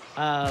there.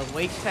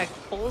 WakeTech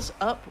pulls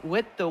up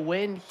with the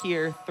win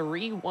here,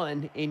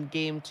 3-1 in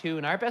game 2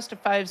 in our best of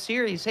 5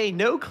 series. Hey,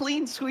 no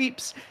clean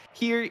sweeps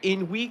here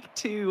in week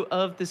 2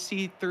 of the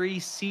C3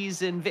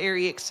 season.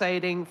 Very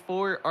exciting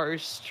for our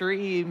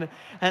stream,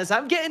 as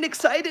I'm getting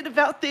excited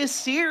about this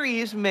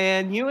series,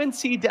 man.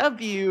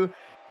 UNCW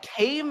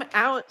came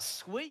out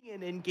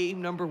swinging in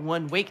game number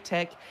 1.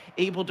 WakeTech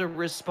able to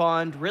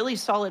respond, really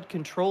solid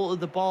control of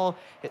the ball.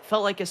 It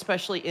felt like,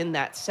 especially in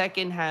that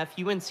second half,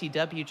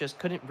 UNCW just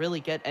couldn't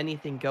really get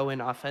anything going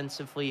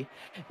offensively.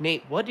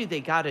 Nate, what do they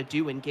got to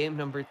do in game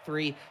number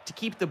 3 to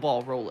keep the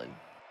ball rolling?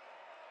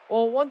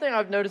 Well, one thing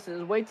I've noticed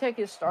is WakeTech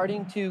is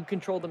starting to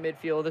control the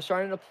midfield. They're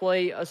starting to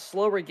play a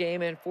slower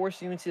game and force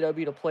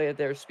UNCW to play at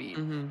their speed.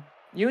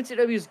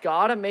 UNCW's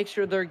got to make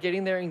sure they're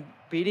getting there and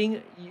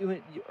beating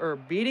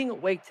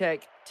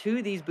WakeTech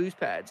to these boost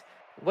pads.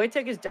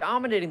 WakeTech is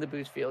dominating the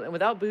boost field, and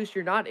without boost,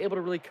 you're not able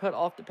to really cut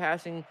off the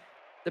passing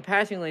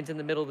lanes in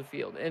the middle of the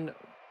field. And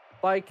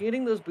by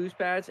getting those boost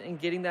pads and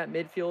getting that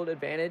midfield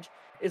advantage,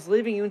 it's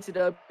leaving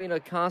UNCW in a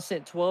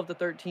constant 12 to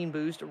 13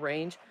 boost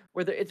range,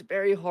 where it's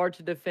very hard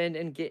to defend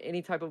and get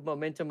any type of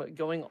momentum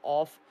going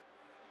off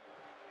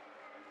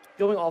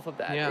of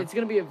that. Yeah. It's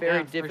going to be a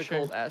very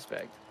difficult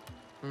aspect.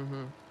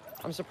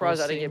 I'm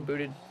surprised I didn't get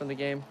booted from the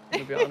game,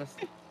 to be honest.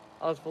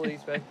 I was fully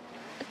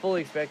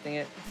expecting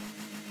it.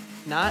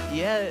 Not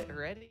yet.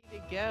 Ready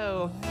to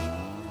go.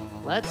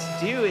 Let's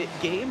do it.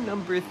 Game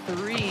number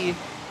 3.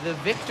 The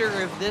victor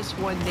of this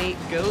one, Nate,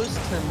 goes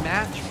to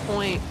match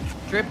point.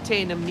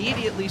 Driptane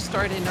immediately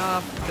starting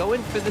off,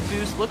 going for the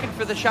boost, looking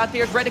for the shot.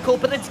 There's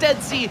Reticle, but it's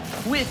Deadsy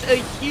with a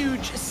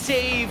huge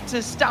save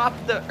to stop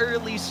the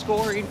early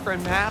scoring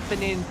from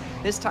happening.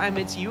 This time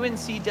it's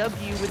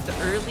UNCW with the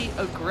early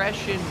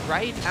aggression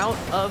right out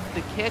of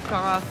the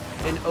kickoff.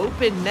 An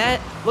open net,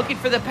 looking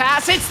for the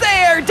pass. It's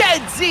there!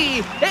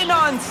 Deadsy and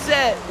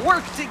Onset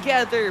work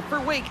together for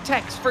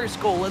WakeTech's first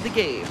goal of the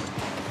game.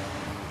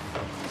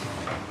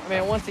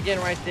 Man, once again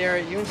right there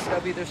at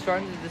UNCW, they're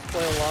starting to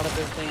display a lot of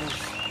their things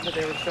that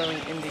they were showing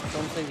in the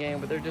Clemson game,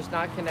 but they're just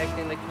not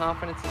connecting. The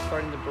confidence is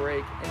starting to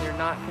break, and they're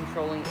not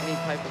controlling any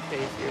type of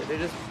pace here. They're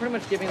just pretty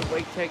much giving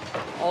WakeTech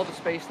all the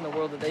space in the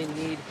world that they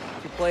need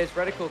to play. As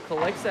Reticle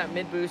collects that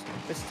mid boost,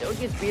 but still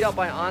gets beat out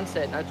by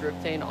Onset. Not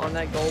Driptane on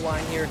that goal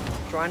line here,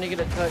 trying to get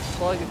a touch.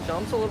 Slug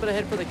jumps a little bit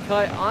ahead for the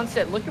cut.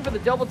 Onset looking for the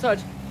double touch,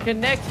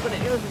 connects, but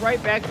it goes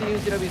right back to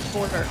UNCW's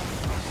corner.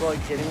 Slug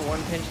getting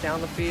one pinch down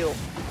the field.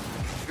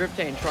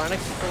 Driptane trying to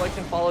collect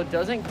and follow,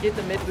 doesn't get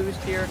the mid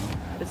boost here.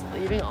 It's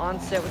leaving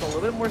Onset with a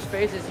little bit more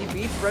space as he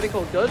beats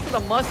Reticle. Goes for the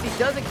musty,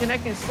 doesn't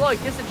connect, and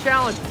Slug gets a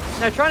challenge.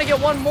 Now trying to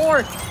get one more,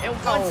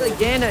 and once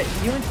again,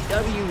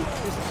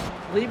 UNCW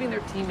is leaving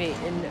their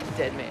teammate in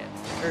dead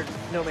man's, or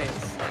no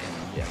man's land.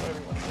 Yeah, whatever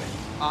you want to say.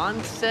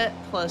 Onset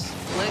plus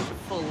Flick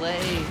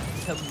Fillet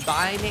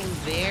combining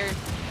there.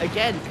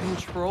 Again,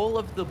 control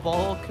of the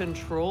ball,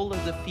 control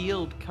of the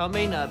field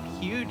coming up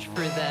huge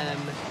for them.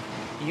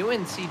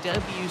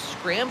 UNCW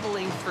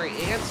scrambling for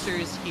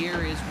answers here.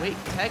 Is Wake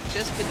Tech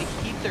just going to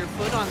keep their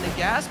foot on the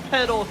gas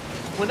pedal?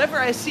 Whenever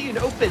I see an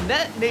open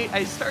net, Nate,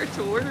 I start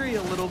to worry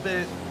a little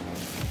bit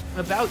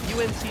about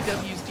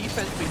UNCW's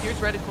defense, but here's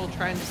Reticle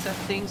trying to set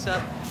things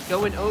up,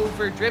 going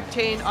over,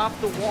 Driptane off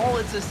the wall,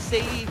 it's a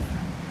save.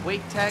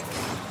 Wake Tech,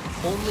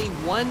 only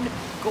 1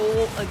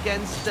 goal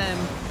against them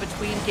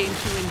between game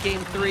 2 and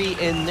game 3,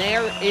 and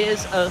there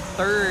is a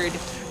third.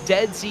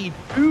 Deadzy,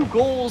 2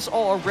 goals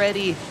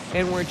already,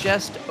 and we're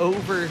just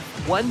over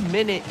 1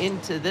 minute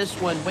into this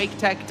one. Wake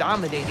Tech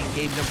dominating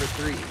game number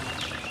 3.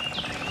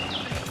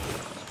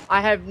 I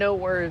have no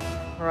words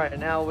right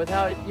now.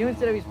 Without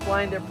UNCW's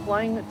playing, they're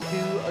playing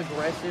too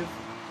aggressive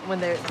when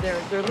they're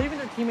leaving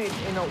their teammates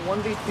in a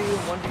 1v2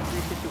 and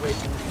 1v3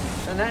 situation.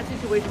 And that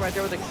situation right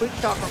there with a quick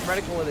shot from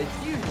Reticle with a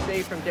huge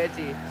save from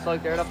Deadzy.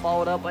 Slug there to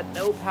follow it up, but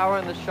no power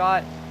in the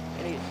shot.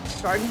 And he's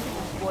starting to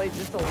display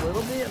just a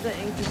little bit of the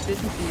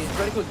inconsistency.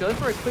 Reticle goes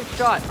for a quick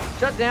shot,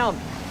 shut down.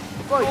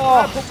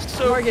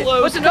 So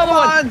close. What's another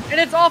one? And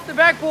it's off the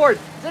backboard.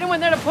 Is anyone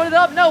there to put it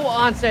up? No,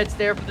 Onset's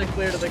there for the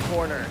clear to the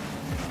corner.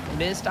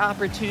 Missed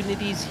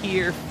opportunities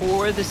here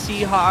for the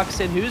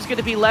Seahawks, and who's going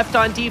to be left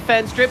on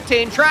defense?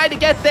 Driptane trying to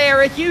get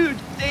there, a huge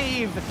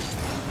save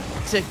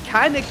to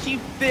kind of keep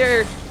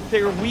their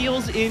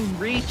wheels in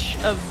reach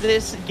of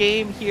this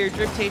game here.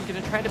 Driptane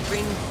going to try to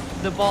bring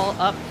the ball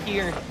up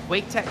here.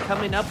 Wake Tech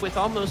coming up with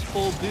almost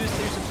full boost.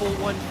 There's a full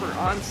one for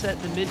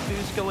Onset, the mid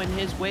boost going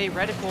his way.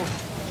 Reticle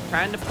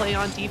trying to play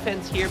on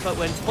defense here, but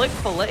when Flick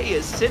Fillet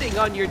is sitting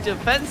on your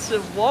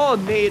defensive wall,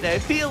 Nate, I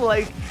feel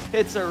like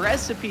it's a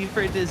recipe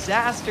for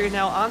disaster.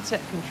 Now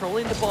Onset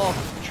controlling the ball,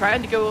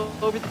 trying to go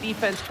over the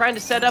defense, trying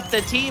to set up the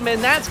team,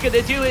 and that's going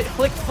to do it.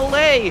 Flick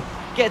Fillet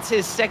gets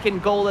his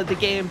 2nd goal of the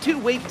game. 2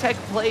 Wake Tech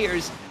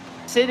players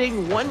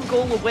sitting 1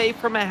 goal away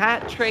from a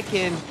hat trick,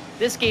 and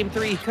this game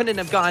 3 couldn't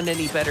have gone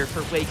any better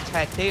for Wake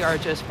Tech. They are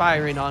just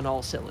firing on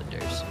all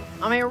cylinders.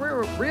 I mean,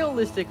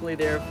 realistically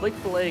there, Flick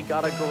Fillet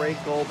got a great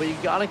goal, but you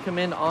got to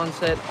commend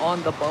Onset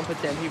on the bump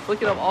attempt. He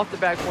flicked it up off the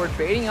backboard,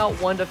 trading out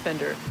 1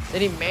 defender. Then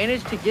he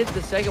managed to get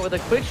the 2nd with a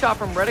quick shot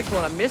from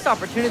Reticle and a missed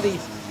opportunity.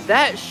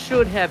 That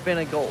should have been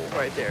a goal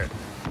right there.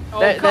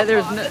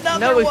 There's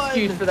no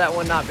excuse for that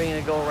one not being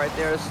a goal right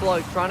there.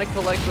 Slug trying to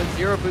collect with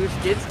 0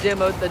 boost, gets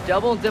demoed. The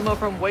double demo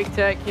from Wake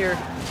Tech here.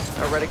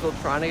 Reticle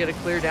trying to get a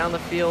clear down the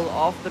field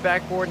off the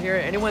backboard here.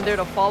 Anyone there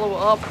to follow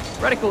up?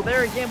 Reticle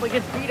there again, but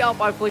gets beat out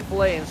by Flick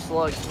Fillet, and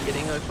Slug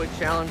getting a quick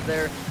challenge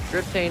there.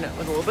 Driptane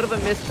with a little bit of a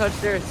mistouch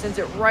there, sends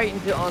it right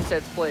into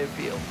Onset's play of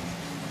field.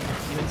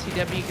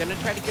 UNCW going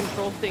to try to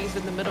control things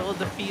in the middle of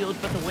the field,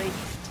 but the Wake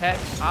Tech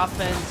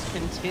offense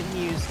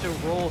continues to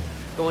roll.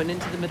 Going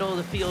into the middle of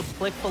the field,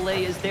 Flick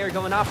Fillet is there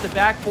going off the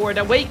backboard.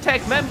 A Wake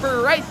Tech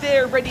member right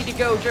there, ready to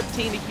go.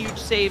 Driptane, a huge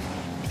save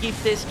to keep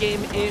this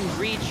game in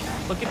reach.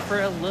 Looking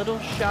for a little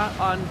shot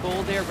on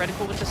goal there.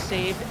 Reticle with the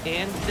save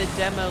and the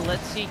demo.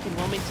 Let's see, can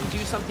Wilmington do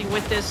something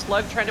with this?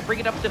 Slug trying to bring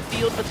it up the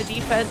field, but the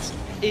defense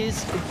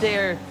is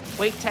there.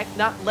 Wake Tech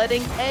not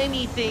letting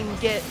anything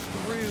get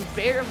through.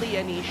 Barely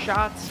any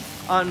shots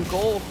on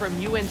goal from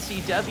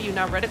UNCW.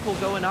 Now Reticle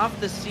going off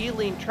the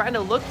ceiling, trying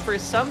to look for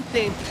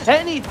something,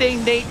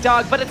 anything, Nate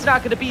Dogg, but it's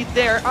not going to be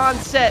there.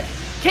 Onset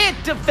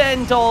can't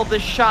defend all the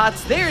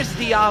shots. There's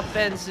the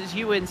offense as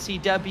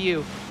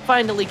UNCW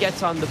finally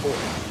gets on the board.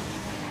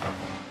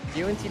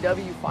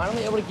 UNCW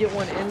finally able to get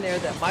one in there.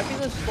 That might be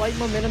the slight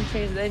momentum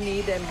change they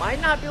need. They might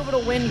not be able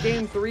to win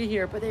game 3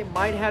 here, but they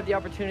might have the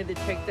opportunity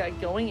to take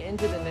that going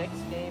into the next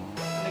game,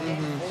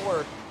 game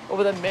 4.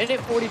 Over the minute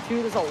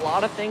 42, there's a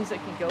lot of things that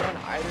can go in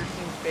either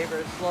team's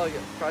favor. Slug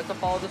tries to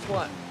follow this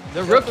one.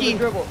 The rookie. The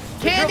dribble.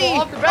 Candy.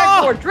 Off the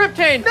backboard.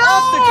 Driptane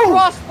off the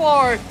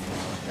crossbar.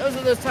 Those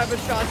are those type of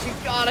shots you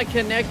gotta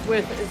connect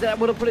with. Is that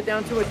would have put it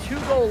down to a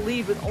 2-goal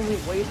lead with only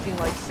wasting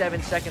like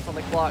 7 seconds on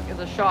the clock. Is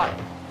a shot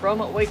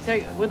from Wake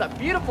Tech with a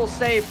beautiful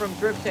save from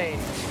Driptane.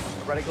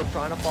 Reticle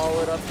trying to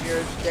follow it up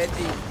here.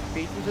 Deadzy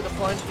beats into the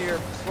punch here.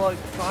 Slug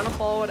trying to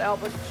follow it out,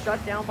 but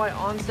shut down by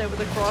Onset with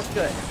a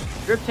crosscut.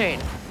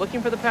 Driptane looking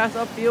for the pass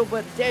upfield,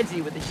 but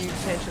Deadzy with a huge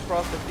pinch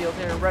across the field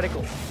here. Reticle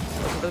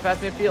looking for the pass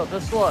midfield.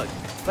 The Slug,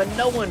 but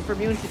no one from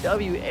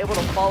UNCW able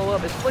to follow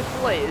up as Flick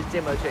Fillet is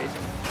demo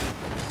chasing.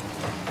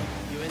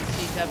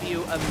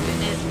 UNCW a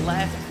minute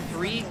left.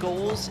 3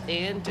 goals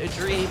and a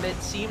dream.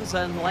 It seems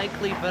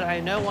unlikely, but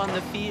I know on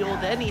the field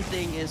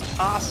anything is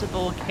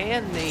possible.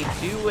 Can they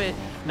do it?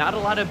 Not a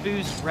lot of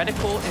boost.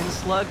 Reticle and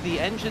Slug, the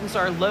engines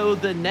are low.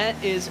 The net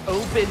is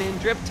open, and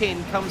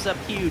Driptane comes up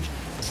huge.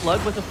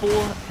 Slug with a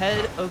full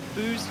head of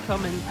boost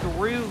coming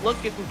through,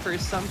 looking for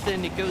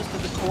something. It goes to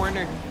the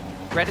corner.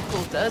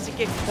 Reticle doesn't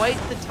get quite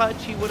the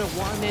touch he would have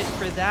wanted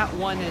for that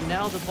one, and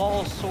now the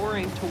ball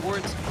soaring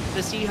towards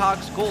the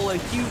Seahawks goal. A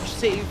huge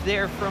save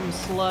there from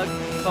Slug,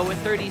 but with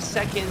 30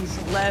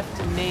 seconds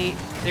left, Nate,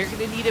 they're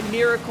going to need a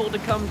miracle to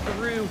come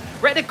through.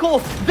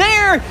 Reticle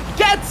there,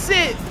 gets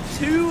it!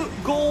 2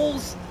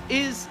 goals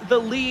is the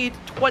lead.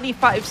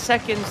 25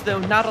 seconds, though,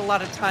 not a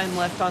lot of time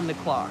left on the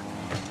clock.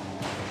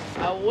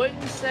 I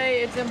wouldn't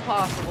say it's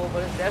impossible,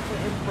 but it's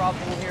definitely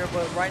improbable here.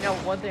 But right now,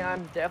 one thing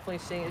I'm definitely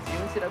seeing is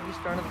UNCW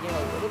starting the game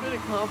a little bit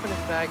of confidence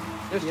back.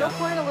 They're still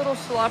playing a little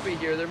sloppy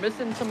here. They're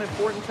missing some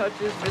important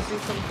touches, missing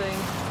some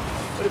things,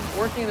 but it's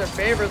working in their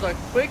favor. It's a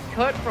quick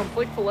cut from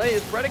Flick Filet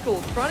is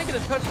Reticle trying to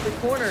get a touch to the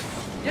corner.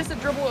 Gets a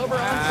dribble over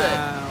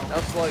Onset. Now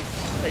Slug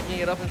taking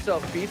it up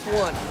himself. Beats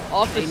one.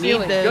 Off the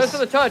ceiling. Goes for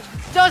the touch.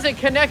 Doesn't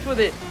connect with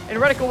it. And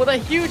Reticle with a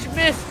huge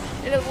miss.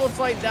 And it looks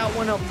like that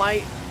one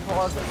might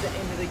cause the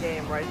end of the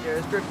game right there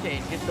as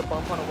Driptane gets the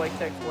bump on a Wake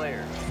Tech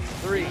player.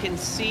 3. You can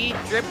see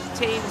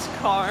Driptane's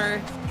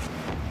car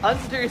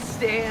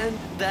understand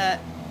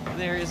that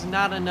there is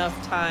not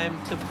enough time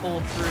to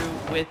pull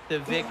through with the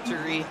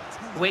victory.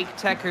 Wake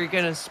Tech are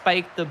going to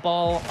spike the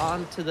ball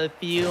onto the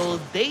field.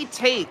 They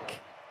take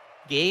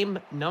game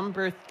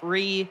number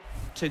 3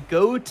 to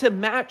go to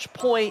match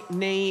point,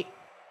 Nate.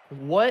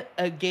 What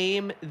a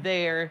game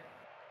there.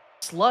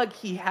 Slug,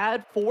 he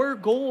had 4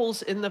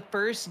 goals in the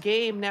first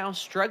game, now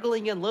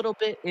struggling a little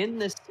bit in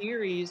the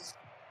series.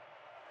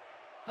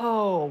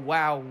 Oh,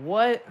 wow.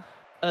 What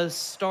a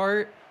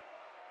start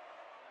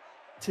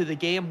to the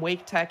game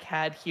Wake Tech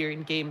had here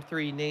in game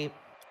 3, Nate.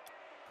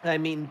 I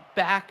mean,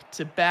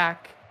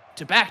 back-to-back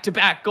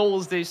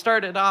goals. They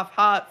started off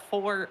hot,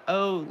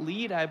 4-0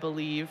 lead, I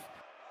believe.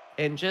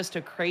 And just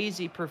a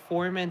crazy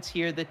performance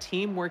here. The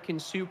team working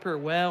super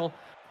well.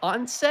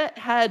 Onset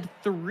had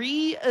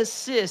 3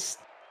 assists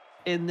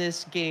in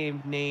this game,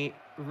 Nate.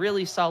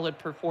 Really solid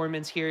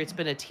performance here. It's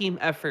been a team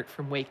effort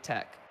from Wake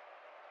Tech.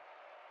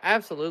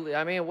 Absolutely.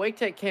 I mean, Wake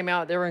Tech came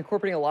out, they were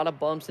incorporating a lot of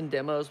bumps and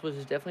demos, which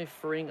is definitely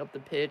freeing up the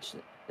pitch.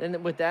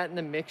 And with that and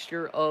the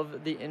mixture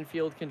of the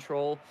infield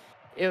control,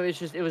 it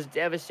was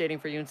devastating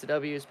for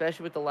UNCW,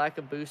 especially with the lack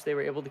of boost they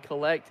were able to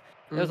collect.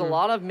 There was a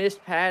lot of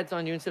missed pads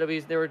on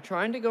UNCW's. They were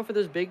trying to go for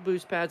those big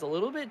boost pads a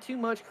little bit too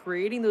much,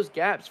 creating those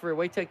gaps for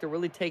Wake Tech to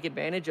really take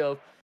advantage of.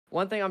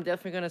 One thing I'm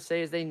definitely going to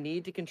say is they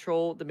need to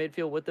control the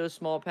midfield with those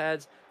small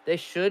pads. They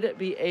should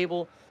be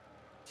able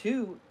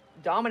to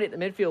dominate the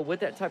midfield with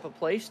that type of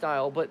play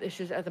style, but it's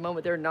just at the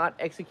moment they're not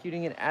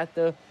executing it at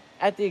the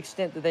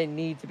extent that they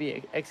need to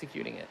be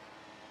executing it.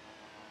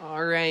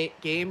 All right,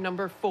 game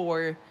number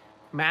 4,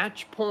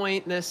 match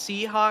point. The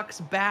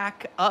Seahawks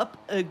back up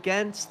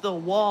against the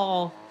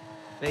wall.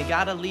 They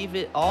got to leave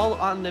it all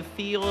on the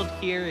field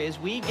here as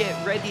we get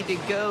ready to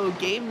go.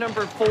 Game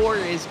number 4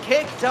 is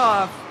kicked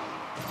off.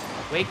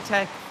 Wake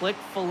Tech, Flick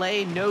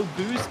Filet, no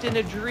boost in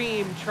a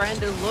dream, trying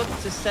to look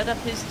to set up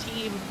his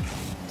team.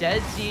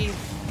 Deadsy,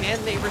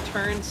 can they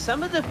return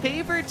some of the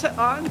favor to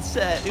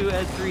Onset, who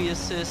had 3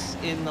 assists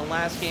in the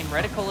last game.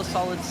 Reticle, a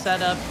solid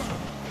setup.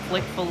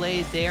 Flick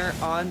Filet there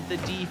on the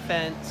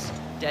defense.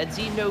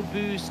 Deadsy, no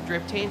boost.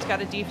 Driptane's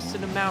got a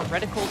decent amount.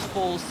 Reticle's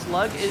full.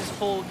 Slug is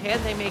full.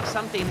 Can they make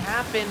something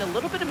happen? A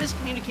little bit of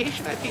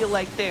miscommunication, I feel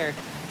like, there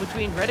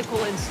between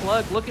Reticle and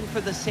Slug, looking for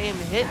the same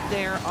hit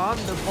there on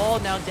the ball.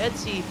 Now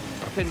Deadsy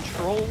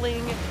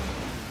controlling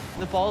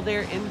the ball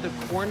there in the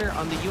corner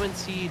on the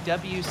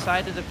UNCW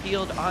side of the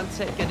field.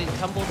 Onset getting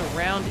tumbled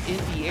around in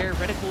the air.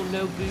 Reticle,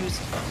 no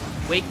boost.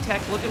 Wake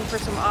Tech looking for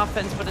some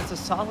offense, but it's a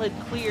solid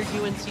clear.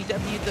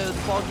 UNCW, though,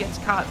 the ball gets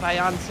caught by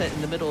Onset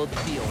in the middle of the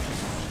field.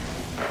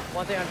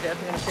 One thing I'm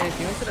definitely going to say is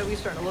UNCW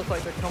starting to look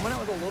like they're coming out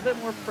with a little bit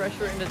more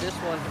pressure into this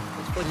one.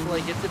 This Flick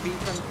Filet gets a beat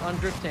on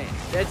Driptane.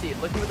 Deadsy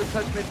looking for the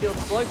touch midfield.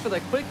 Slug for the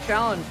quick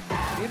challenge.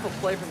 Beautiful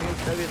play from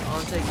UNCW as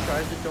Onset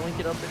tries to join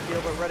it up the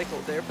field, but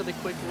Reticle there for the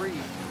quick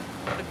read.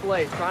 Flick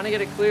Filet trying to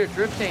get it clear.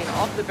 Driptane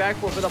off the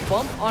backboard with a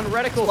bump on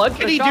Reticle. Slug,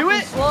 can he do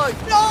it? Slug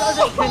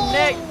doesn't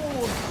connect.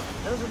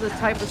 Those are the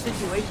type of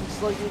situations,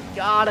 Slug, you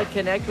gotta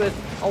connect with.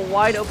 A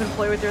wide open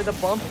play right there, the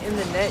bump in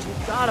the net, you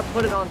gotta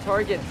put it on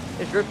target.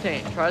 As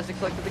Driptane tries to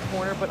collect to the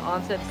corner, but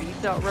Onset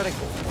beats out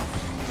Reticle.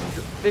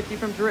 50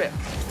 from Drip.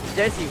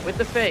 Deadsy with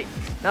the fake.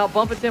 Now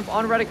bump attempt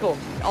on Reticle.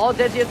 All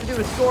Deadsy has to do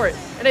is score it.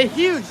 And a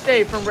huge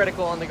save from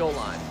Reticle on the goal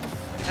line.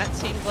 That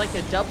seems like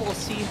a double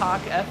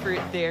Seahawk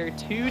effort there.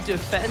 2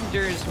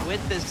 defenders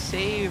with the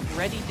save,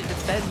 ready to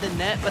defend the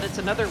net, but it's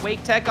another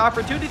Wake Tech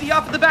opportunity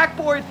off of the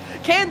backboard.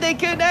 Can they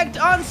connect?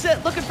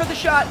 Onset looking for the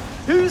shot.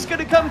 Who's going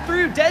to come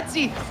through?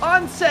 Deadsy,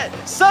 Onset,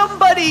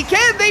 somebody.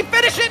 Can they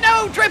finish it?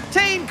 No,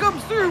 Driptane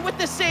comes through with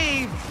the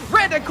save.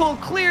 Reticle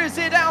clears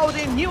it out,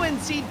 and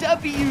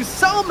UNCW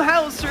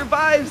somehow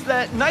survives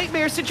that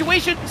nightmare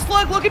situation.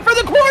 Slug looking for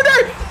the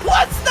corner.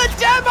 What's the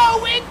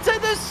demo into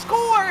the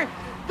score?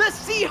 The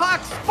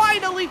Seahawks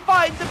finally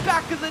find the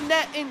back of the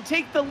net and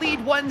take the lead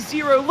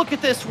 1-0. Look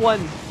at this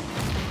one.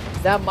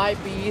 That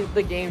might be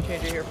the game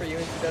changer here for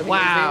UNCW.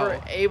 Wow. They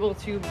were able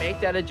to make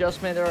that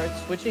adjustment. They were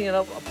switching it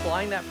up,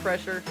 applying that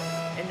pressure.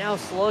 And now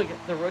Slug,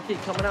 the rookie,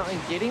 coming out and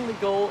getting the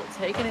goal,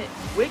 taking it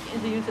quick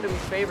into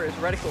UNCW's favor as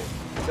Reticle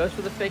goes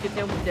for the fake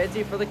attempt with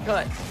Deadsy for the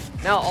cut.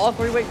 Now all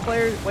 3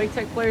 Wake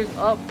Tech players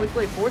up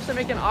quickly, forced to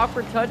make an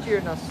awkward touch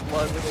here. Now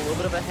Slug with a little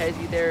bit of a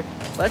hezzy there.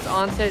 Let's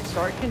Onset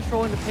start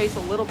controlling the pace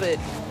a little bit.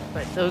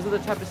 But those are the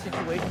type of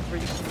situations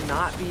where you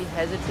cannot be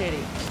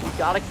hesitating. You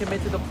got to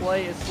commit to the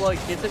play as Slug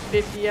gets a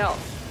 50 out.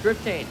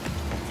 Driptane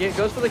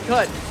goes for the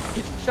cut.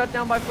 Gets shut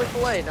down by Flick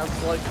Fillet. Now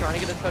Slug trying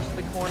to get a touch to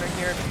the corner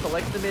here.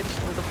 Collects the mid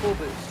with a full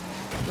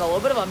boost. A little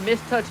bit of a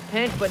mistouch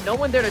pinch, but no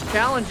one there to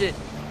challenge it.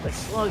 But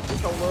Slug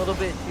just a little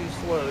bit too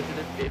slow to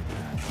the 50.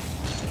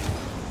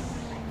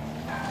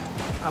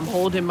 I'm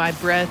holding my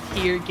breath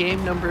here.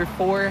 Game number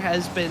 4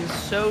 has been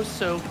so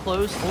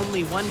close.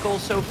 Only 1 goal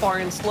so far,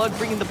 and Slug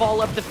bringing the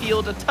ball up the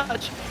field. A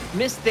touch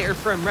missed there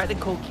from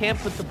Reticle. Can't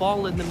put the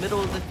ball in the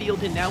middle of the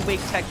field, and now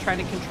Wake Tech trying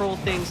to control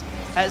things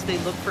as they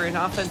look for an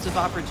offensive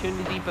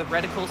opportunity, but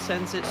Reticle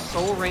sends it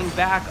soaring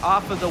back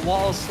off of the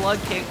wall. Slug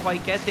can't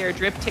quite get there.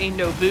 Driptane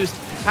no boost.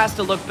 Has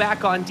to look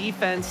back on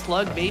defense.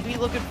 Slug maybe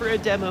looking for a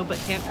demo, but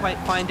can't quite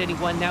find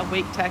anyone. Now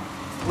Wake Tech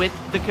with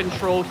the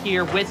control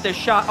here with the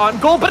shot on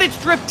goal, but it's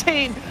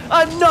Driptane.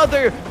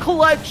 Another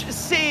clutch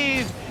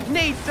save.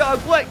 Nate Dogg,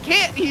 what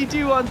can't he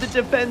do on the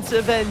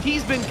defensive end?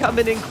 He's been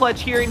coming in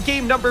clutch here in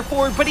game number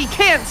 4, but he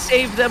can't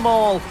save them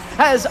all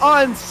as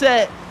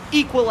Onset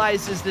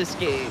equalizes this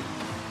game.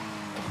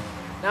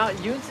 Now,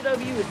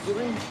 UNCW is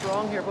doing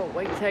strong here, but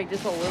Wake Tech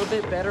just a little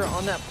bit better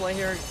on that play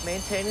here,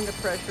 maintaining the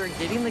pressure,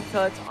 getting the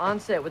cuts.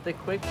 Onset with the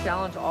quick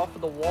challenge off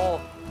of the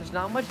wall. There's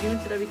not much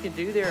UNCW can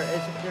do there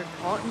as they're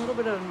caught in a little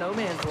bit of no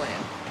man's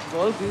land.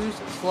 Slow boost,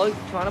 Slug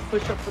trying to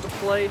push up for the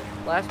play.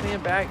 Last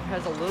man back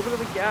has a little bit of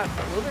a gap,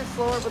 a little bit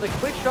slower with a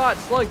quick shot.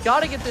 Slug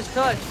got to get this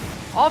touch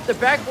off the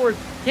backboard.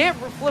 Can't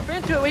flip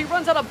into it. He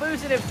runs out of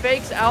boost and it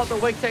fakes out the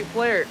Wake Tech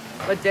player.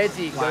 But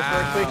Deadsy goes for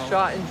a quick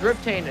shot, and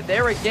Driptane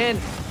there again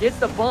gets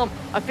the bump.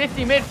 A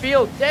 50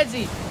 midfield.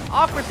 Deadsy,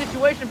 awkward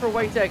situation for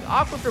Wake Tech,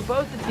 awkward for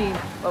both the teams,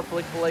 but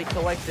Flick Fillet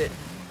collects it.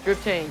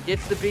 Driptane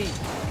gets the beat,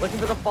 looking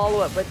for the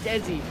follow-up, but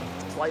Deadsy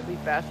slightly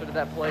faster to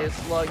that play as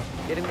Slug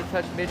getting the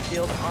touch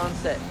midfield.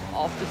 Onset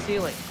off the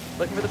ceiling,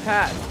 looking for the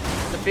pass.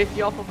 The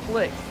 50 off of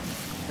Flick.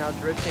 Now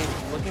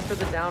Driptane looking for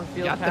the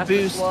downfield pass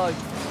to Slug.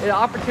 An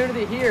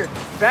opportunity here.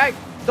 Back.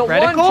 The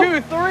Reticle?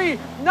 1, 2, 3,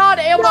 not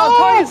able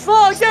to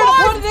Slug there to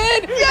put it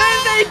in,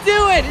 and they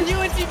do it!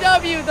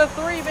 UNCW, the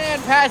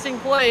 3-man passing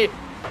play.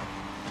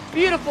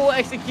 Beautiful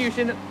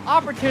execution,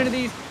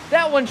 opportunities.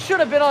 That one should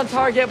have been on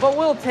target, but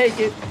we'll take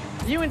it.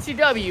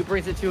 UNCW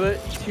brings it to a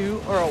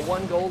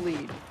 1-goal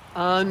lead.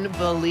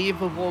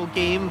 Unbelievable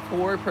game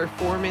 4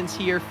 performance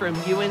here from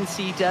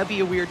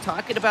UNCW. We were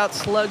talking about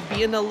Slug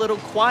being a little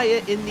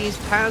quiet in these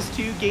past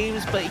 2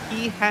 games, but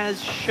he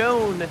has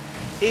shown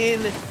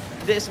in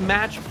this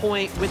match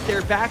point with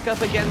their back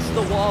up against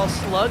the wall.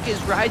 Slug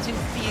is rising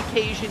to the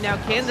occasion. Now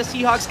can the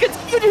Seahawks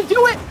continue to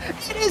do it?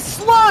 It is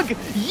Slug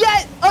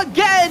yet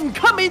again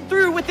coming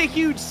through with a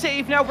huge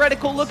save. Now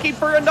Reticle looking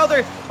for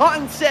another.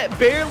 Onset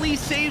barely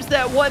saves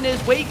that one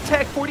as Wake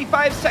Tech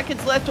 45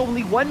 seconds left,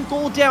 only 1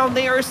 goal down.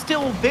 They are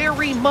still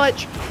very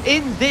much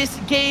in this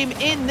game,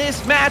 in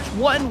this match,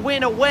 1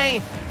 win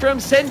away from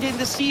sending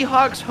the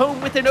Seahawks home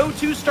with an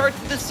 0-2 start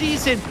to the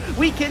season.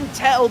 We can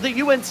tell the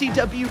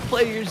UNCW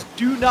players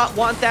do not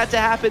want that to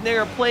happen. They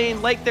are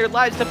playing like their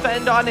lives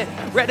depend on it.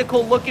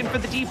 Reticle looking for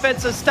the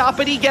defensive stop,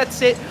 and he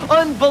gets it.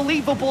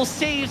 Unbelievable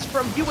saves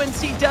from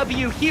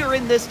UNCW here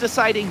in this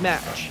deciding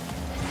match.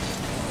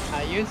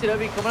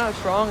 UNCW coming out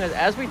strong.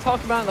 As we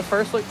talked about in the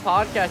First Look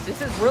podcast,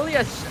 this is really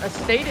a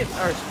stated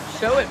or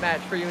show-it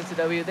match for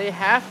UNCW. They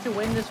have to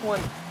win this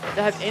one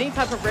to have any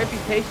type of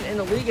reputation in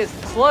the league. As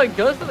Slug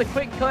goes for the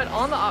quick cut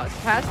on the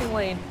passing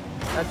lane.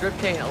 Now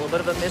Driptane, a little bit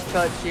of a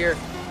mistouch here.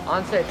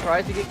 Onset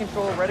tries to get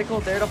control.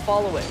 Reticle there to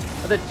follow it.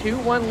 With a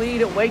 2-1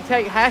 lead, Wake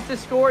Tech has to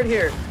score it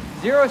here.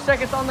 0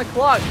 seconds on the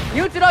clock.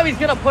 UNCW is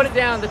going to put it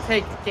down to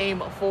take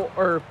game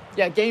 4,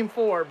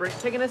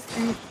 taking us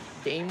to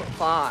game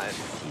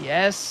 5.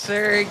 Yes,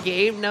 sir.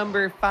 Game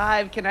number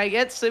 5. Can I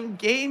get some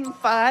game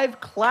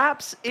 5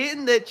 claps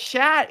in the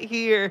chat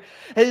here?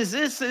 As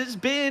this has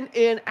been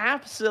an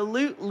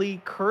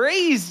absolutely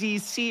crazy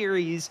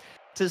series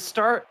to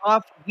start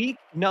off week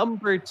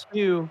number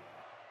 2.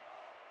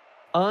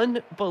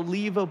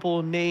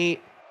 Unbelievable,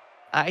 Nate.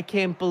 I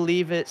can't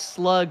believe it.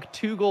 Slug,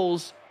 2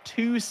 goals,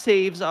 2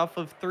 saves off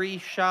of 3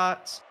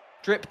 shots.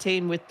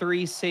 Driptane with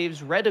 3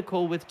 saves.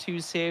 Reticle with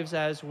 2 saves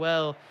as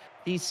well.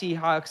 These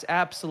Seahawks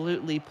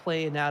absolutely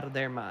playing out of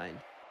their mind.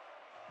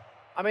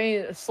 I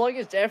mean, Slug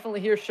is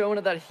definitely here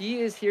showing that he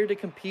is here to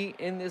compete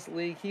in this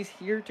league. He's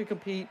here to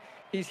compete.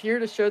 He's here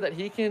to show that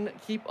he can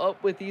keep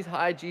up with these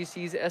high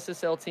GCs,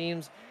 SSL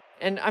teams.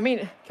 And, I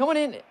mean, coming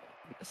in,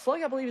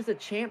 Slug, I believe, is the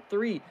Champ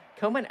 3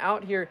 coming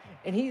out here,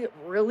 and he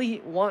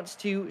really wants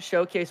to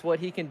showcase what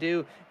he can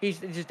do. He's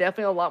just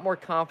definitely a lot more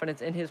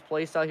confidence in his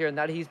play style here, and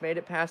that he's made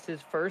it past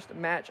his first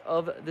match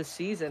of the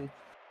season.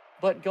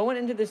 But going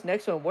into this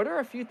next one, what are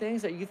a few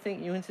things that you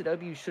think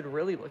UNCW should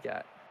really look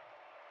at?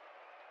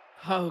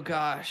 Oh,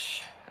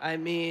 gosh. I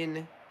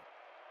mean,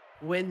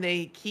 when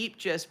they keep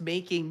just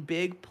making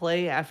big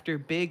play after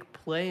big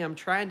play, I'm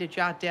trying to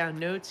jot down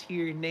notes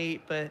here,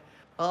 Nate, but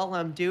all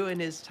I'm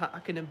doing is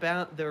talking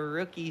about the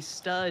rookie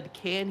stud.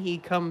 Can he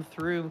come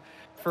through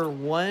for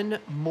one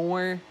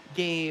more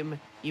game?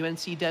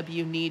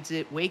 UNCW needs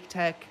it. Wake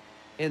Tech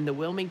and the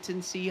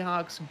Wilmington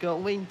Seahawks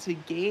going to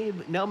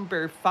game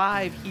number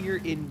 5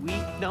 here in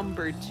week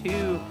number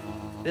 2.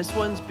 This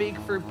one's big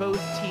for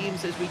both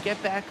teams as we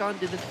get back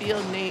onto the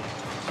field, Nate.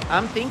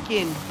 I'm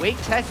thinking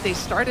Wake Tech, they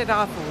started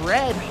off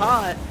red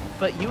hot,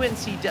 but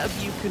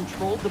UNCW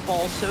controlled the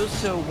ball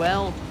so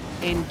well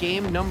in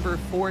game number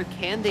 4.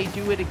 Can they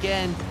do it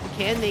again?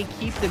 Can they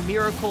keep the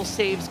miracle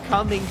saves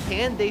coming?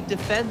 Can they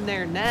defend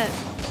their net?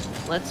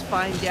 Let's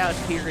find out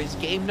here as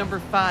game number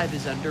 5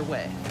 is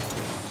underway.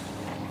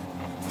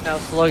 Now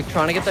Slug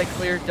trying to get that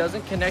clear,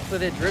 doesn't connect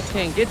with it. Drip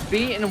King gets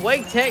beat, and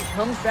Wake Tech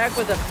comes back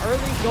with an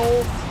early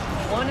goal.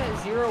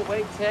 1-0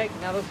 Wake Tech.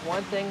 Now there's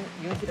one thing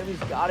UNCW's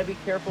got to be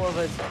careful of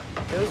is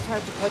those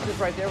types of touches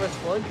right there, with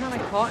Slug kind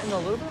of caught in a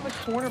little bit of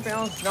a corner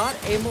bounce, not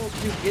able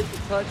to get the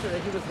touch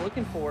that he was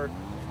looking for.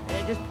 And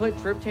it just put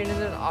Drip King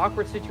in an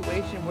awkward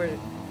situation where,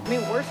 I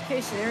mean, worst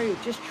case scenario,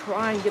 just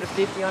try and get a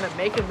 50 on it,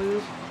 make a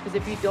move, because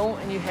if you don't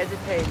and you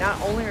hesitate, not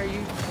only are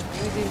you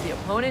confusing the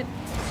opponent,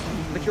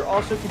 but you're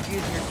also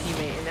confusing your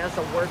teammate, and that's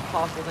the worst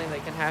possible thing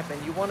that can happen.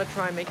 You want to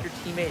try and make your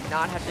teammate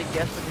not have to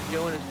guess what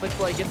you're doing. As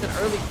Quickplay gets an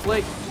early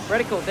flick,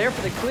 Reticle there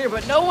for the clear,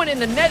 but no one in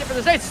the net for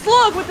the save.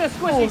 Slug with the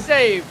squishy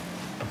save.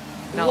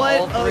 Now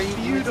what a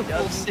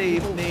beautiful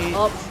save, Nate.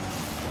 Up,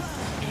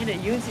 and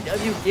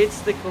UNCW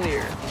gets the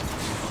clear.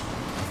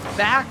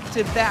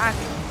 Back-to-back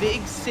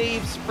big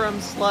saves from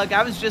Slug.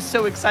 I was just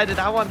so excited.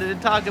 I wanted to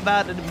talk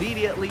about it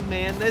immediately,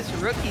 man. This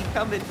rookie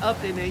coming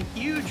up in a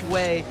huge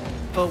way.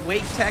 But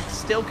Wake Tech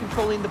still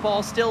controlling the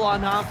ball, still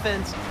on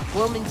offense.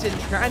 Wilmington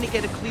trying to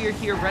get a clear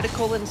here.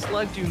 Reticle and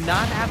Slug do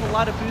not have a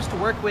lot of boost to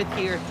work with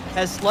here.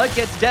 As Slug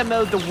gets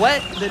demoed,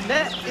 the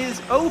net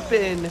is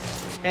open.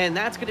 And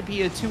that's going to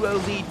be a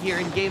 2-0 lead here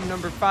in game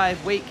number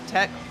 5. Wake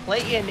Tech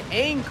playing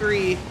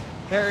angry.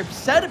 They're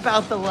upset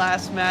about the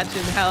last match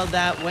and how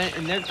that went,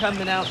 and they're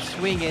coming out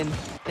swinging.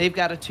 They've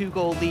got a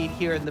 2-goal lead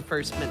here in the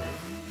first minute.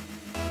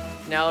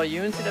 Now,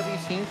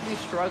 UNCW seems to be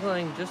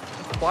struggling just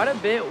quite a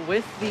bit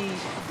with the...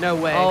 No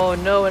way. Oh,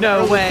 no.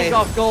 No way.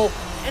 Kickoff goal.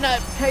 And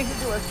that takes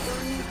it to a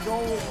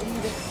 3-goal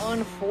lead.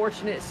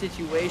 Unfortunate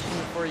situation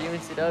for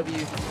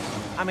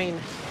UNCW. I mean,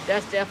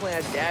 that's definitely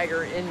a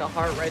dagger in the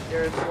heart right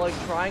there. Slug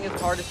trying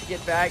his hardest to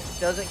get back.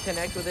 Doesn't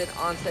connect with it.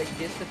 Onset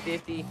gets to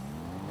 50.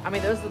 I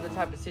mean, those are the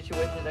type of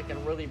situations that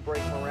can really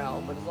break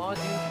morale. But as long as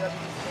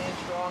UNCW stands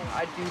strong,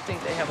 I do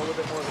think they have a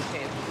little bit more of a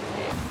chance in this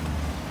game.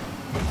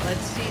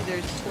 Let's see,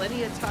 there's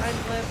plenty of time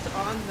left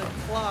on the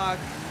clock.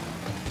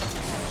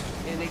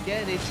 And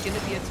again, it's going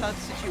to be a tough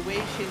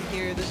situation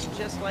here. This is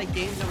just like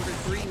game number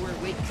 3 where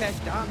Wake Tech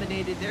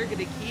dominated. They're going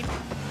to keep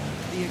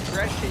the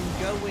aggression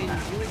going.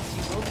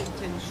 UNC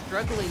Wilmington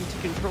struggling to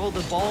control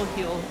the ball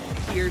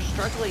here,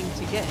 struggling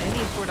to get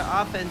any sort of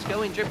offense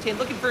going. Drip King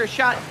looking for a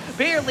shot,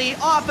 barely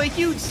off. A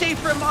huge save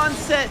from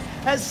Onset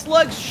as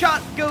Slug's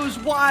shot goes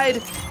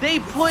wide. They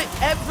put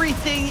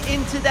everything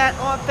into that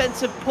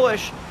offensive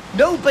push.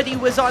 Nobody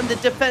was on the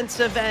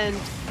defensive end,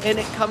 and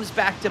it comes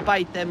back to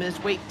bite them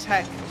as Wake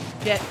Tech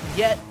get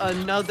yet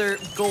another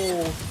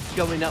goal,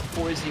 going up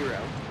 4-0.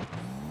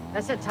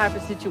 That's that type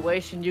of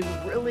situation you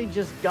really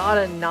just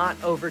gotta not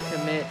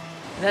overcommit.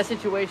 In that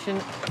situation,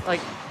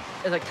 like,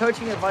 as a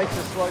coaching advice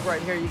to Slug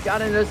right here, you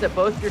gotta notice that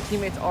both your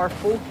teammates are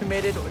full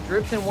committed.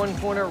 Drips in one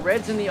corner,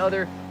 Red's in the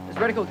other. As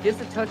Reticle gets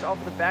the touch off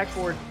of the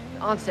backboard,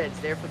 Onset's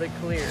there for the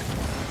clear.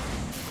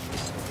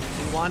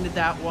 He wanted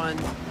that one.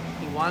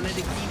 He wanted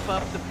to keep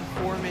up the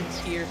performance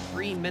here.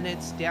 3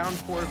 minutes, down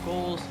 4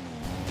 goals.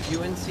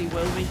 UNC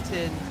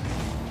Wilmington,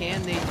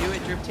 can they do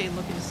it? Drip King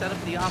looking to set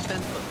up the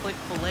offense, but Flick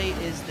Fillet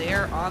is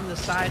there on the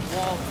side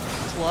wall.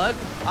 Slug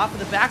off of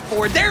the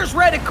backboard. There's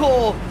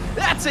Reticle!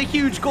 That's a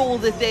huge goal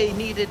that they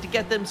needed to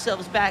get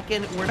themselves back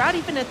in. We're not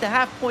even at the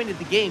half point of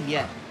the game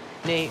yet,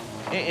 Nate.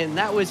 And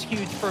that was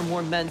huge for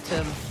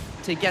momentum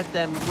to get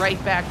them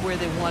right back where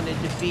they wanted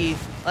to be.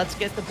 Let's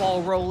get the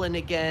ball rolling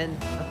again.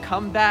 A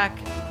comeback.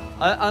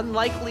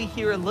 Unlikely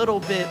here a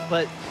little bit,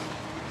 but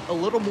a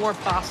little more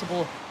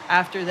possible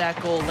after that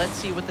goal. Let's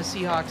see what the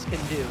Seahawks can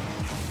do.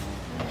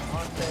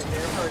 Onset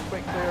there for a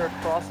quick clear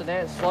across the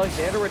net. Slug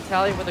there to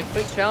retaliate with a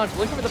quick challenge.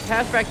 Looking for the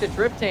pass back to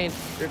Drip King.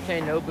 Drip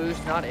King, no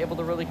boost, not able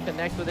to really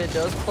connect with it.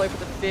 Does play for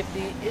the 50,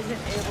 isn't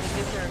able to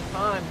get there in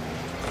time.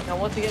 Now,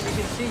 once again,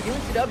 you can see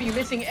UNCW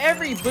missing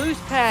every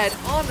boost pad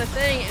on the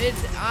thing, and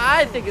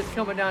I think it's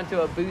coming down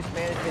to a boost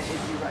management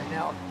issue right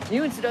now.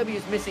 UNCW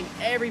is missing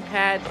every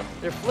pad.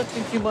 They're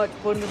flipping too much,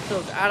 putting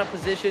themselves out of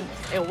position,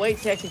 and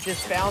Wake Tech has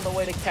just found a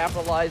way to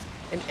capitalize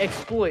and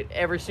exploit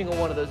every single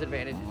one of those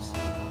advantages.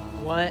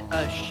 What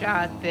a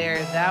shot there.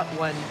 That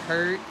one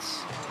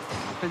hurts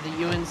for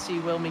the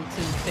UNC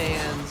Wilmington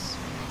fans.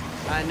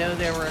 I know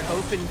they were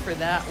hoping for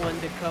that one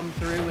to come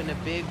through in a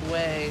big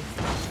way.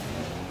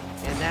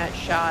 And that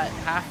shot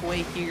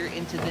halfway here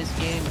into this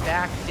game,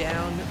 back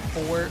down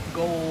 4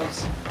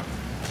 goals.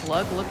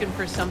 Slug looking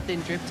for something.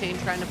 Drip King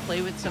trying to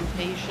play with some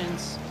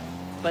patience,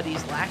 but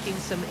he's lacking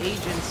some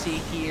agency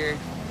here.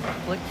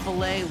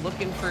 Flick-Filet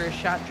looking for a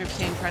shot.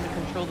 Driptane trying to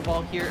control the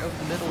ball here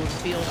over the middle of the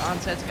field.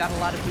 Onset's got a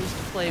lot of boost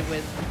to play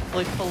with.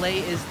 Flick-Filet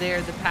is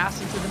there. The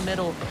pass into the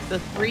middle. The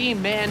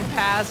three-man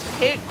pass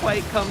can't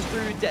quite come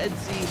through.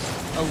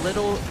 Deadsy a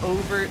little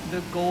over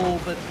the goal,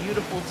 but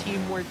beautiful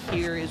teamwork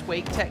here as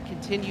Wake Tech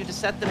continue to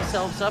set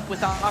themselves up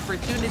with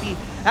opportunity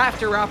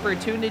after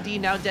opportunity.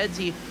 Now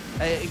Deadsy,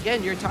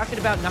 again, you're talking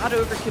about not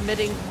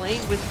overcommitting,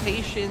 playing with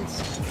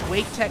patience.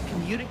 Wake Tech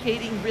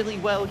communicating really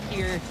well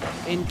here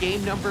in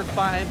game number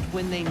 5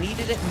 when they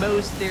needed it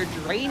most. They're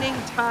draining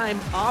time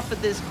off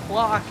of this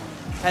clock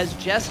as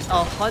just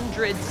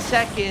 100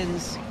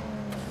 seconds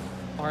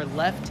are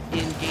left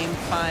in game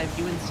 5.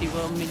 UNC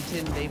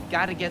Wilmington, they've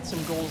got to get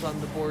some goals on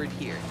the board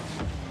here.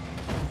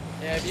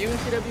 Yeah, if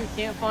UNCW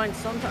can't find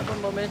some type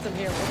of momentum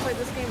here, it looks like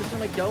this game is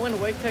going to go in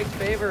Wake Tech's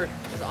favor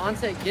as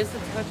Onset gets the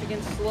touch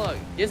against Slug,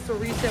 gets the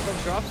reset,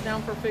 but drops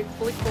down for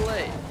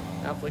Flick-Filet.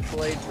 Now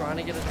Flick-Filet trying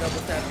to get a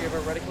double tap here,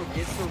 but Reticle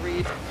gets the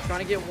read,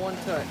 trying to get one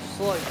touch.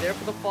 Slug there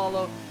for the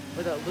follow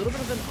with a little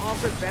bit of an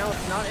awkward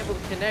bounce, not able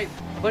to connect,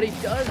 but he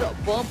does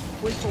bump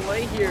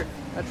Flick-Filet here.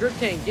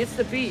 Driptane gets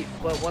the beat,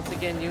 but once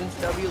again,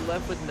 UNCW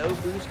left with no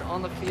boost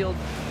on the field.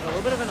 A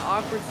little bit of an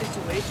awkward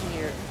situation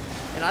here.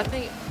 And I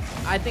think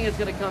it's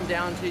going to come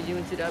down to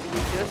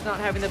UNCW just not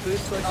having the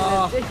boost push.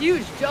 Oh. A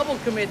huge double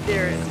commit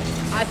there.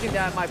 I think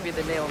that might be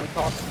the nail in the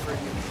coffin for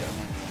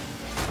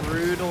UNCW.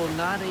 Brutal,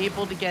 not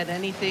able to get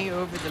anything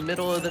over the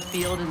middle of the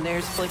field, and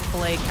there's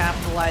Flick-Filet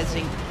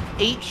capitalizing.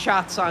 8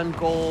 shots on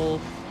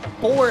goal,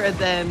 4 of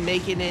them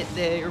making it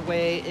their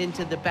way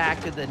into the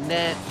back of the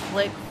net.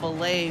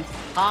 Flick-Filet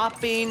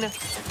popping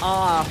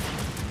off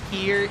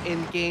here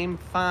in game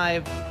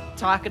 5.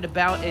 Talking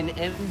about an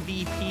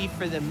MVP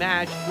for the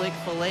match.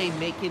 Flick-Filet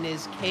making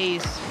his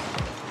case.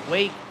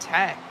 Wake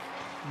Tech,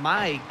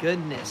 my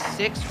goodness,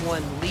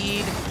 6-1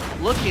 lead,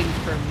 looking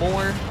for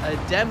more. A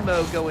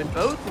demo going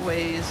both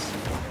ways.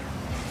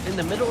 In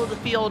the middle of the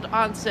field,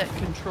 Onset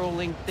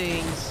controlling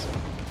things.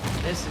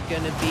 This is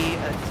going to be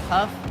a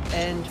tough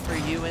end for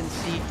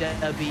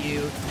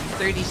UNCW.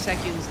 30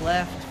 seconds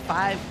left,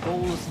 5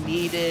 goals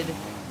needed.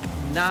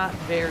 Not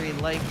very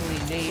likely,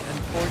 Nate.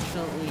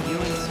 Unfortunately,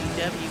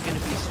 UNCW going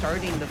to be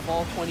starting the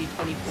fall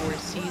 2024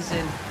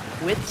 season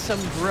with some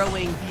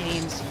growing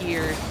pains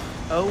here.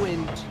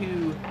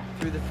 0-2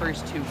 through the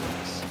first 2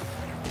 weeks.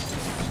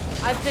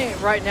 I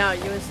think right now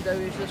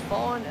UNCW is just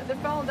falling. They're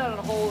falling down in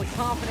a hole. The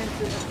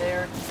confidence isn't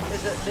there.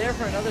 Is it there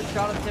for another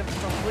shot attempt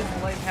from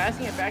Flick-Filet,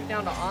 passing it back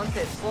down to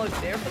Onset. Slug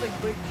there for the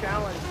quick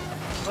challenge,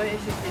 but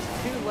it's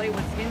too late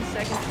with 10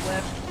 seconds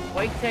left.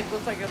 Wake Tech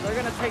looks like they're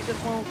going to take this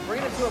one,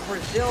 bring it to a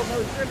Brazil.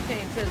 No,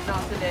 Driptane says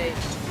not today.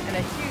 And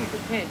a huge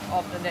pinch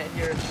off the net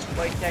here.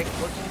 Wake Tech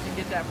looking to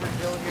get that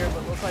Brazil here,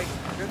 but looks like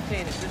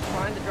Driptane is just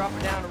trying to drop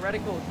it down.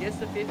 Reticle gets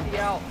the 50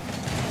 out.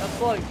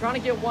 Slug trying to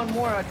get one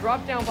more. A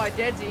drop down by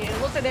Deadsy, and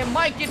it looks like they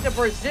might get the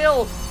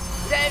Brazil.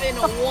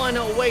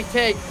 7-1. Wake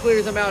Tech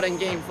clears them out in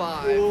game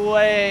 5.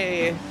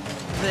 Way.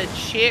 The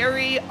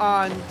cherry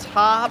on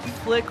top.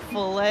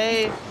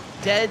 Flick-Filet.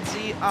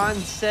 Deadsy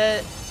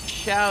Onset.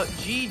 Shout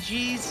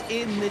GG's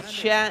in the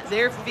chat.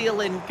 They're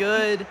feeling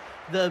good.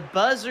 The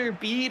buzzer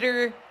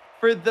beater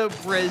for the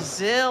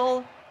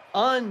Brazil.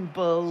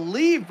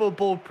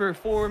 Unbelievable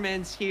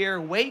performance here.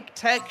 Wake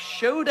Tech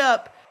showed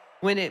up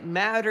when it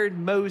mattered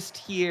most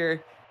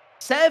here.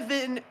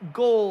 7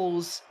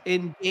 goals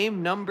in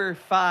game number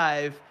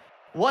 5.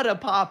 What a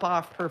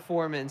pop-off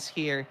performance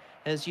here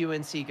as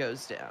UNC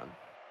goes down.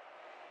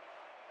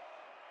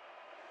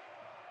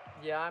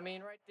 Yeah, I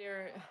mean, right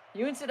there,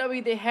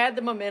 UNCW, they had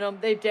the momentum.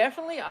 They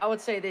definitely, I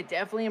would say, they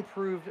definitely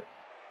improved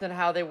than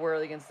how they were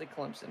against the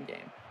Clemson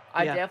game.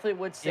 I definitely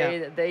would say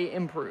that they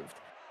improved.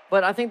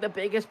 But I think the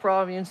biggest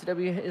problem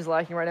UNCW is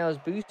lacking right now is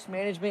boost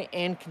management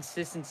and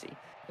consistency.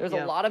 There's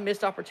a lot of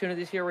missed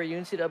opportunities here where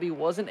UNCW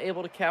wasn't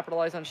able to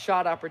capitalize on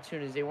shot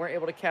opportunities. They weren't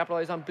able to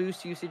capitalize on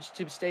boost usage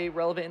to stay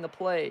relevant in the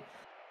play.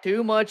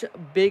 Too much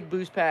big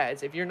boost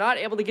pads. If you're not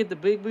able to get the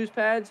big boost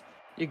pads,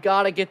 you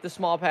got to get the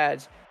small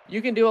pads.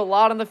 You can do a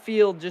lot on the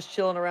field just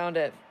chilling around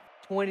at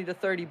 20 to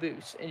 30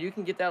 boosts, and you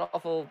can get that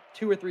off of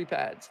 2 or 3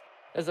 pads.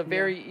 That's a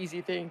very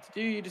easy thing to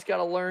do. You just got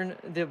to learn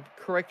the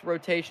correct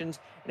rotations.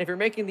 And if you're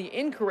making the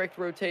incorrect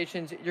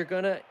rotations, you're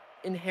going to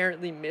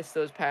inherently miss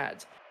those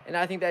pads. And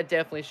I think that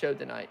definitely showed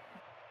tonight.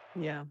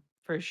 Yeah,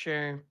 for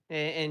sure.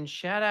 And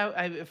shout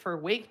out for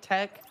Wake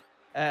Tech,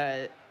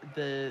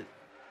 the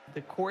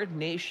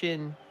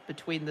coordination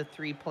between the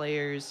 3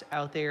 players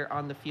out there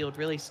on the field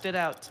really stood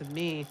out to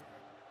me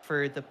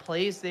for the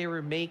plays they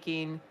were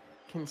making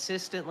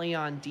consistently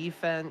on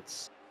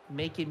defense,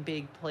 making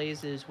big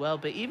plays as well.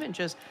 But even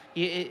just,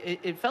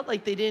 it felt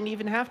like they didn't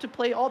even have to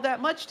play all that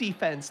much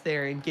defense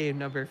there in game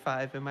number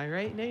 5. Am I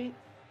right, Nate?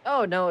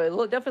 Oh, no, it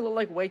definitely looked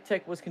like Wake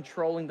Tech was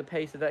controlling the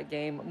pace of that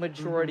game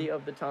majority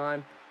of the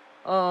time.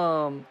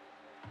 And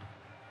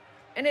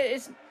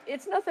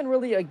it's nothing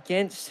really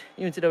against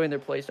UNCW and their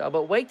play style,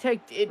 but Wake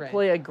Tech did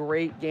play a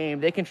great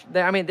game.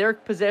 I mean, their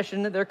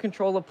possession, their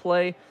control of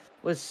play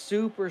was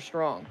super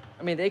strong.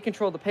 I mean, they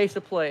controlled the pace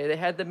of play. They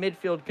had the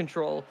midfield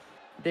control.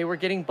 They were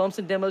getting bumps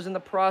and demos in the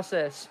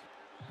process.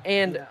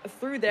 And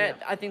through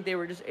that, I think they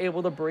were just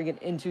able to bring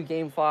it into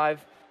Game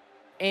 5.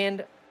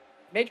 And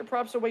major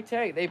props to Wake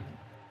Tech. They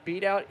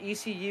beat out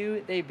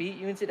ECU, they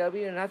beat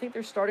UNCW, and I think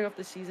they're starting off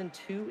the season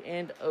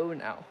 2-0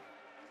 now.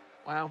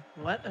 Wow,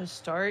 what a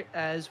start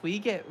as we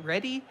get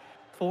ready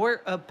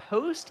for a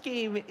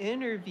post-game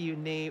interview,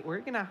 Nate. We're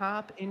going to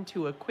hop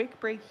into a quick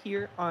break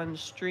here on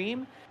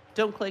stream.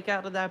 Don't click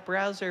out of that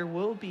browser.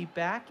 We'll be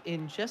back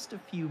in just a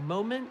few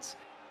moments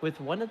with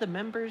one of the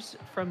members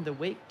from the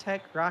Wake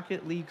Tech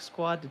Rocket League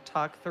squad to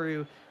talk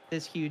through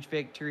this huge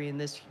victory and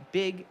this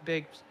big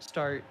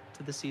start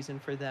to the season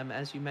for them.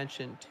 As you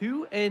mentioned,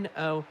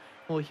 2-0.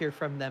 We'll hear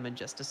from them in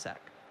just a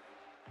sec.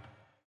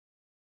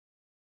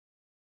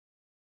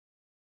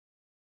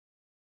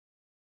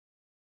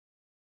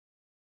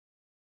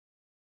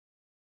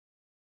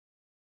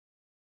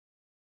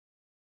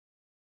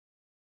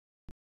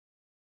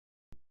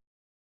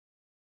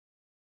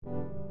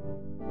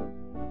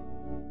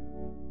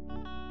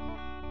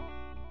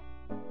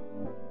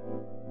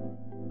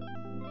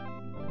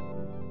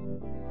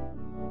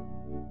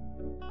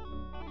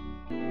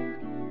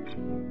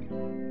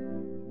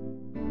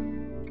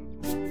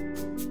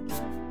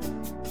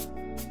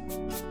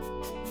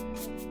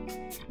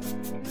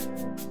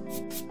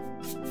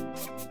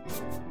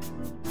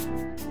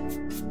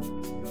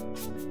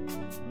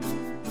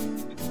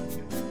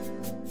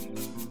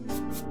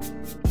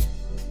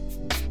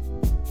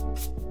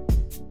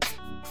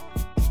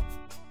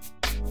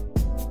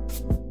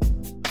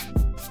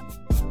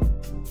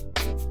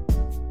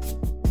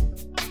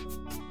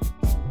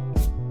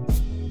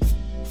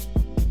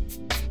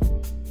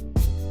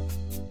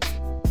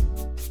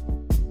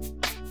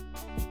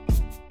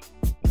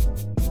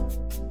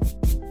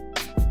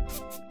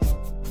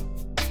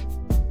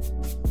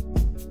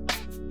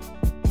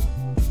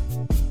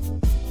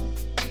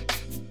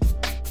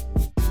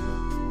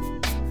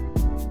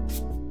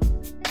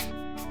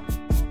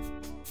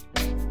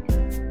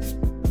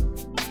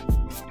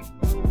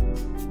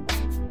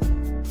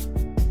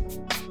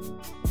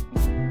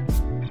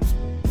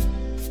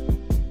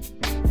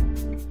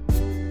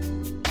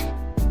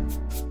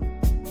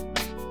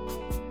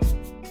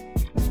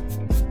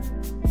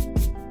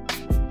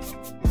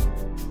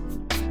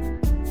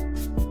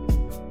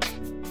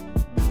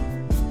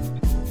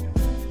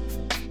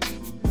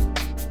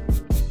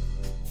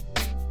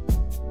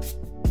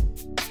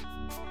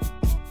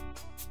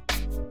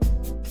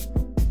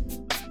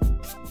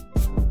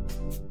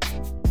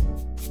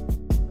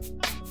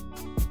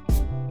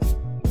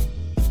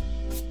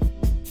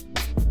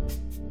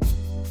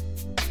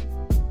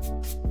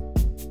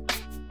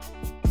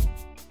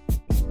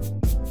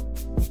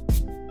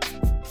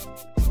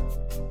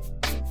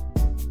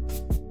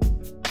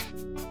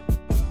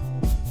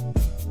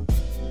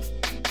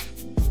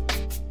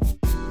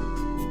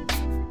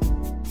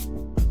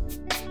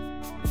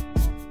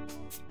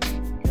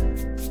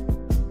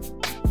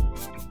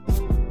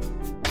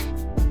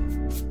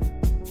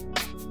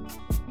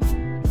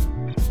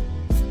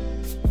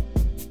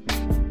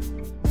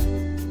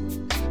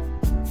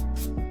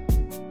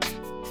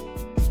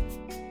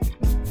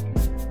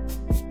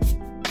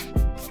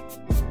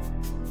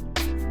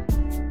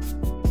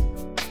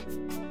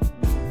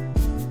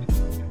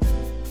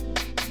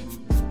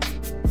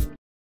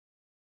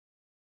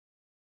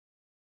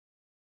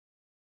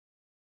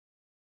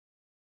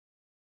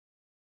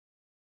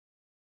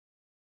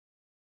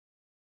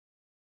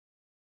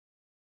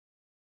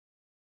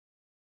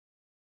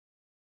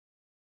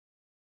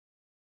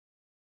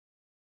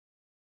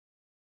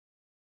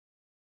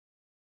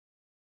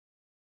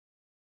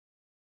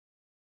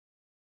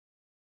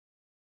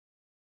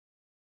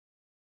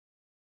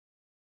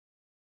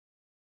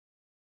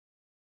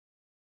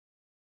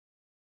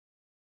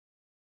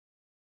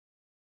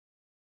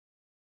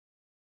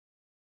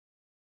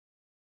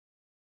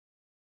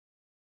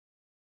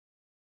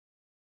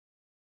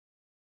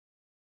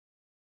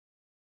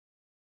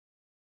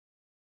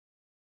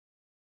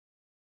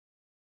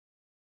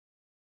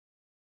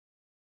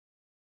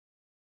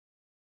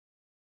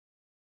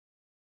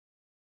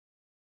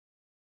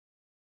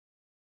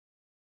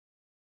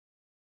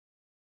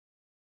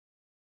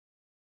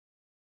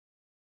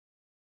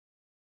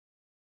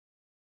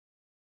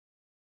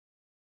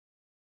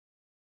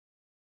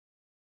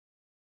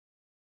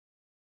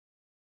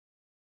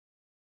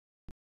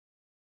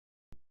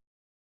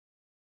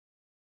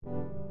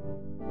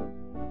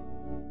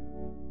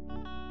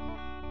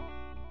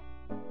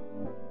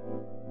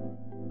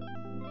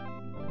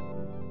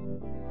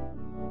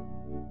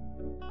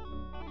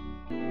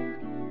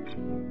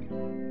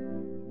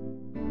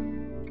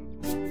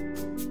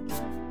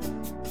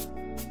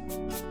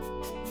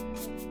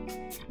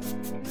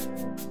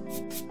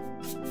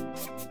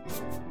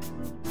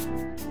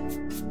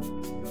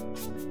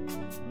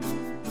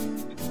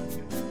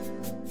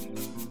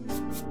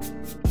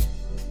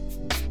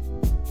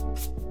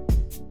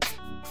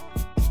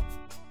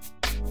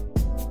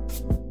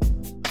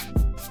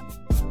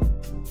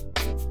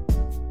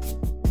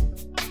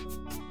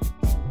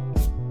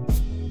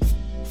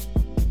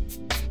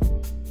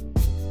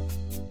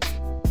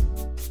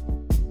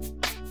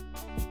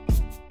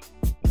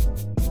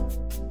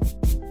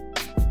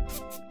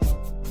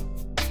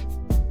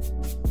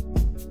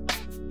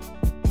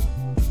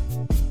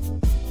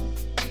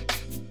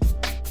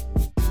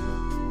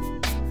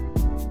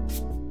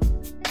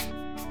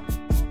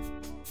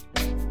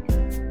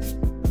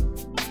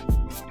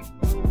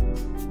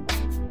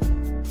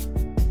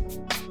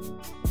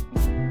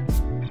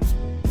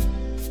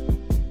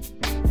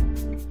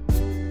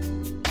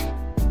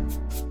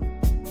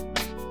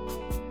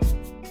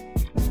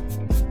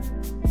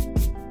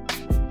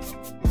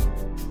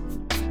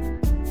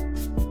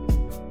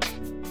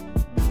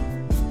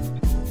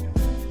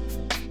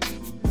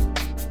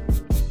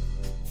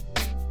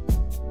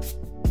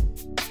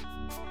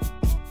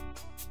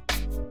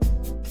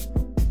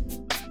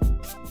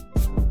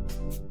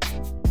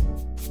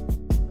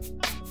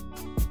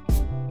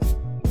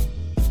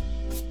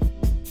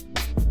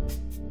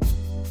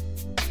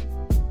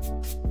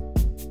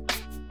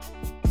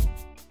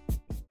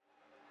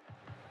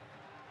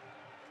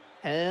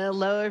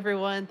 Hello,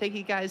 everyone. Thank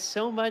you guys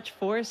so much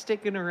for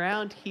sticking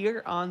around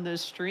here on the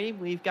stream.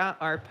 We've got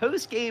our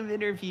post-game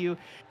interview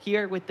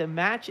here with the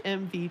match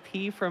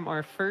MVP from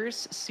our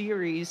first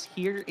series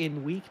here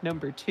in week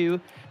number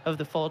 2 of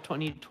the fall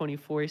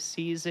 2024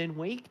 season.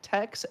 Wake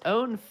Tech's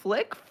own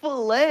Flick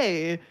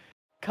Fillet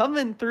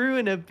coming through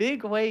in a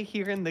big way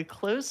here in the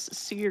close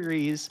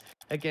series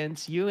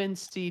against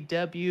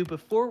UNCW.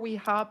 Before we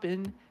hop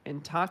in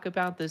and talk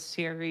about this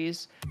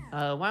series,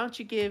 why don't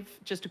you give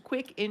just a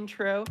quick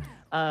intro?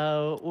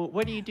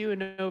 What are you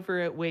doing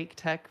over at Wake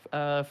Tech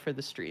for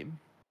the stream?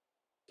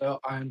 So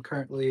I'm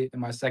currently in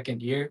my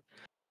second year.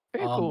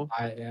 Very cool.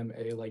 I am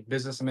a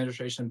business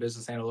administration,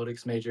 business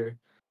analytics major.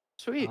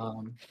 Sweet.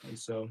 And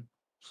so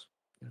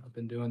I've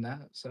been doing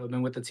that. So I've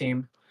been with the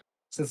team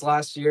since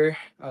last year.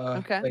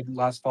 Okay. Played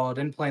last fall.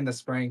 Didn't play in the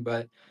spring,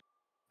 but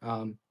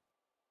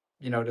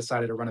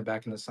decided to run it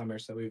back in the summer.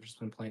 So we've just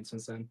been playing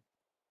since then.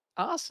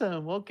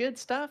 Awesome. Well, good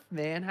stuff,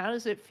 man. How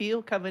does it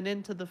feel coming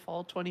into the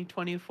fall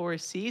 2024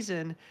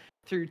 season?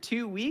 Through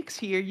 2 weeks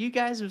here, you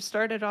guys have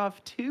started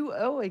off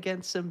 2-0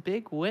 against some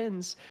big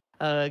wins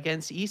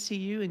against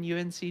ECU and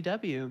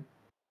UNCW.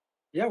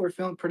 Yeah, we're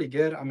feeling pretty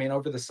good. I mean,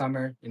 over the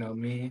summer,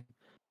 me,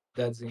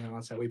 Deds,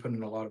 so we put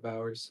in a lot of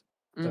hours.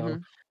 So,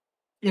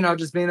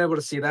 just being able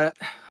to see that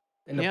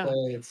in the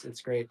play,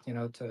 it's great,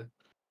 to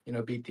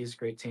beat these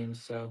great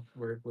teams. So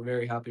we're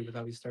very happy with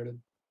how we started.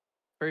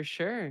 For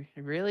sure.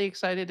 Really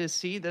excited to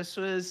see. This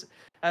was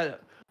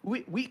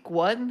week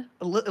 1,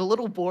 a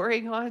little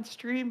boring on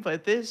stream,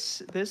 but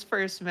this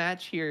first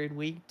match here in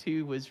week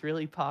 2 was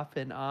really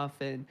popping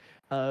off, and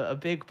a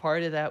big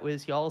part of that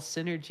was y'all's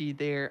synergy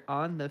there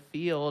on the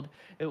field.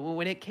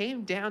 When it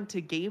came down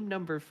to game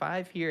number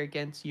 5 here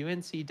against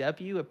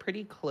UNCW, a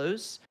pretty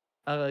close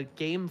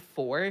game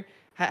 4,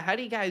 how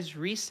do you guys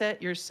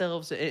reset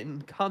yourselves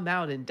and come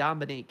out and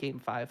dominate game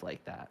 5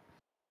 like that?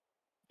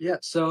 Yeah,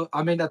 so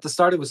I mean, at the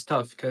start it was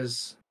tough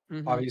because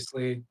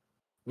obviously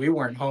we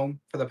weren't home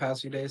for the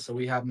past few days, so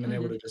we haven't been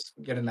able to just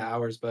get in the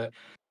hours. But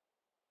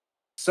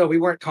so we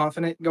weren't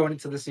confident going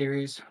into the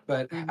series.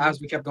 But as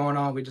we kept going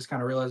on, we just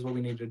kind of realized what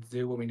we needed to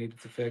do, what we needed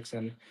to fix,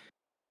 and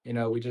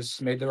we just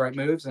made the right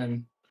moves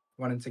and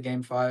went into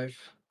game 5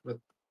 with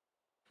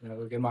a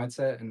good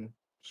mindset and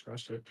just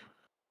crushed it.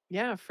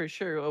 Yeah, for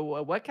sure.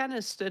 What kind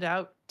of stood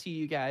out to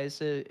you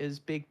guys as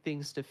big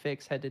things to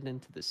fix headed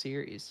into the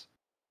series?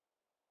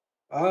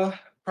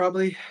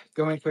 Probably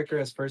going quicker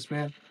as first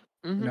man.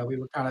 We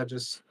were kind of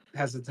just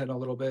hesitant a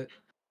little bit,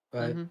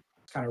 but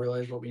kind of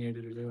realized what we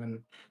needed to do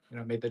and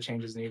made the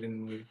changes needed,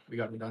 and we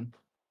got it done.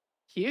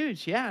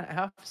 Huge. Yeah,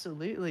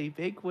 absolutely.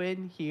 Big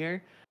win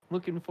here.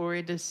 Looking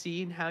forward to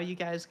seeing how you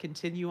guys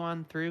continue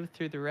on through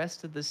the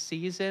rest of the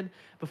season.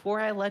 Before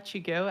I let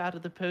you go out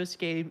of the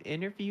post-game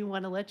interview,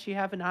 want to let you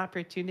have an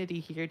opportunity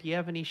here. Do you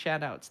have any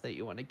shout outs that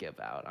you want to give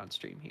out on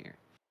stream here?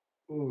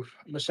 Ooh,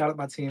 I'm gonna shout out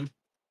my team,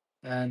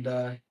 and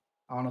I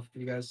don't know if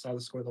you guys saw the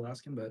score of the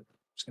last game, but I'm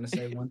just gonna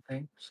say one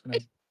thing.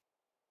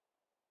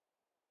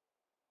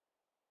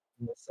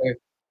 Yes, sir.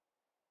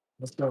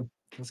 Let's go.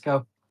 Let's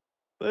go.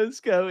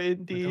 Let's go,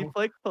 indeed.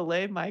 Flick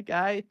Fillet, my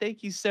guy.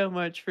 Thank you so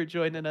much for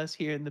joining us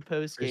here in the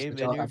post-game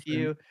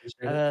interview.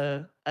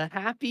 A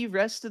happy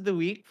rest of the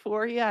week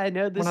for you. I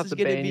know this is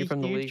going to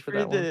be huge for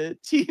the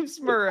team's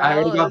morale. I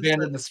already got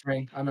banned in the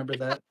spring. I remember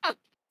that.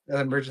 The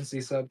emergency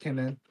sub came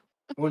in.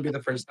 It wouldn't be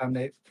the first time,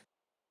 Nate.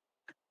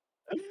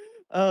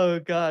 Oh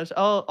gosh,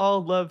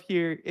 all love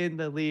here in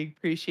the league.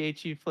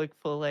 Appreciate you, Flick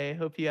Fillet.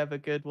 Hope you have a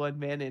good one,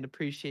 man, and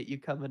appreciate you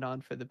coming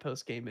on for the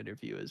post-game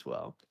interview as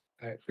well.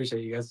 All right,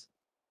 appreciate you guys.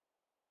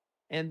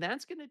 And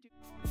that's gonna do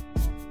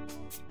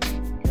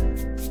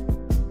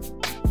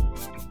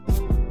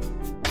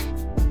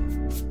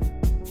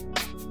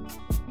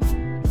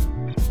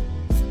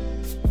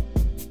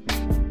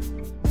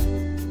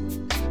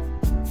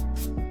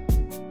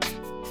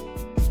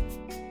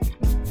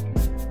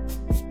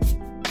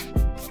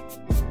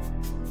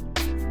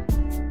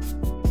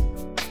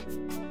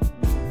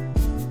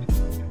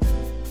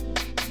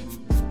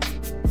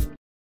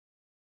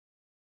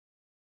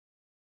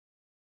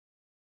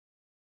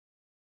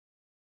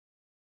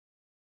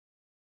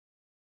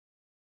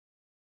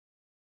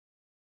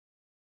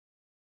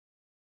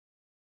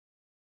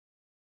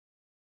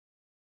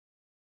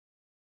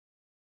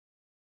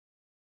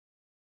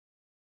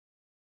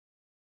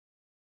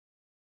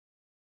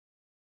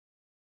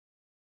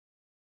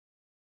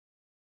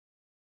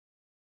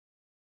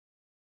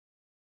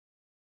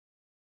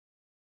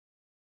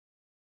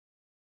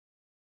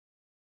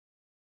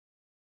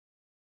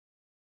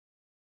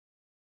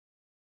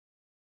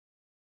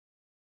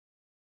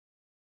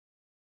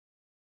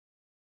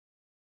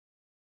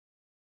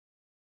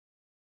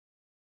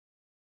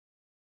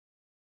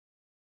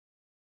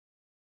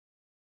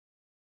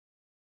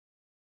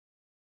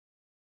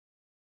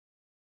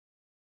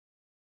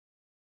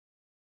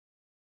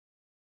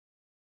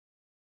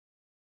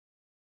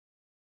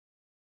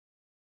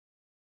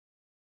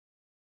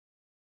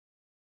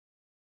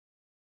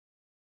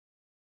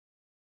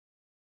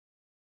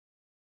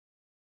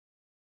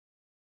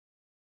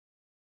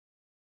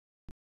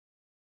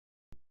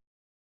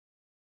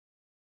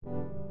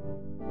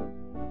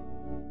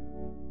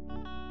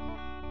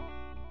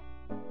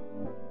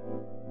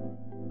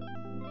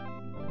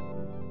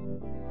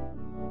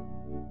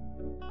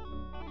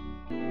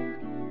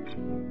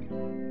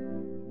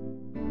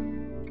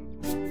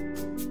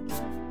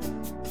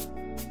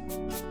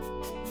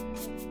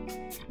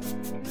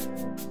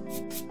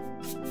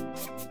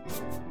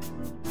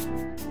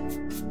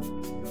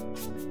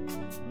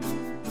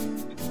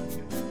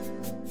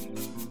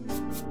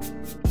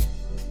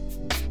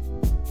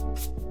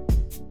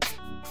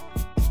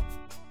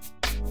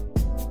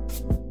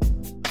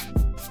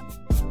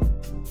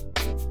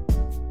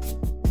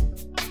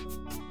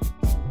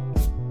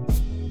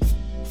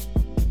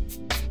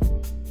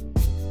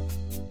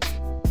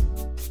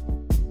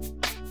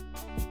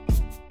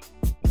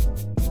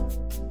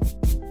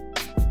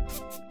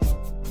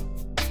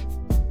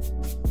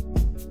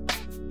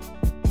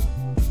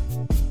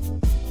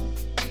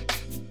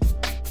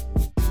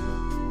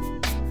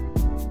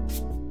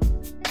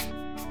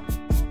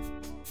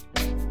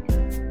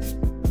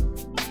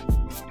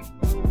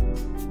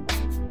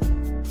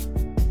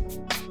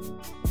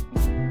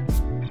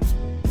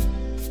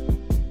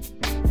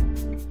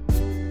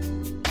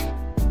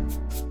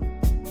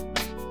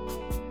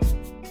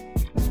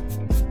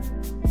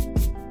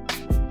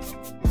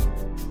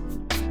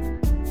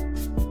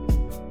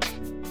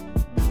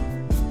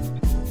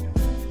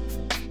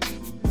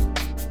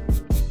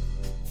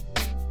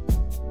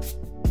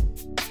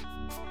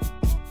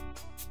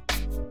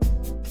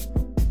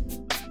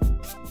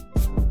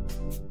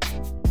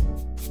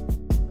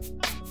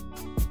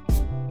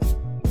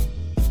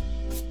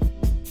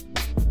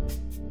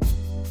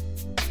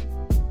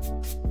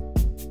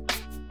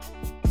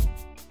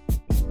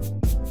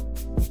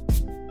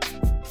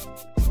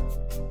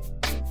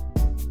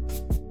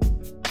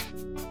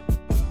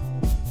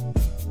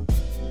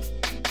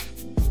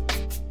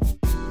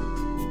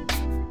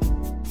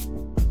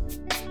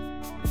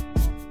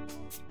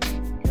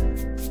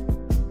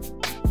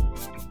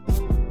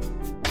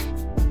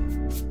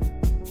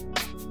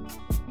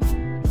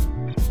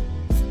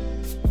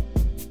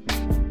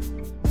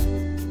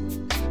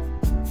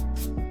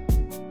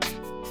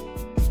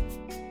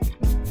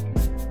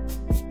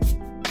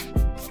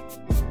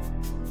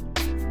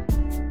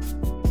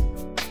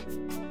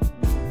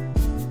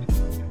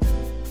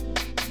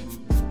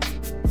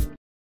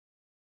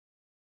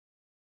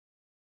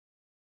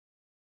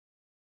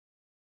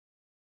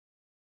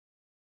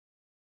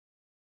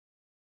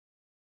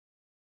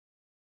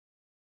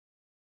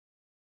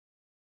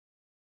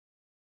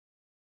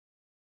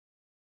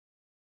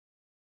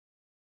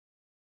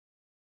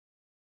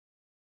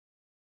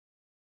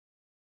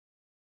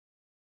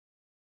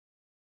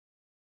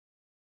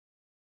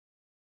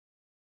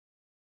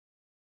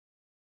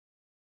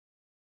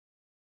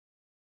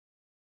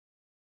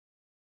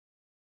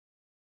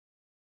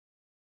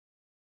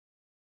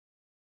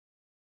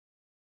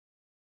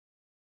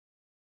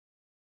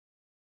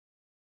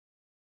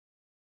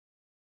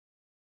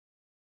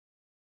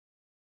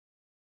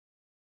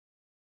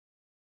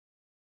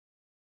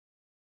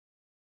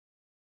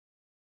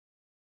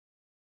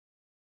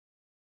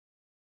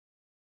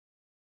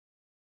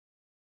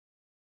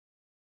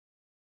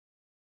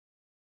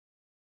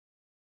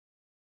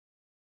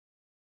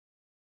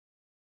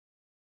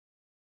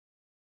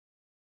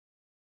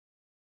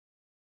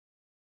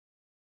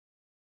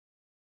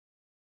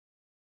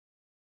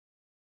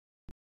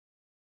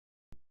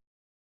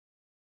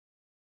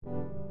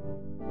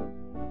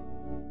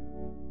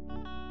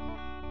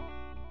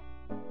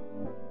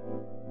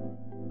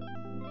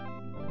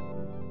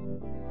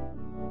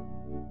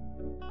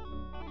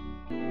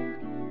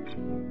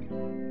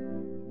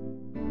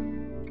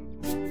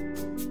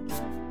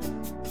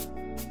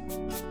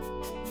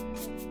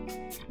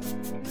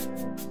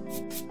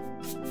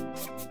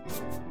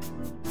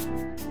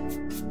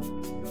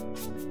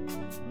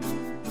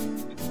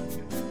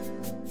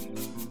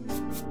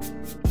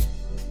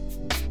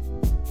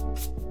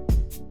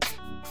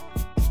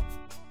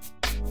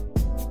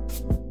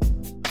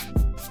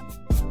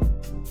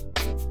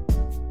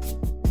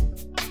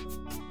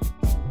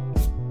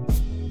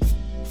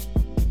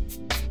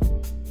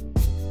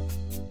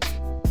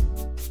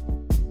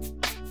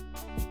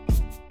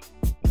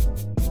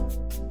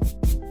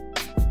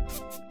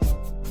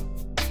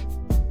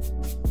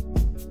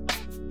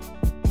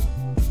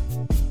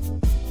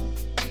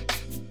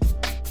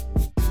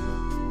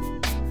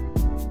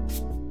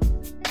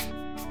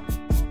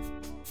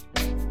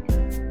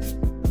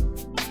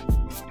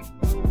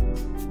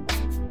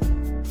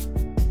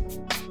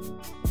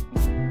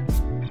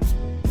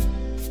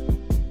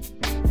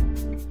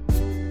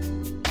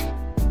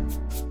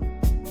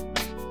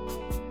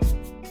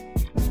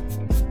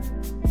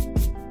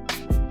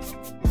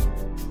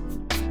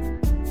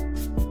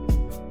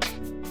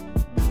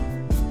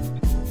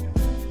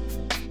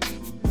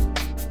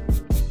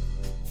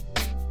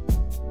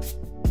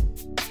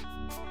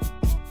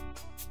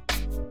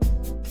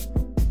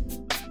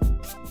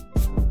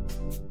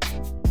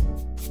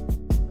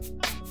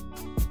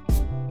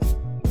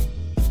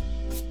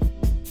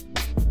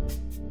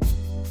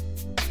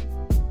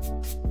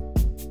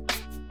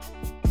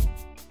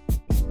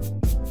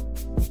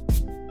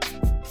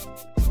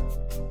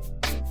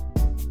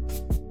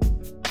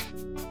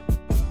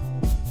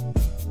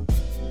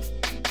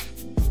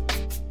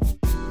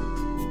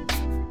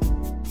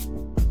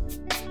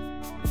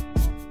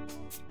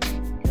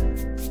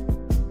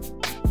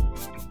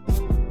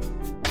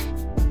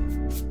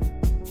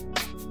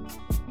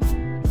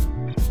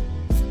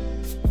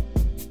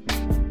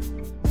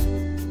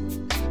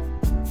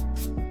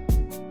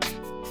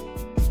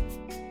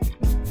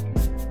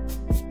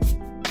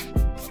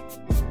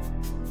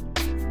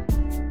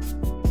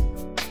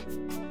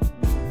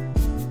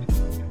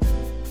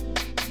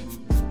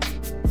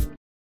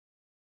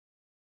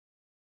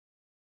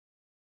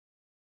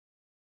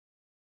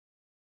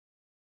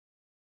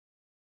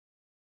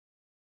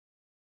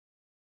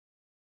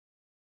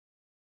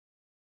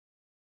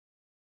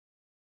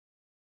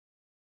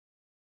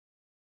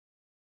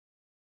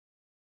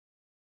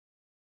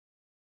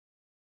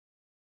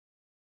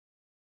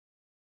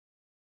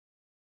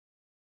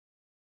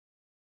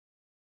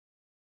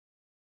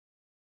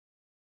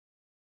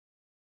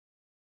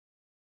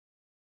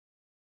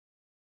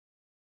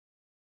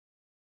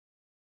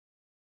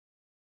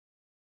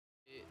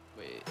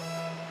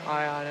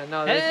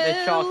No,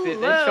 they chalked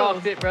it. They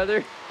chalked it,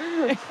 brother.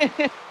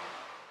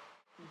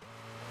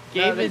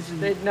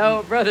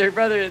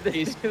 Brother.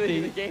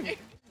 The game.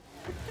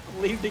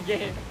 Leave the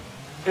game,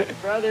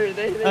 brother.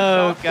 They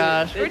oh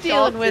gosh, we're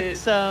dealing with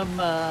some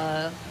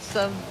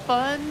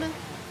fun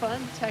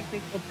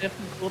technical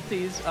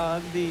difficulties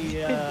on the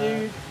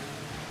dude.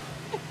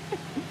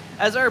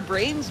 As our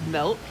brains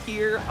melt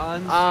here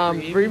on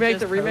stream. Remake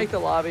the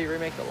lobby.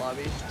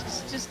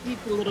 Just need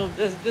a little.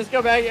 Just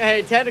go back.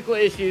 Hey, technical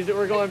issues.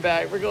 We're going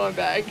back.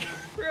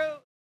 Bro.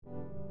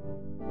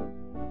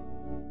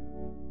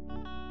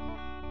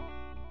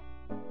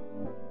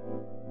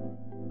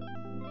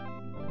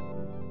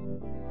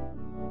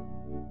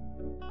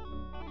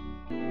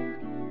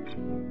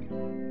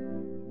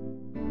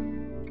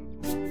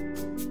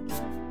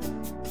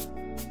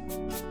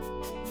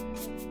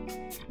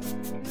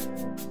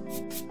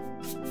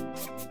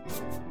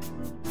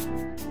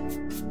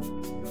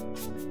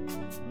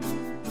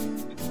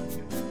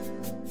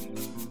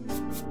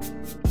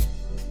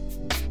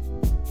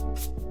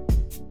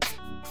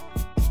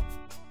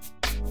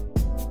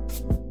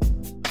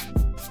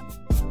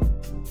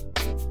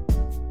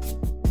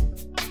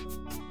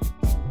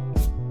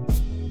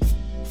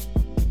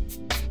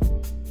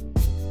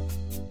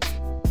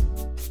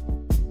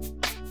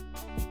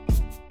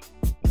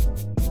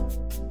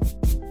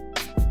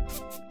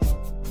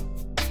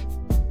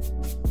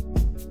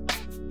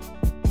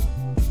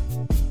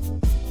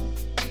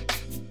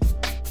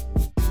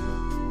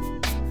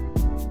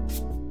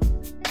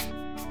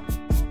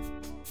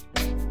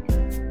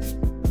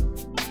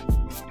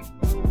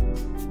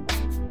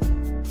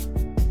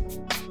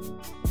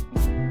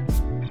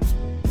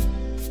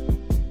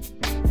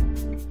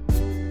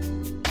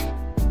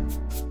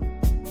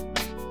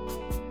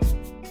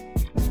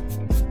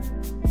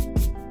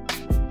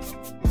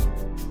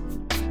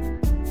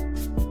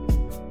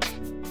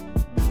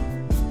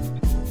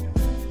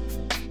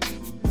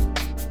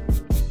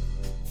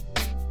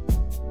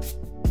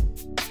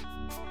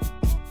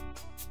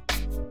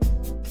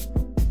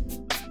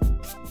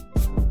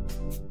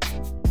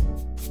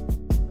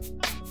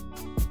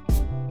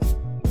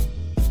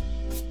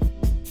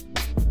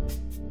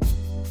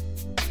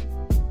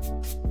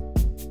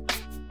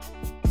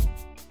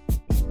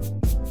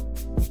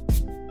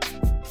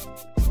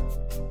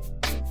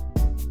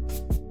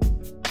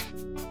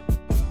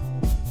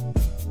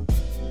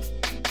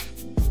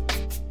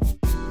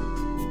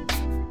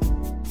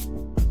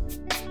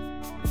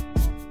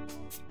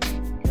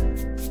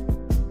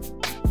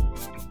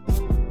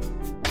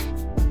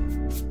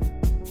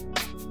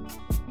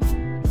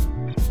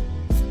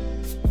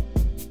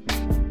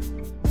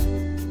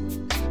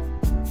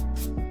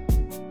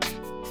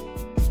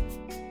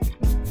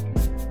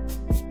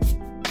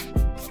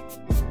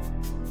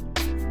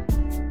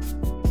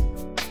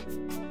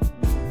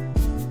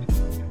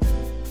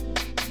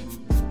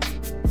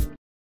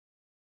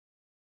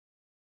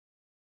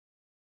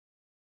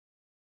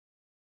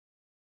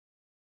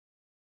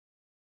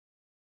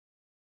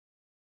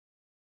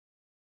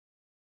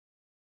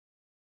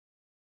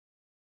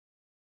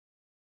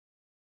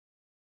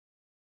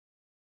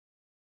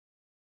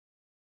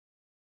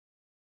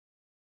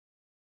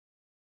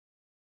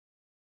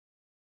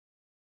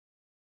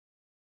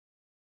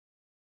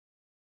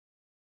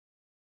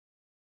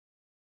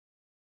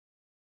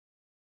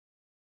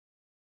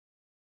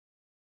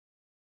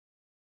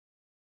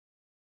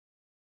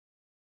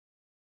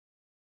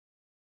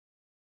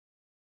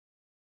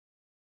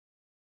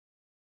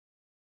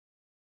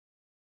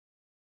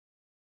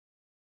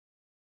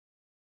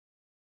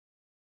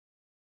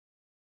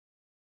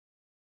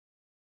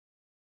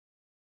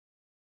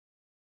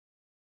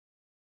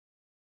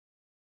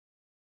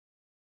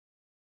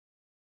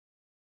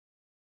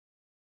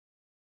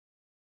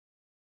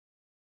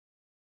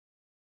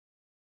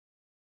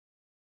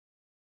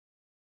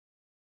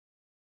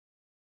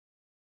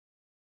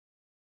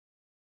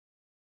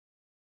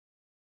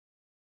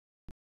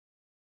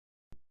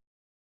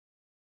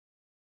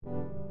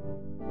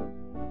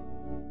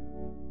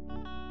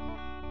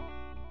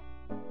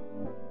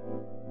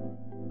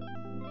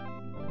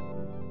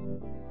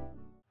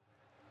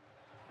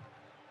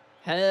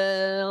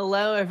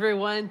 Hello,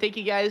 everyone. Thank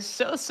you guys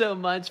so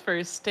much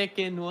for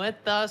sticking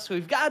with us.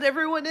 We've got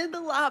everyone in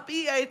the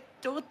lobby. I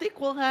don't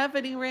think we'll have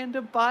any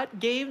random bot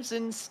games.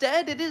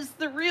 Instead, it is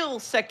the real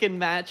second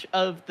match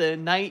of the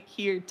night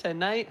here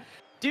tonight.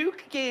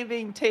 Duke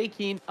Gaming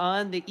taking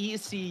on the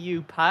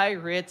ECU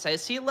Pirates. I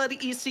see a lot of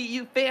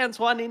ECU fans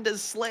wanting to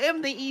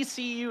slam the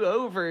ECU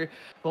over,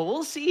 but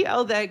we'll see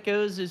how that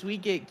goes as we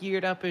get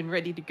geared up and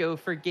ready to go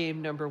for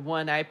game number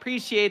one. I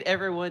appreciate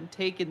everyone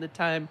taking the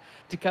time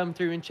to come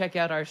through and check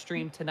out our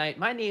stream tonight.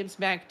 My name's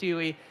Mac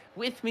Dewey.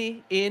 With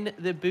me in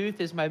the booth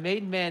is my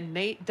main man,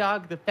 Nate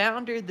Dogg, the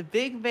founder, the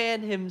big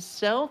man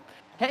himself,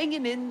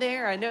 hanging in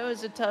there. I know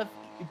it's a tough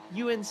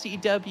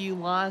UNCW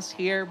loss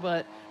here,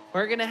 but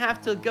we're going to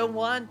have to go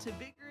on to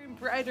bigger and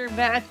brighter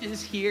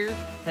matches here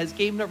as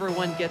game number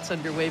one gets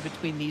underway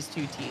between these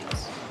two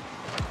teams.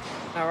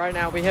 Now, right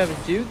now, we have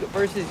Duke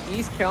versus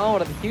East Carolina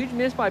with a huge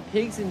miss by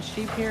Pigs and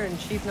Sheep here, and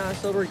Sheep not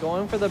sober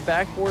going for the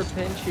backboard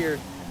pinch here.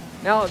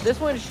 Now, this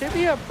one should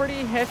be a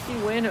pretty hefty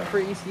win for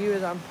ECU,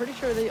 as I'm pretty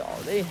sure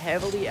they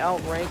heavily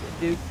outrank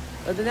Duke.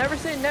 But they never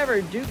say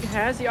never. Duke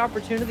has the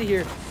opportunity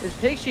here. As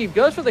Pig Sheep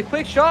goes for the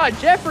quick shot.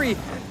 Jeffrey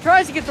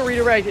tries to get the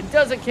redirect. It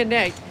doesn't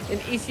connect, and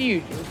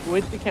ECU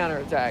with the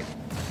counterattack.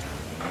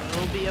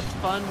 It'll be a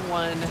fun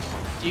one.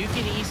 Duke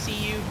and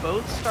ECU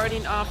both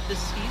starting off the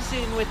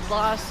season with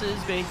losses,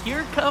 but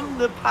here come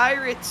the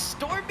Pirates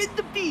storming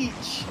the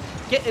beach.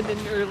 Getting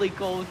an early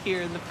goal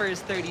here in the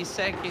first 30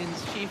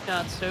 seconds. Chief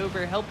not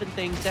sober, helping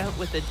things out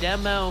with a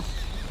demo.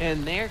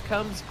 And there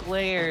comes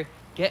Glare,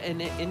 getting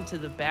it into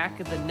the back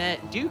of the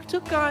net. Duke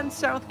took on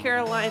South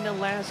Carolina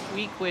last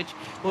week, which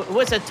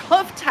was a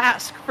tough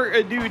task for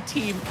a new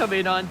team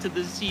coming onto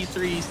the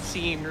C3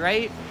 scene,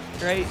 right?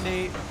 Right,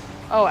 Nate?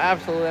 Oh,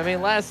 absolutely. I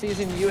mean, last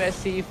season,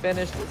 USC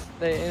finished,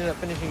 they ended up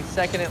finishing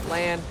second at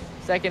LAN,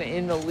 second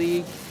in the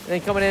league. And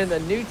then coming in, the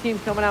new team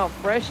coming out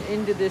fresh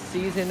into this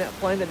season,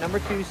 playing the number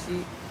 2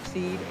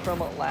 seed from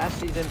last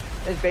season.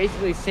 It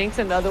basically sinks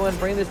another one,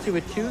 bringing this to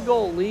a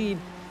 2-goal lead.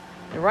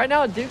 And right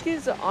now, Duke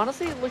is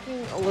honestly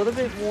looking a little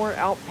bit more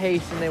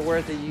outpaced than they were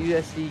at the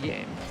USC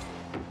game.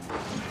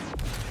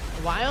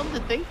 Wild to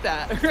think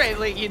that, right?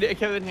 Like, you know,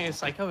 Kevin here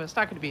is like, oh, it's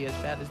not going to be as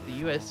bad as the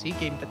USC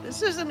game, but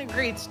this isn't a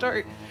great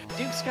start.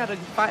 Duke's got to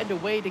find a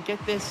way to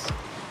get this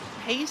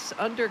pace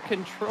under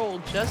control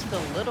just a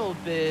little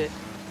bit.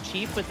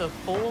 Chief with a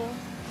full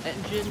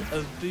engine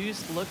of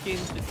boost, looking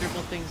to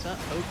dribble things up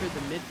over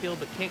the midfield,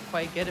 but can't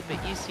quite get it. But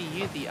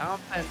ECU, the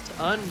offense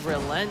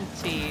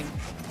unrelenting.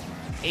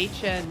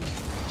 HN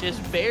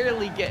just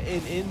barely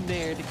getting in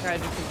there to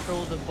kind of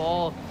control the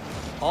ball.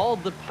 All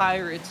the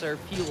Pirates are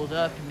fueled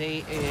up,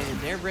 Nate, and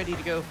they're ready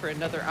to go for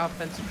another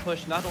offensive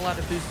push. Not a lot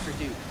of boost for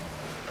Duke.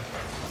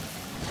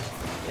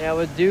 Yeah,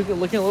 with Duke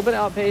looking a little bit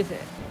outpaced.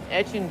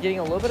 Etchen getting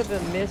a little bit of a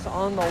miss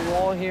on the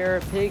wall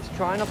here. Pigs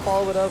trying to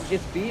follow it up,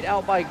 gets beat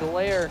out by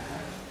Glare.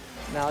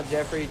 Now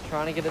Jeffrey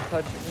trying to get a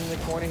touch in the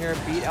corner here,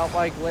 beat out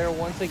by Glare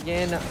once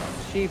again.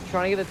 Sheep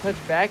trying to get a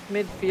touch back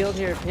midfield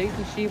here. Pigs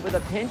and Sheep with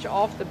a pinch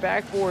off the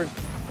backboard.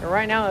 And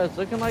right now it's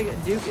looking like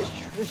Duke is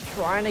just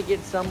trying to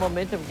get some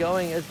momentum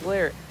going as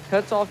Glare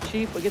cuts off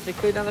Sheep but gets it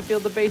clear down the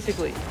field to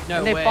basically. No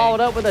and they way. followed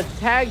up with a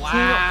tag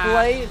team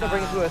play to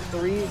bring it to a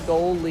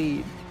 3-goal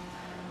lead.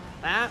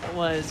 That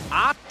was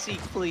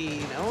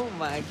OxyClean. Oh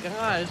my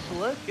gosh,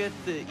 look at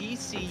the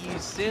ECU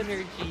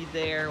synergy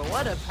there.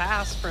 What a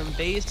pass from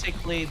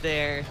basically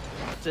there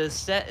to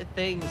set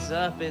things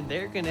up, and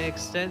they're going to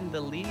extend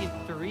the lead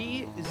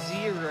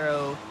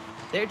 3-0.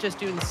 They're just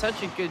doing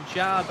such a good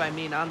job. I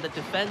mean, on the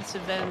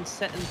defensive end,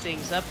 setting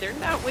things up. They're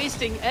not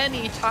wasting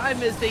any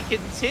time as they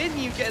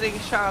continue getting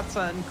shots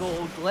on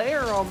goal.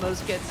 Glare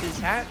almost gets his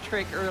hat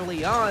trick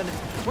early on.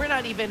 We're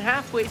not even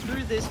halfway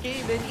through this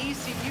game, and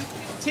ECU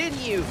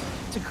continue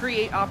to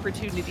create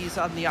opportunities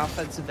on the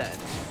offensive end.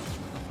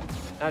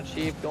 Now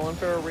Chief going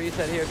for a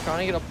reset here,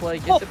 trying to get a play,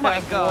 gets it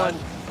past one.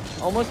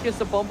 Almost gets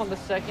the bump on the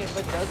second,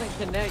 but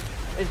doesn't connect.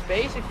 Is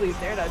basically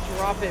there to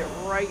drop it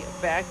right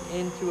back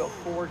into a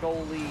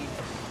 4-goal lead.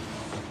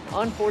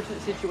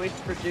 Unfortunate situation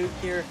for Duke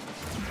here.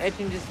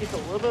 Etchen just gets a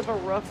little bit of a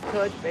rough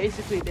touch,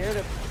 basically there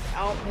to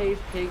outpace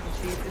Pigs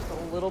and Chief just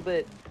a little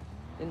bit.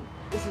 And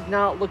this is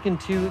not looking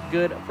too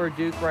good for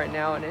Duke right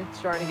now, and it's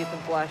starting to get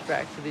some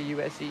flashbacks to the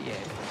USC game.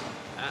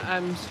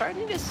 I'm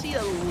starting to see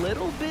a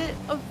little bit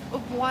of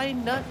why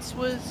Nuts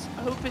was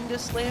hoping to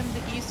slam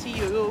the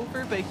ECU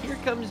over, but here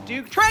comes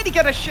Duke trying to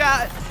get a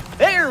shot.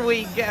 There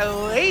we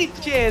go.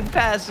 HN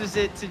passes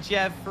it to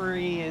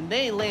Jeffrey, and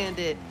they land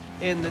it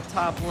in the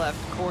top left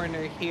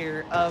corner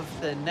here of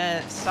the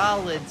net.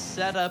 Solid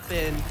setup,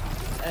 and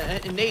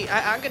Nate,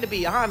 I'm going to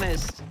be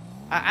honest.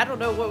 I don't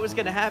know what was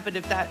going to happen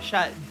if that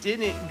shot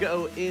didn't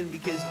go in,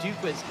 because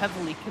Duke was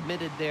heavily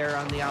committed there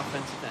on the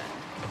offensive end.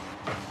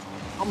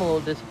 I'm a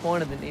little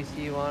disappointed in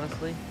ECU,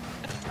 honestly.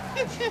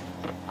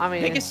 I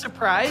mean, make a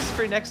surprise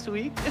for next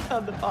week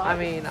on the pod. I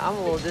mean, I'm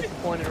a little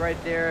disappointed right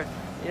there.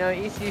 You know,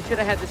 ECU should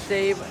have had the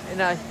save,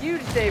 and a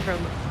huge save from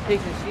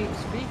Pigs and Sheep.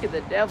 Speak of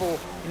the devil,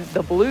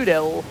 the Blue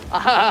Devil.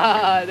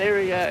 There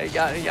we go.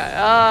 Got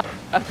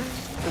it.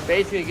 So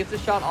basically, gets a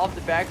shot off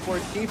the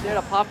backboard. Sheep there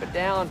to pop it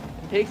down.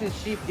 Pigs and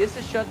Sheep gets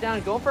the shut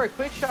down, going for a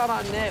quick shot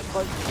on net,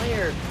 but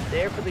Glare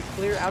there for the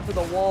clear out to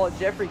the wall.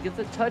 Jeffrey gets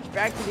a touch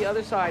back to the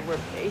other side, where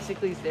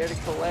basically he's there to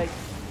collect.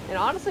 And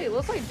honestly, it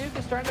looks like Duke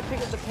is starting to pick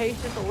up the pace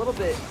just a little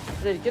bit.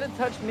 They get a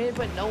touch mid,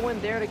 but no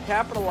one there to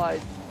capitalize.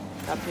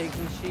 Now Pigs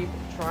and Sheep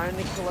trying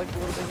to collect a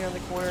little bit here in the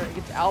corner. It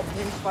gets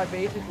out-pinched by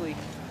basically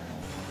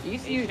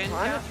ECU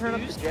trying to turn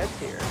up the Jets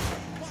here.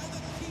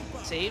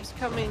 Saves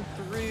coming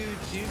through.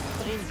 Duke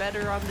playing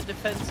better on the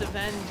defensive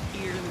end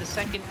here in the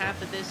second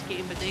half of this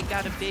game, but they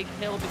got a big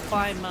hill to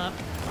climb up.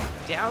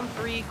 Down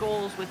 3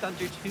 goals with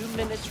under 2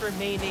 minutes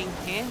remaining.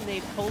 Can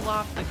they pull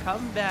off the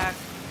comeback?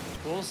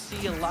 We'll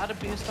see a lot of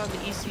boost on the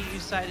ECU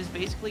side as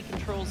basically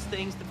controls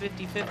things. The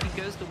 50-50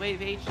 goes the way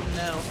of H&N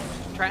though.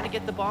 Trying to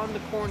get the ball in the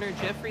corner.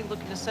 Jeffrey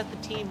looking to set the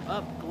team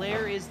up.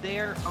 Glare is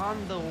there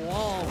on the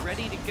wall,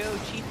 ready to go.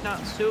 Chief Not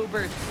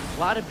Sober. A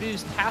lot of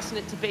boost, passing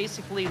it to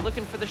basically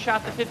looking for the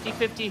shot. The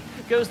 50-50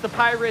 goes the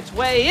Pirates'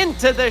 way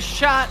into the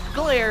shot.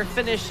 Glare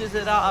finishes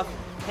it off.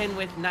 And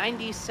with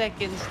 90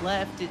 seconds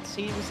left, it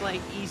seems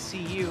like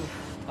ECU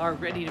are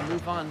ready to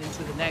move on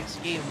into the next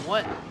game.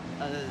 What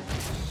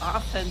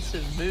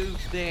offensive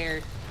move there.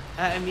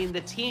 I mean,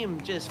 the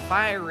team just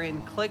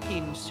firing,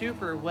 clicking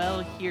super well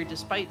here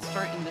despite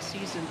starting the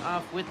season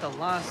off with a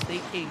loss.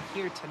 They came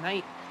here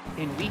tonight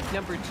in week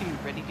number 2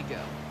 ready to go.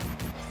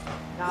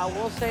 Now, I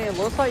will say it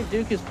looks like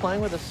Duke is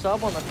playing with a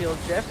sub on the field.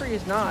 Jeffrey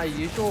is not a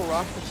usual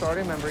roster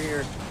starting member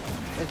here.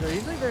 And so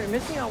usually they're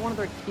missing out one of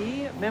their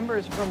key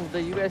members from the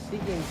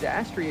USC game,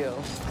 Zastrio.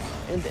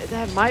 And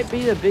that might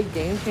be a big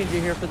game changer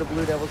here for the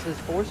Blue Devils, is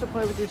forced to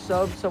play with your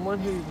sub, someone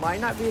who might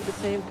not be at the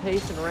same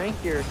pace and rank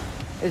here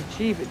as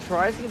Chief. It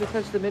tries to get a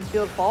touch to the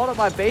midfield, followed up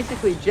by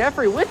basically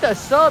Jeffrey with a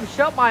sub.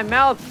 Shut my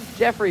mouth.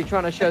 Jeffrey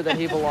trying to show that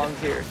he belongs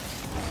here.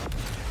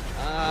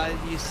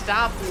 You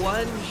stop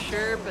one,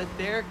 sure, but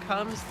there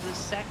comes the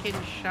second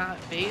shot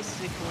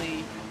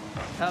basically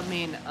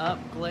coming up.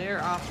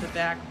 Glare off the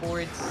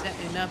backboard,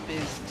 setting up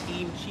his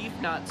team. Chief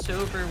Not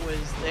Sober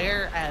was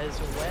there as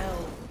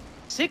well.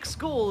 6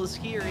 goals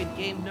here in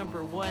game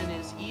number 1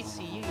 as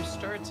ECU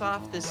starts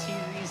off the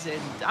series in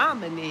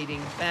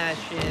dominating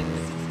fashion.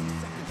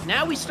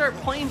 Now we start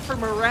playing for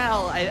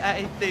morale,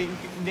 I think,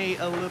 Nate,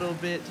 a little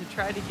bit to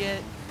try to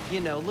get, you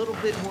know, a little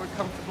bit more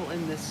comfortable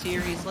in this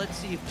series. Let's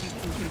see if you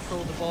can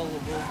control the ball a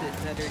little bit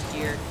better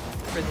here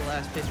for the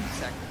last 50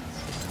 seconds.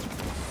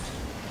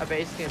 A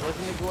base team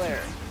looking to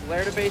Glare.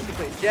 Glare to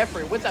basically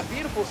Jeffrey with a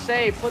beautiful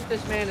save. Put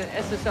this man in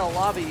SSL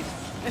lobbies.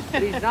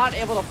 But he's not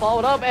able to follow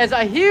it up as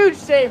a huge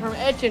save from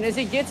Etchen as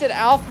he gets it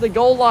off the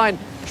goal line.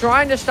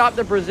 Trying to stop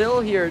the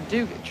Brazil here.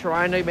 Duke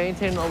trying to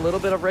maintain a little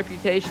bit of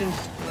reputation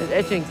as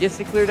Etchen gets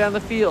it clear down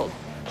the field.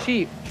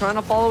 Chief trying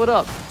to follow it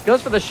up.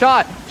 Goes for the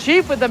shot.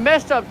 Chief with the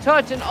messed up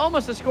touch and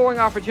almost a scoring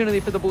opportunity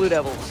for the Blue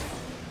Devils.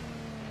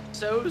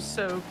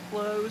 So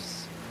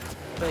close.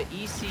 But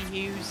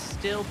ECU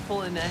still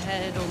pulling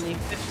ahead. Only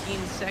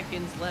 15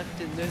 seconds left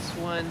in this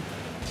one.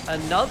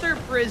 Another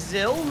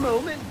Brazil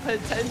moment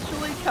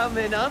potentially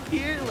coming up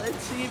here.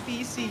 Let's see if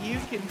ECU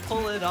can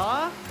pull it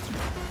off.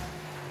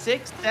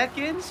 6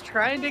 seconds,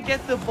 trying to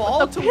get the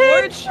ball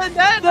towards the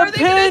net. Are they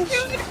going to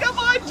do it? Come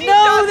on, Chief.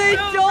 No, they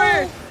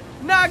don't.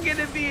 Not going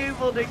to be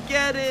able to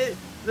get it.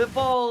 The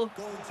ball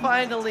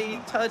finally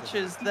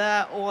touches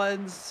that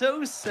one.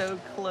 So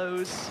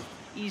close.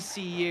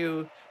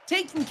 ECU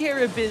taking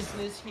care of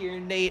business here,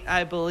 Nate,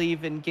 I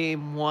believe, in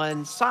game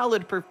 1.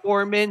 Solid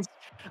performance.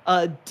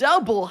 A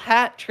double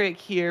hat trick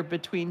here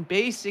between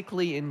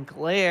basically and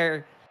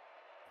Glare.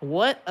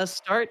 What a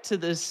start to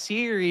the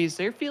series.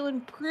 They're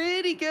feeling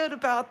pretty good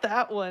about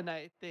that one,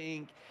 I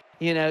think.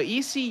 You know,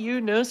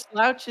 ECU, no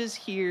slouches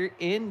here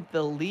in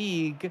the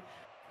league.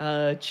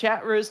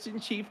 Chat roasting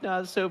Chief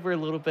Not Sober a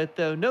little bit,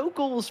 though. No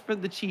goals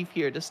from the Chief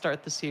here to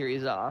start the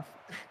series off.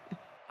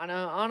 I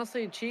know,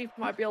 honestly, Chief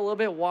might be a little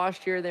bit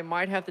washed here. They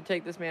might have to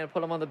take this man and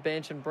put him on the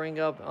bench and bring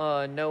up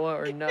Noah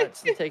or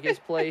Nuts to take his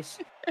place.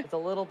 It's a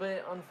little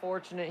bit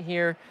unfortunate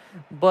here,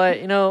 but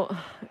you know,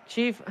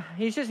 Chief,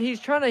 he's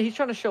trying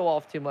to show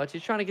off too much.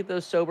 He's trying to get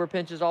those sober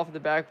pinches off of the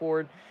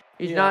backboard.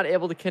 He's not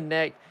able to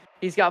connect.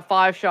 He's got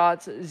 5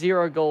 shots,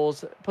 0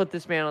 goals. Put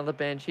this man on the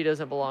bench. He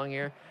doesn't belong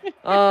here.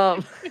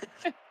 But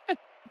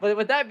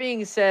with that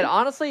being said,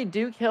 honestly,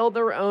 Duke held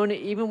their own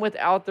even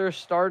without their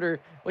starter,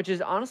 which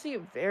is honestly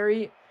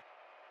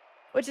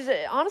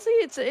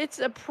it's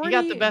a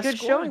pretty good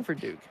showing for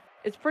Duke.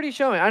 It's pretty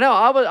showing. I know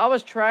I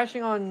was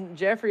trashing on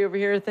Jeffrey over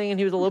here, thinking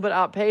he was a little bit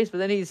outpaced, but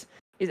then he's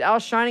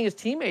outshining his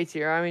teammates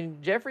here. I mean,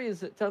 Jeffrey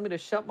is telling me to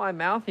shut my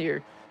mouth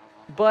here,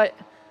 but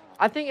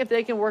I think if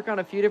they can work on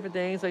a few different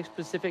things like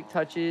specific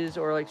touches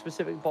or like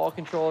specific ball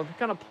control and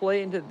kind of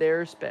play into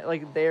their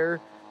specialties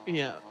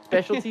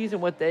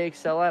and what they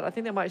excel at, I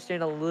think they might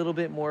stand a little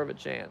bit more of a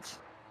chance.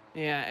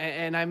 Yeah,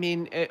 and I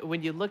mean,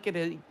 when you look at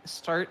a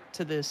start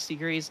to the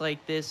series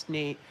like this,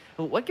 Nate,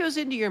 what goes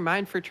into your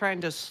mind for trying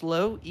to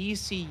slow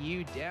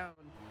ECU down?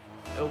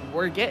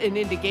 We're getting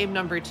into game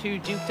number 2.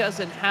 Duke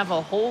doesn't have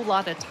a whole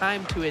lot of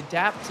time to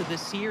adapt to the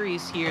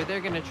series here.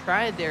 They're going to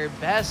try their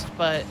best,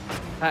 but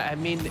I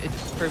mean,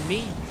 for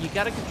me, you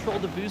got to control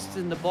the boosts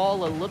in the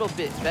ball a little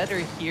bit better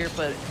here,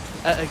 but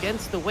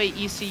against the way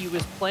ECU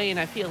is playing,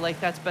 I feel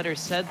like that's better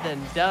said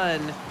than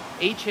done.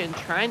 H&N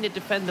trying to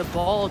defend the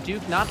ball.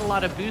 Duke, not a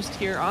lot of boost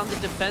here on the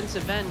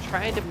defensive end,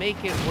 trying to make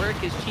it work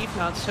as Chief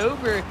Not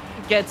Sober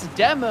gets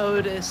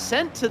demoed,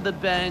 sent to the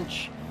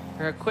bench.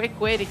 For a quick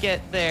way to get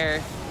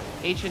there.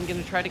 H&N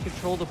going to try to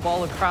control the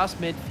ball across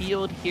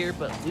midfield here,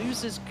 but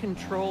loses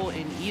control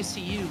in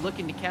ECU,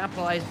 looking to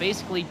capitalize,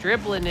 basically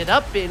dribbling it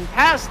up in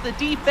past the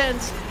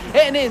defense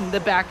and in the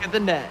back of the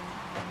net.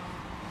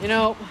 You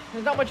know,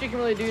 there's not much you can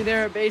really do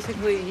there.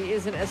 Basically, he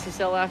is an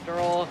SSL after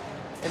all.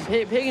 And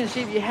Pig and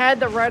Sheep, you had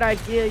the right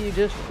idea, you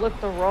just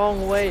flipped the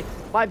wrong way.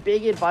 My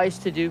big advice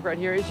to Duke right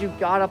here is you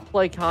gotta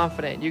play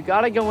confident. You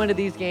gotta go into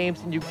these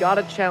games and you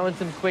gotta challenge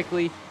them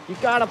quickly. You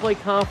gotta play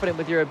confident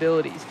with your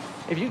abilities.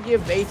 If you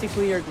give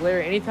basically or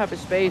Glare any type of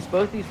space,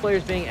 both these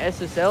players being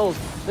SSLs,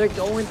 they're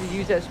going to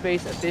use that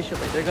space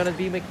efficiently. They're gonna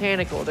be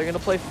mechanical, they're gonna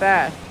play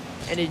fast.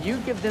 And if you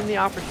give them the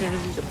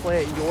opportunity to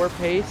play at your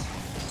pace,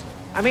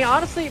 I mean,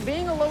 honestly,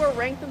 being a lower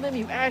rank than them,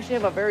 you actually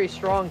have a very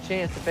strong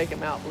chance to fake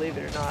them out, believe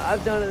it or not.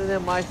 I've done it to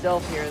them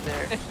myself here and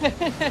there.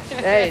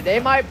 Hey,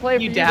 they might play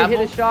for you to hit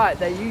a shot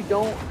that you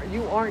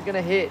aren't going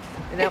to hit,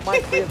 and that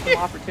might free up some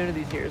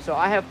opportunities here. So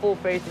I have full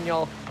faith in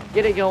y'all.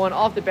 Get it going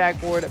off the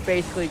backboard.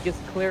 Basically gets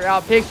clear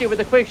out. Picks it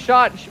with a quick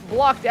shot,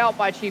 blocked out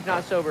by Chief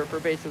Not Sober for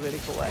basically the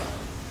collect.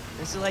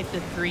 This is like the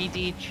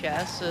 3D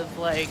chess of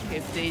like,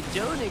 if they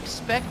don't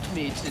expect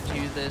me to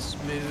do this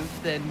move,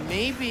 then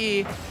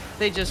maybe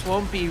they just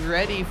won't be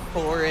ready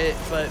for it,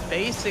 but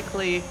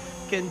basically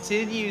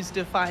continues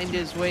to find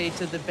his way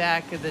to the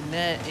back of the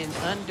net in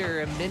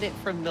under a minute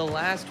from the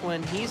last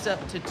one. He's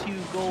up to 2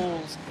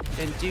 goals,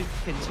 and Duke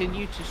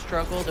continue to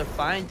struggle to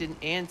find an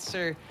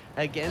answer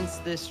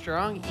against this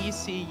strong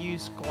ECU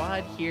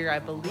squad here. I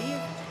believe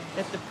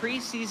at the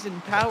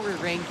preseason power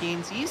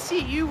rankings,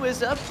 ECU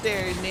was up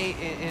there, Nate,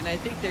 and I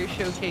think they're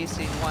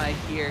showcasing why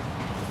here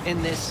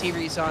in this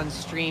series on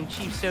stream.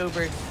 Chief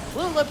Sober, a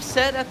little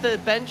upset at the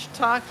bench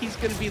talk. He's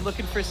going to be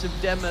looking for some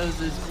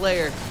demos as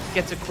Glare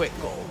gets a quick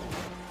goal.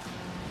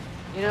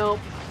 You know,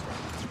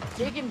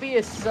 he can be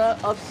as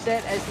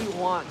upset as he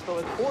wants, but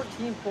with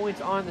 14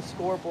 points on the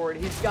scoreboard,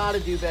 he's got to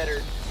do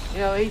better. You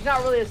know, he's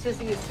not really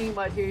assisting his team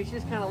much here. He's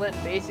just kind of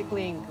letting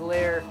basically and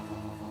Glare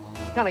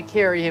kind of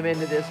carry him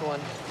into this one.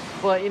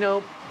 But, you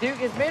know, Duke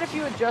has made a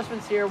few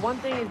adjustments here. One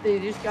thing is they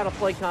just got to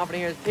play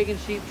confident here. Is Pig and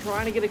Sheep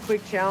trying to get a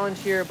quick challenge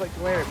here, but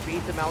Glare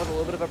beats him out with a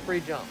little bit of a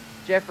free jump.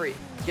 Jeffrey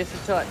gets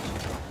a touch.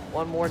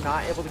 One more,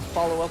 not able to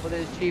follow up with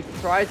his Chief.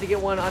 Tries to get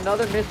one,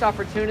 another missed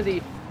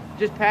opportunity.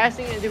 Just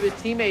passing it into his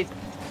teammates.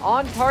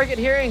 On target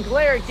here, and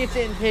Glare gets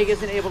it, and Pig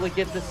isn't able to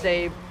get the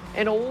save.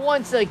 And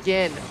once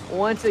again,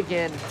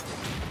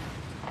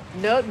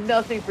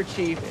 nothing for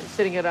Chief,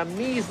 sitting at a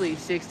measly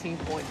 16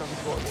 points on the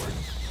scoreboard.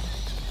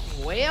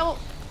 Well,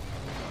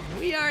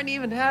 we aren't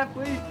even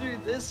halfway through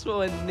this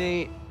one,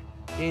 Nate.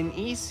 And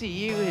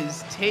ECU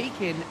has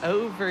taken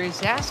over.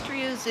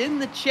 Zastria's in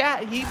the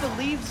chat. He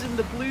believes in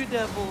the Blue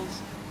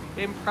Devils.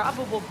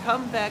 Improbable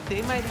comeback.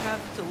 They might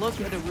have to look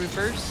at a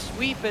reverse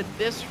sweep at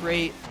this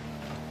rate.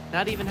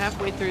 Not even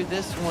halfway through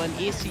this one.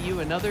 ECU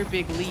another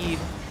big lead.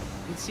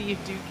 And see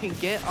if Duke can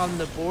get on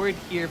the board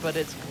here, but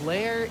it's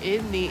Glare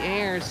in the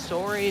air,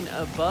 soaring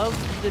above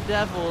the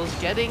Devils,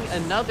 getting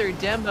another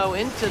demo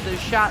into the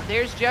shot.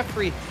 There's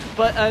Jeffrey,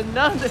 but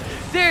another,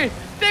 they're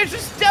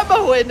just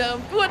demoing him.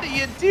 What do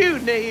you do,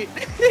 Nate?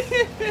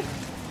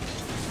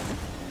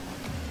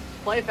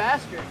 Play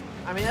faster.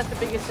 I mean, that's the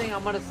biggest thing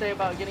I'm going to say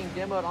about getting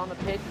demoed on the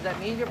pitch, is that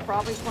means you're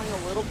probably playing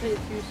a little bit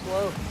too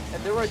slow.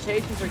 If the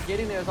rotations are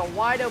getting there, there's a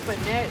wide open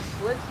net,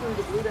 slips through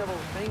the Blue Devils'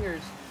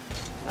 fingers.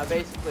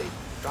 Basically,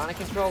 trying to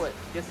control it.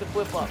 Gets the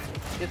flip up.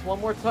 Gets one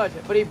more touch,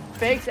 but he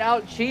fakes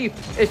out Chief.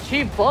 As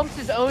Chief bumps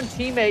his own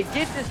teammate,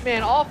 gets this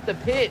man off the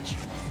pitch.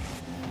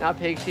 Now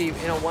Pig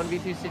Chief in a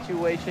 1v2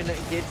 situation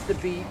gets the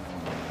beat,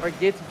 or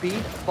gets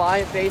beat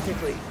by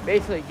basically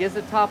gets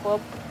the top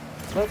up,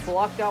 but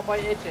blocked out by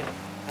Itchin.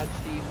 Now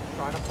Chief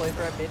trying to play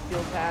for a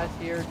midfield pass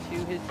here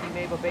to his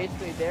teammate, but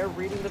basically they're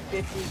reading the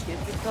 50,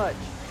 gets the touch.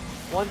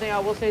 One thing I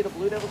will say, the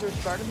Blue Devils are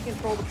starting to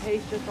control the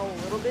pace just a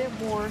little bit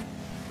more.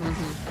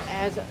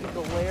 As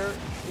Glare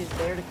is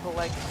there to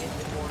collect in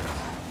the corner.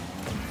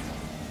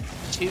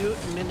 2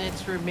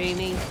 minutes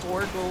remaining,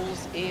 4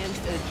 goals and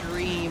a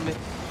dream.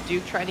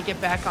 Duke trying to get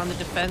back on the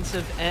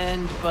defensive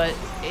end, but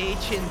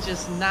Achin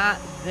just not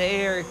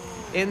there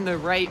in the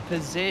right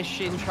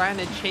position. Trying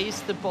to chase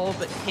the ball,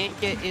 but can't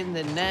get in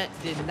the net.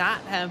 Did not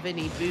have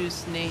any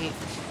boost, Nate.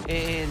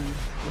 And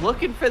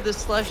looking for the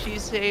slushy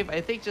save. I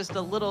think just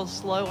a little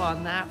slow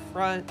on that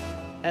front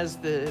as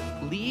the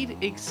lead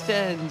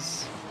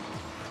extends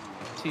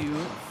to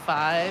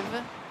 5.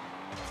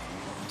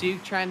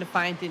 Duke trying to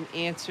find an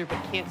answer, but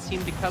can't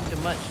seem to come to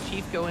much.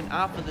 Chief going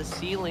off of the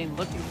ceiling,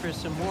 looking for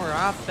some more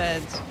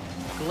offense.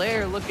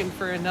 Glare looking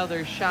for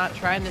another shot,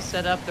 trying to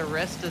set up the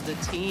rest of the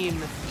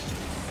team.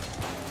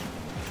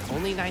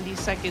 Only 90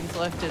 seconds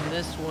left in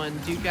this one.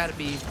 Duke got to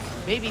be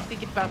maybe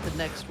thinking about the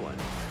next one.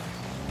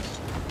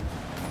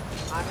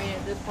 I mean,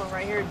 at this point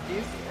right here,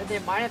 Duke, they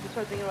might have to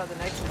start thinking about the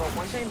next one, but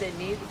one thing they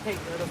need to take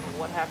note of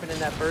what happened in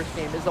that first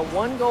game is the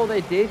one goal they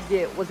did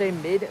get was a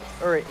mid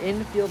or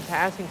infield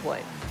passing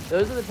play.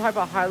 Those are the type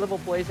of high-level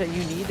plays that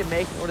you need to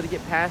make in order to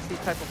get past these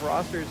type of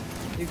rosters.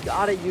 You've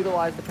got to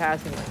utilize the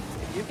passing lane.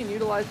 If you can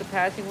utilize the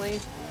passing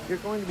lane, you're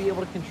going to be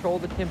able to control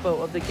the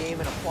tempo of the game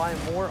and apply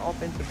more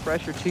offensive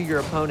pressure to your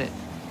opponent.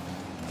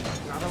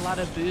 Not a lot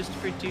of boost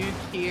for Duke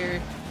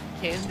here.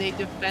 Can they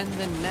defend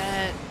the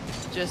net?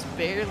 Just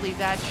barely.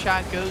 That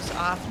shot goes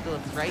off the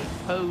right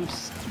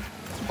post.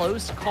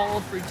 close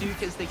call for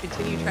Duke as they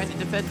continue trying to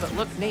defend. But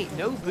look, Nate,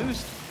 no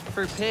boost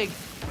for Pig.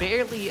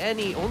 Barely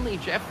any. Only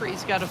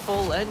Jeffrey's got a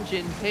full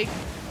engine. Pig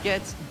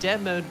gets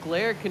demoed.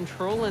 Glare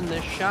controlling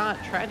the shot,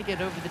 trying to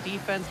get over the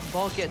defense. The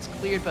ball gets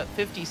cleared, but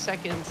 50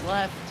 seconds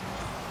left.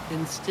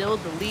 And still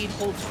the lead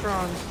holds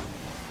strong.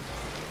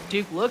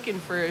 Duke looking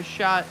for a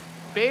shot.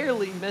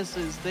 Barely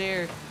misses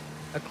there.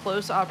 A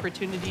close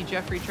opportunity.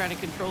 Jeffrey trying to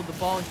control the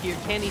ball here.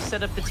 Can he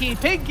set up the team?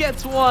 Pig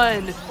gets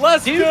one.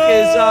 Let's Duke go!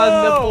 is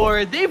on the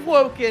board. They've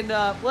woken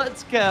up.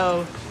 Let's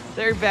go.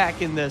 They're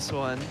back in this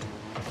one.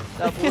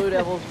 The Blue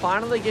Devils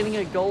finally getting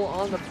a goal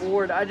on the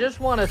board. I just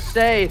want to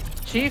say,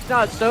 Chief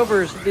Not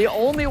Sober's the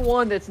only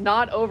one that's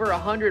not over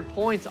 100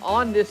 points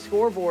on this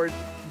scoreboard.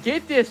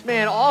 Get this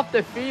man off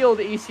the field,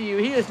 ECU.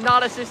 He is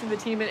not assisting the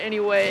team in any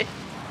way.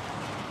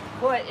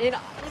 But in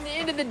the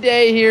end of the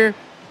day here,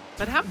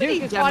 but how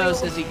many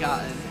demos has he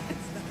gotten?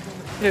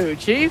 Who,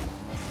 Chief?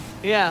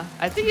 Yeah,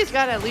 I think he's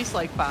got at least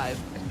like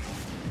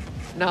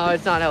 5. No,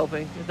 it's not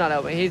helping. It's not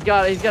helping. He's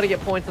got to get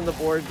points on the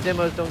board.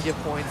 Demos don't give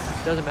points.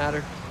 Doesn't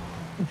matter.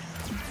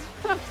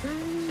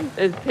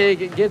 As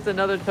Pig gets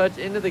another touch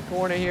into the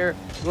corner here.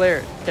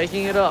 Glare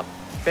taking it up.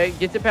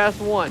 Gets it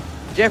past one.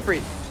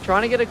 Jeffrey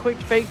trying to get a quick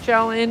fake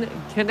chow in.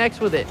 Connects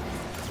with it.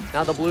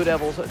 Now the Blue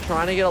Devils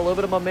trying to get a little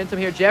bit of momentum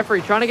here. Jeffrey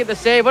trying to get the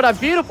save. What a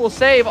beautiful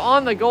save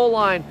on the goal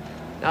line.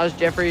 Now is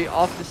Jeffrey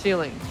off the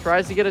ceiling.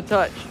 Tries to get a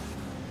touch.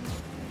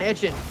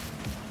 Etchin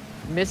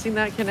missing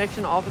that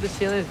connection off of the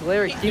ceiling as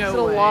Glare keeps it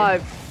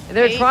alive. And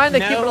they're trying to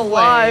keep it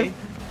alive.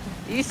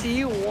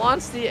 ECU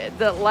wants the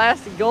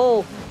last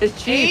goal.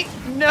 Is Chief.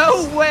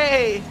 No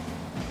way.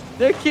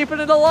 They're keeping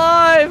it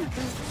alive.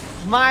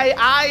 My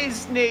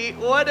eyes, Nate.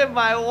 What am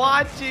I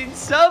watching?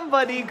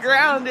 Somebody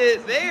ground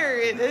it. There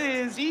it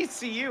is.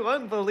 ECU,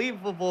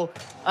 unbelievable.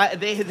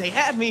 They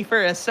had me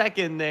for a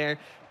second there.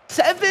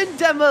 7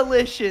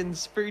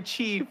 demolitions for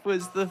Chief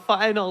was the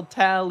final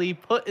tally,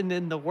 putting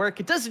in the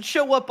work. It doesn't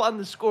show up on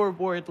the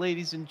scoreboard,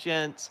 ladies and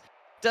gents.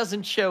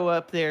 Doesn't show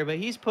up there, but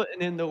he's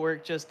putting in the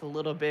work just a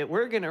little bit.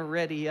 We're going to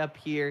ready up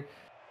here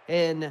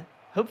and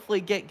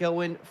hopefully get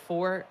going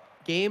for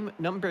game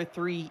number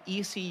 3.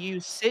 ECU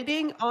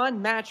sitting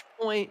on match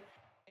point.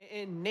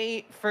 And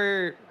Nate,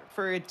 for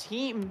a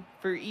team,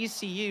 for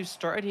ECU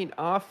starting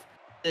off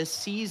the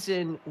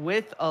season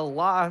with a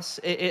loss,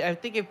 I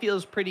think it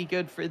feels pretty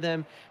good for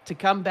them to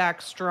come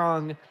back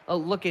strong,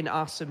 looking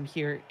awesome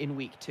here in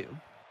week 2.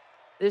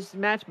 This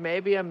match may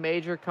be a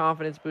major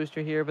confidence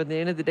booster here, but at the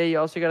end of the day, you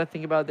also got to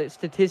think about that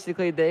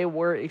statistically they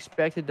were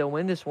expected to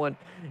win this one.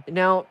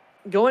 Now,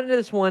 going into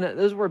this one,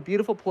 those were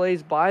beautiful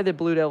plays by the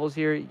Blue Devils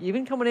here,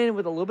 even coming in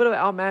with a little bit of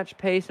outmatched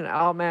pace and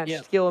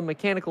outmatched skill and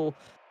mechanical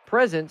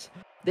presence.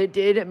 They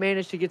did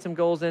manage to get some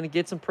goals in and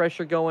get some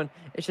pressure going.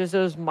 It's just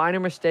those minor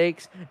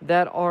mistakes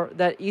that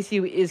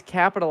ECU is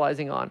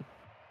capitalizing on.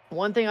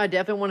 One thing I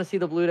definitely want to see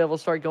the Blue Devils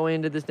start going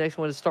into this next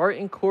one is start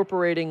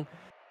incorporating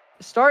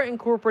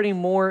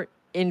more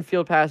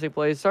infield passing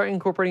plays, start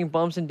incorporating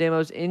bumps and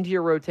demos into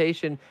your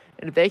rotation.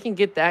 And if they can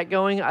get that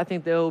going, I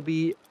think they'll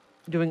be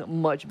doing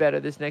much better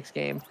this next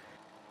game.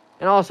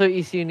 And also,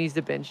 ECU needs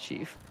to bench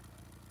Chief.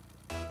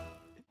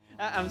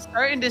 I'm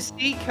starting to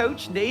see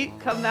Coach Nate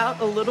come out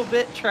a little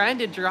bit, trying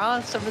to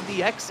draw some of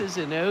the X's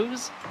and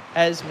O's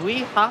as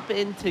we hop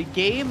into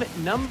game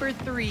number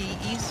 3.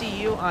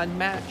 ECU on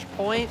match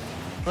point,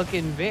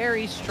 looking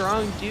very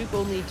strong. Duke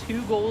only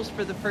 2 goals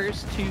for the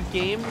first 2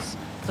 games.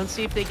 Let's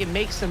see if they can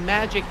make some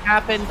magic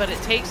happen, but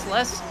it takes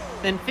less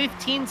than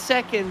 15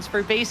 seconds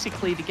for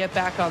basically to get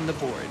back on the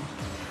board.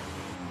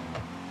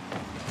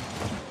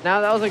 Now,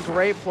 that was a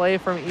great play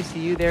from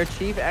ECU there.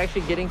 Chief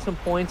actually getting some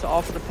points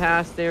off of the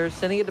pass there,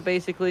 sending it to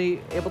basically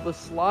able to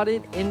slot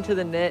it into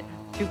the net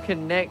to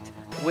connect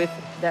with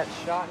that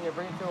shot, and you're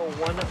bringing to a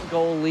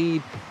 1-goal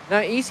lead. Now,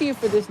 ECU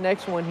for this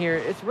next one here,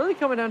 it's really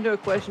coming down to a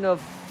question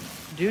of,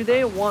 do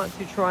they want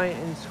to try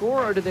and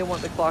score, or do they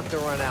want the clock to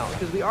run out?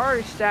 Because we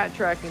are stat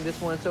tracking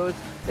this one, so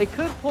they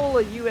could pull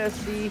a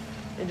USC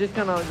and just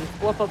kind of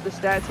fluff up the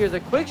stats here. There's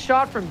a quick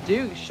shot from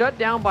Duke, shut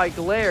down by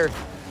Glare.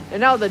 And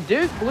now the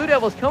Duke Blue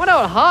Devils coming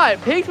out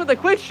hot. Pigs with a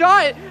quick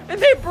shot,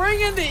 and they bring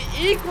in the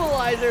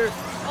equalizer.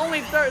 Only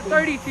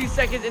 32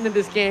 seconds into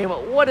this game.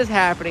 What is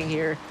happening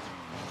here?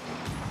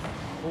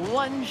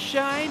 One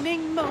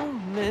shining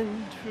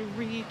moment to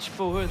reach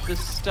for the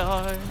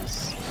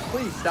stars.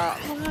 Please stop.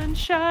 One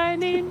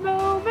shining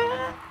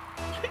moment.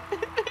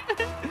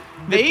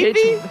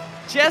 Maybe,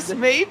 just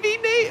maybe,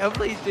 Nate.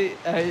 Hopefully,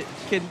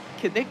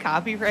 can they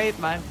copyright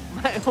my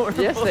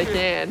horrible? Yes, they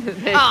can.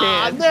 They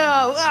can.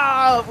 No!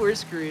 Oh, we're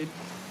screwed.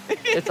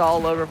 It's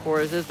all over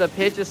for us. As the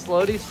pitch is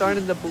slowly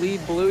starting to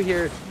bleed blue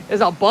here.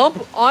 There's a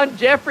bump on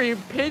Jeffrey.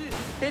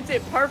 Hits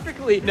it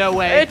perfectly. No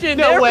way. Edging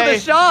no there way. For the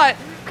shot.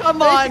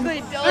 Come on.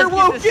 Basically does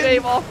get the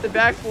save off the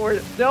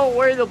backboard. Don't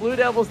worry, the Blue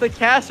Devils. The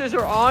casters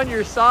are on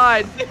your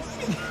side.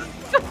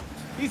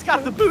 He's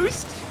got the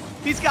boost.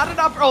 He's got it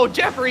up. Oh,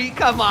 Jeffrey,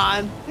 come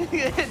on.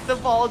 Hit the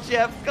ball,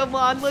 Jeff. Come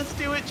on, let's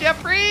do it,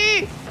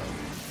 Jeffrey.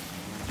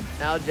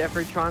 Now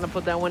Jeffrey trying to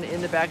put that one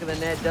in the back of the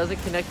net.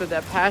 Doesn't connect with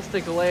that pass to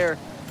Glare.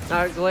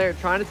 Now Glare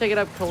trying to take it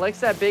up, collects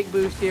that big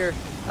boost here.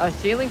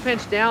 Ceiling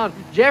pinch down.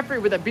 Jeffrey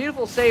with a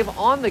beautiful save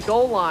on the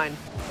goal line.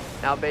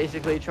 Now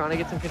basically trying to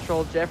get some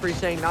control. Jeffrey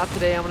saying, not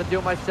today, I'm going to do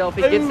it myself.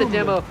 He gets the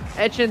demo.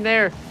 Etchin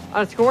there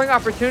on a scoring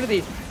opportunity.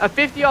 A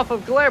 50 off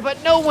of Glare,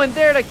 but no one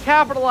there to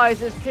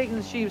capitalize as Pigs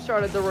and Sheep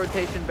started the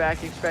rotation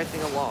back,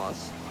 expecting a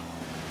loss.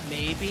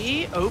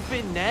 Maybe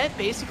open net,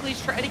 basically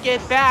trying to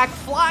get back,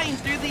 flying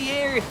through the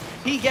air.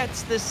 He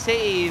gets the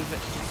save.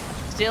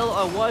 Still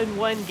a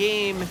 1-1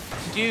 game.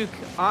 Duke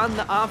on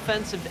the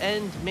offensive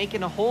end,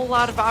 making a whole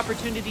lot of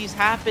opportunities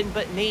happen,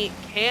 but Nate,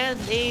 can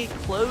they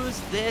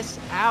close this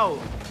out?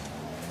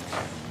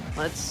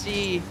 Let's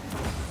see.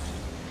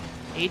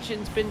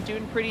 Achin's been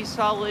doing pretty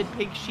solid.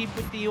 Pig Sheep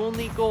with the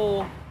only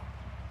goal.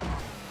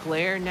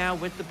 Glare now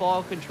with the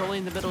ball,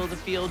 controlling the middle of the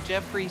field.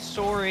 Jeffrey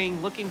soaring,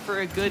 looking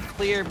for a good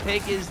clear.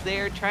 Pig is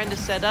there, trying to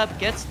set up,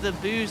 gets the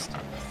boost.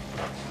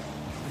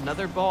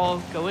 Another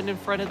ball going in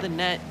front of the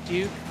net.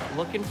 Duke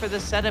looking for the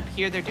setup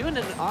here. They're doing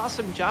an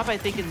awesome job, I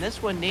think, in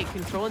this one. Nate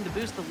controlling the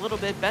boost a little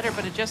bit better,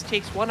 but it just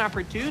takes one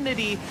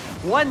opportunity.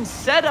 One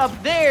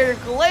setup there.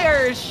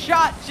 Glare's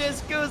shot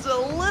just goes a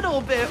little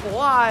bit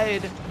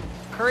wide.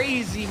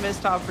 Crazy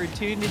missed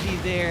opportunity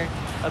there.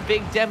 A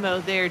big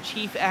demo there.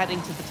 Chief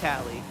adding to the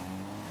tally.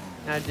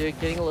 Now Duke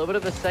getting a little bit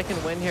of a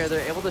second win here.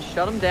 They're able to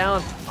shut him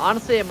down.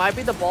 Honestly, it might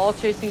be the ball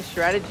chasing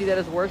strategy that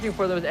is working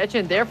for them.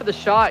 Etchin there for the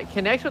shot.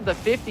 Connects with the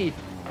 50.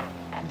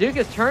 Duke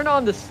has turned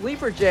on the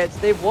sleeper jets.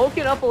 They've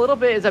woken up a little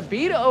bit. It's a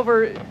beat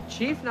over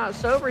Chief not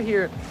sober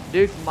here.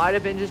 Duke might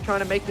have been just trying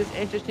to make this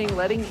interesting,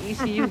 letting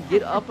ECU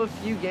get up a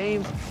few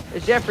games.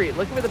 As Jeffrey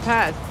looking for the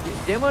pass.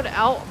 Demoed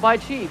out by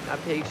Chief. Now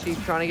Pig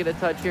Chief trying to get a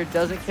touch here.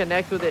 Doesn't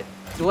connect with it.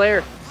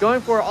 Glare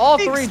going for all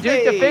three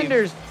Duke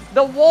defenders.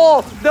 The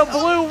wall, the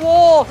blue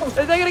wall. Are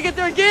they going to get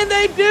there again?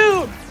 They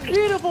do.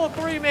 Beautiful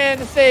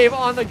three-man save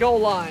on the goal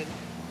line.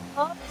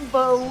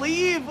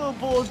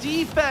 Unbelievable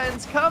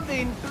defense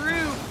coming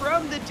through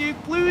from the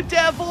Duke Blue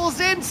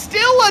Devils, and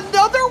still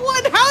another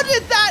one. How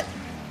did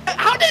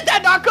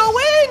that not go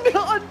in?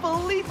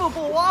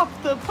 Unbelievable off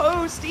the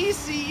post.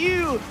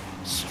 ECU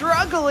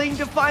struggling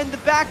to find the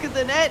back of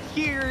the net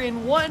here,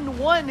 and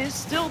 1-1 is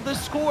still the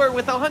score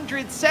with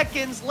 100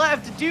 seconds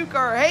left. Duke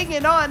are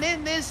hanging on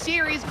in this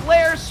series.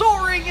 Glare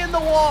soaring in the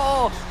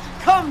wall,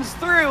 comes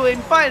through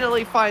and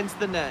finally finds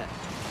the net.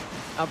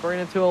 Now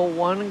bringing it to a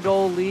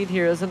 1-goal lead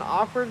here. It's an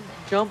awkward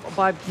jump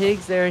by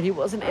Pigs there. He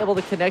wasn't able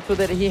to connect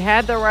with it. He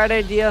had the right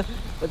idea,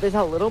 but there's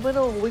a little bit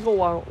of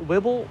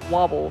wibble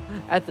wobble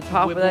at the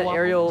top of that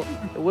aerial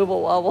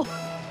wibble wobble.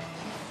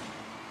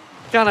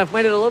 Kind of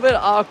made it a little bit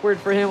awkward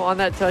for him on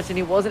that touch, and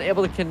he wasn't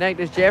able to connect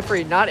as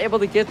Jeffrey not able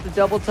to get the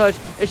double touch.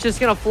 It's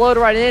just going to float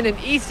right in, and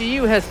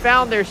ECU has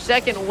found their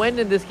second win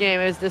in this game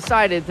and has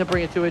decided to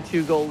bring it to a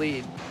 2-goal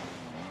lead.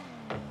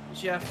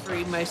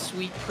 Jeffrey, my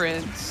sweet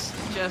prince,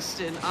 just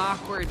an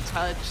awkward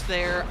touch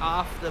there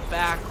off the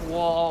back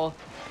wall.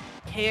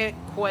 Can't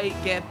quite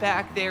get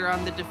back there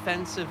on the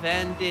defensive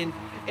end, and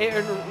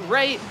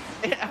right,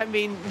 I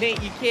mean,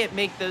 Nate, you can't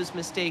make those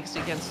mistakes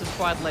against a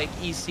squad like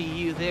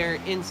ECU. They're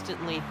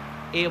instantly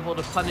able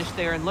to punish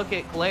there, and look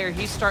at Glare,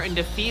 he's starting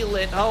to feel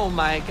it. Oh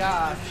my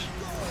gosh.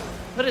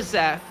 What is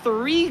that,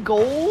 3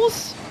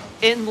 goals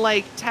in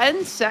like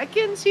 10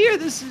 seconds here?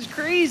 This is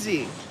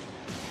crazy.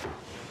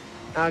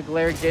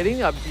 Glare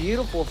getting a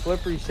beautiful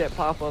flip reset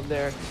pop-up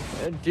there.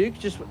 Duke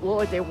just looked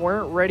like they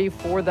weren't ready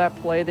for that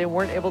play. They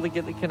weren't able to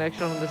get the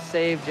connection on the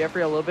save.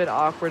 Jeffrey a little bit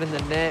awkward in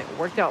the net.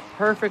 Worked out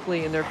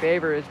perfectly in their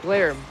favor as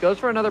Glare goes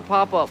for another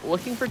pop-up.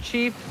 Looking for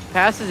Chief,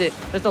 passes it.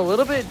 Just a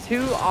little bit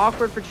too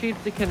awkward for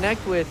Chief to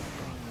connect with.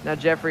 Now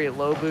Jeffrey,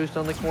 low boost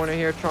on the corner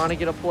here, trying to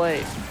get a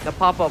play. The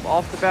pop-up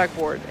off the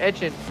backboard.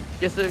 Etchin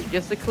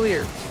gets the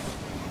clear.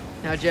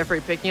 Now Jeffrey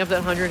picking up that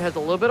 100, has a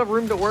little bit of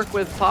room to work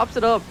with, pops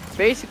it up,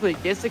 basically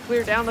gets it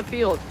clear down the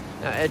field.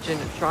 Now Etchin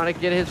trying to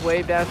get his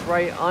wave dash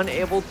right,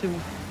 unable to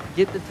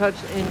get the touch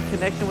in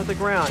connection with the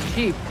ground.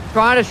 Chief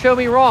trying to show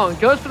me wrong,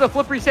 goes for the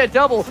flip reset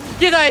double,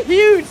 get a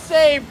huge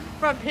save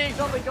from Pigs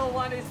on the goal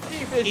line. His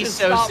Chief is just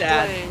so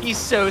sad. Playing. He's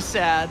so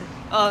sad.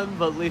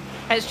 Unbelievable.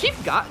 Has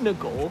Chief gotten a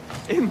goal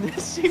in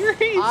this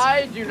series?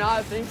 I do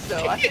not think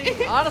so. I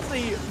think,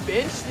 honestly,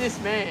 bench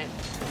this man.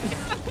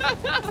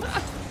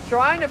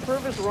 Trying to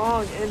prove us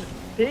wrong, and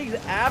Pigs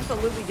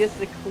absolutely gets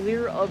the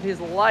clear of his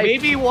life.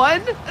 Maybe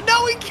one?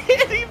 No, he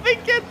can't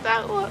even get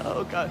that one.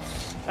 Oh, God.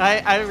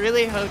 I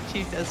really hope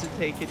Chief doesn't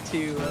take it,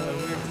 too.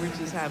 We're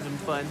just having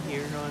fun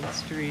here on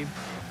stream.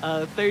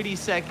 30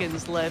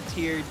 seconds left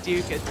here.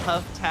 Duke, a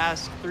tough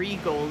task. 3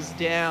 goals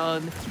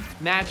down.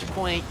 Match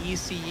point,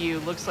 ECU.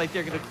 Looks like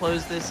they're going to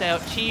close this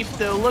out. Chief,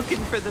 though,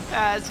 looking for the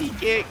pass. He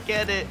can't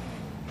get it.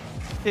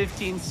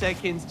 15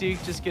 seconds.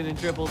 Duke just going to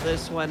dribble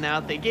this one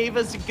out. They gave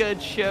us a good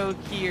show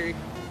here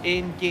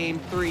in Game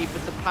 3,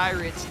 but the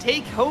Pirates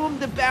take home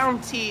the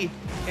bounty,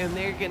 and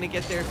they're going to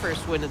get their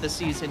first win of the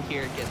season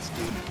here against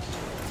Duke.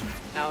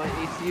 Now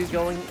ECU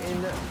going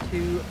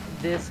into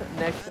this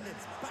next...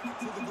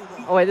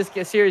 Oh, wait, this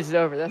series is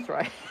over. That's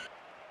right.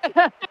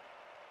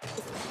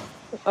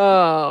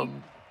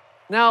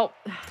 Now,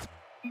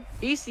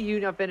 ECU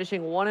now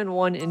finishing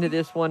 1-1 into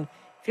this one.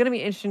 It's going to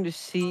be interesting to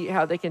see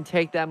how they can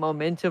take that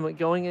momentum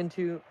going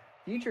into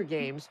future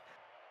games.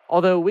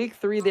 Although week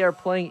 3 they are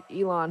playing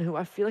Elon, who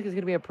I feel like is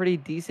going to be a pretty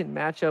decent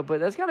matchup, but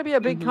that's got to be a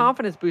big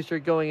confidence booster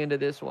going into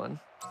this one.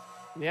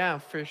 Yeah,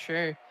 for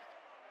sure.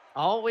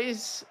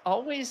 Always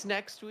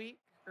next week,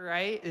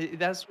 right?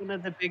 That's one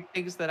of the big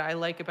things that I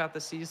like about the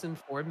season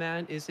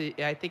format is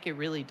I think it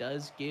really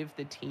does give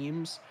the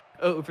teams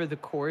over the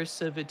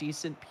course of a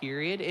decent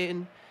period.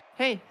 And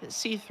hey,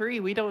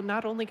 C3, we don't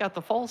not only got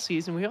the fall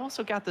season, we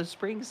also got the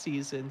spring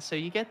season. So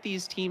you get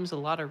these teams a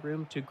lot of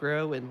room to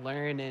grow and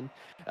learn, and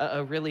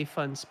a really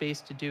fun space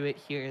to do it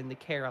here in the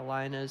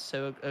Carolinas.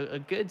 So a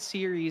good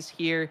series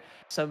here,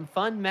 some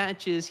fun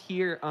matches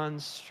here on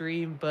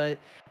stream, but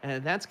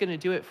that's going to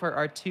do it for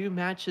our 2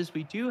 matches.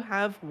 We do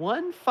have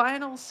one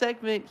final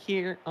segment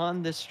here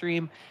on the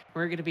stream.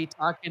 We're going to be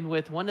talking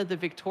with one of the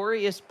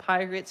victorious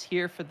Pirates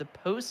here for the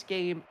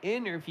post-game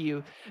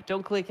interview.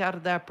 Don't click out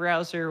of that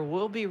browser.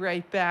 We'll be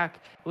right back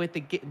with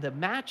the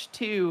match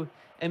 2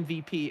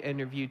 MVP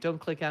interview. Don't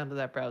click out of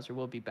that browser.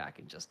 We'll be back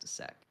in just a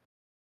sec.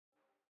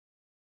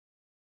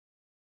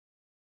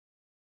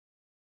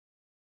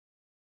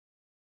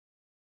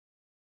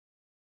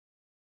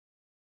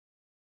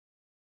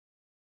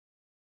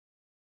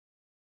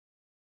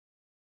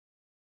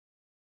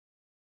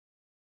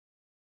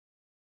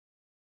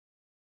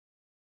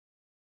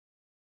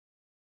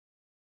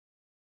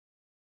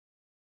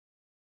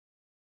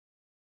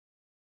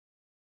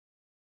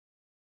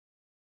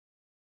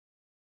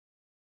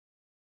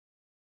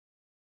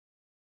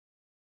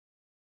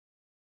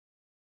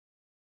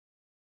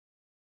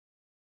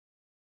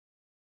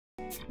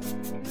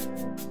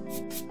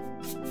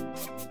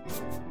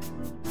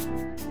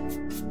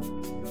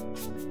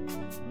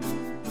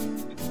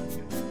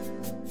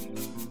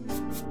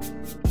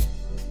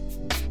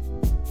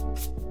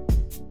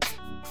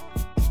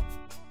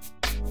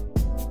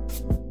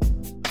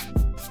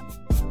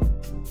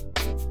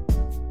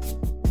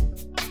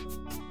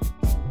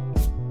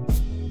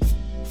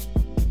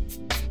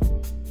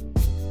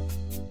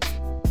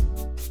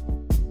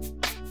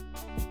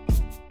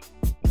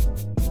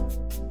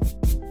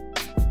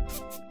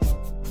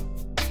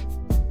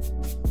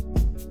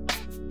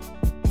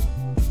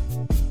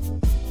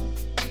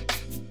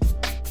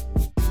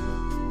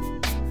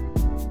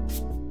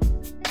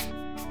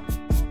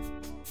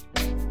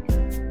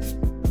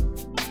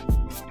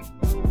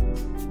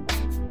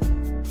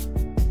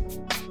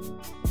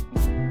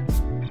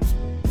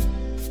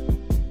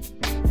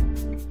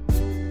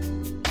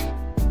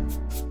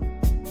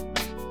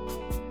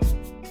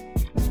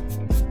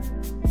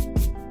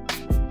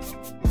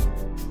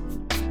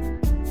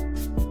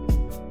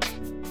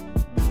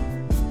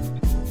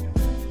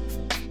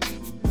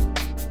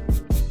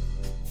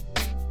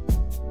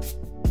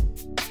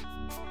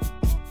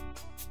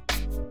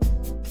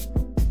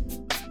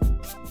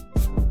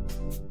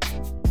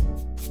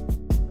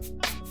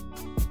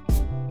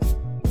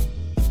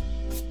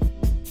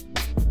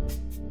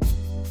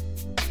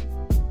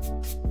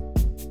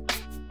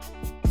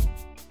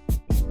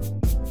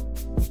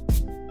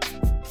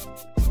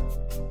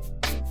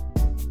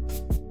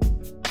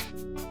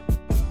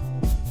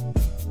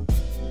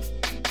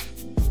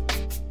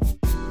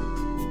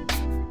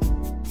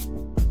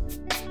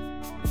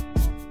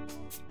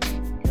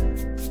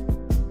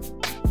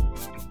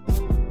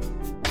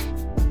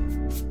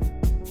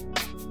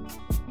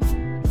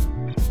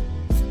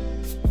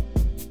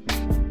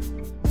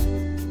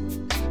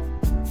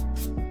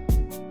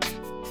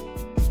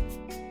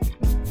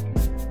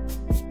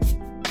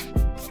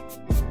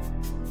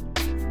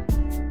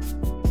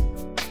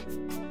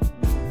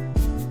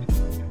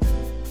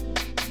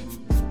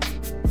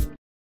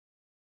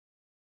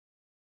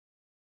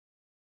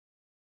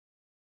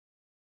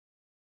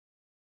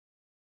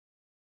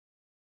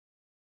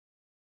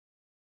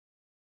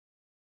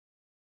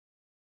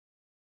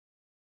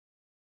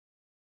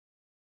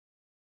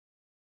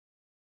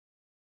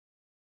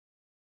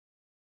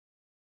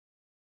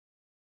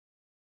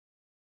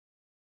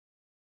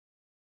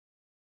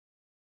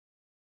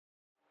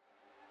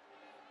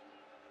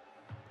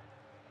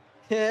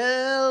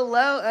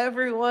 Hello,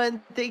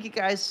 everyone. Thank you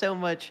guys so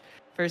much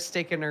for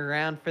sticking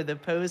around for the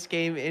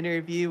post-game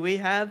interview. We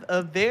have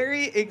a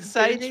very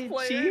excited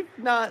Chief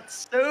Not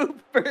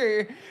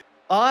Sober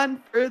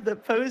on for the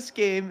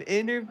post-game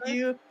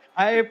interview.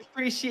 I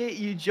appreciate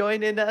you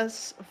joining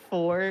us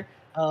for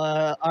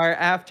our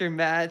after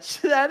match.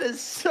 That is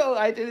so,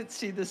 I didn't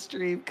see the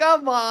stream.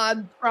 Come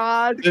on,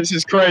 Prod. This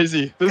is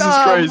crazy.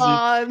 Come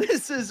on,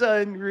 this is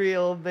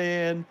unreal,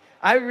 man.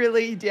 I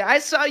really did. I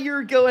saw you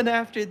were going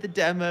after the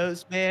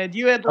demos, man.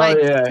 You had like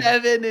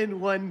 7 in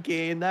one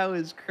game. That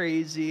was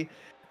crazy.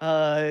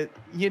 2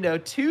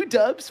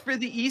 dubs for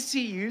the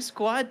ECU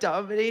squad,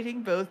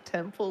 dominating both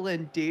Temple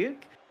and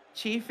Duke.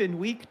 Chief, in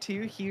week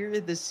 2 here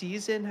of the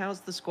season, how's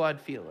the squad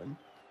feeling?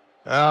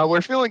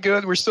 We're feeling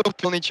good. We're still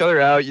pulling each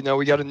other out.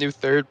 We got a new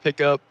third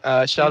pickup.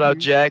 Shout out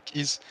Jack.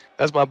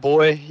 That's my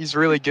boy. He's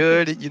really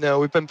good.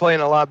 We've been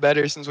playing a lot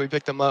better since we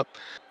picked him up.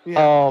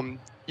 Yeah.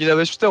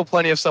 there's still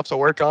plenty of stuff to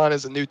work on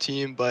as a new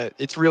team, but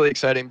it's really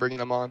exciting bringing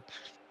them on.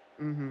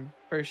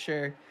 For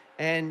sure.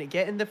 And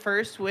getting the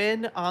first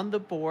win on the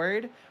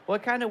board,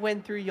 what kind of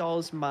went through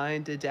y'all's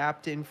mind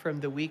adapting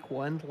from the week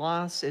 1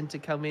 loss into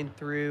coming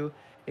through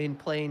and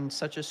playing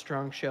such a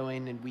strong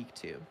showing in week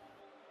 2?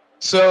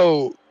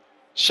 So,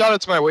 shout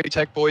out to my Wake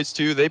Tech boys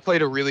too. They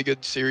played a really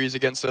good series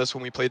against us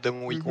when we played them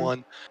in week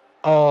 1.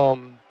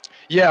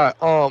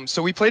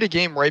 So we played a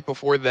game right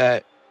before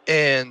that,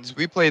 and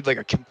we played like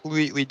a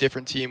completely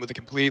different team with a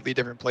completely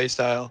different play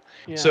style.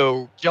 Yeah.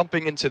 So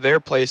jumping into their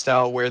play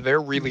style where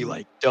they're really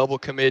like double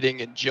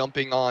committing and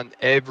jumping on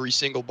every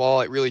single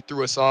ball, it really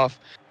threw us off.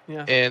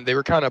 Yeah. And they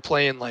were kind of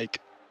playing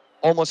like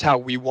almost how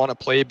we want to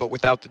play, but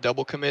without the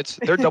double commits.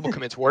 Their double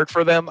commits work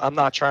for them. I'm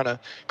not trying to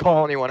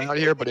call anyone out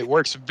here, but it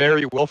works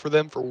very well for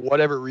them for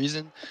whatever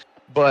reason.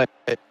 But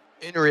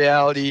in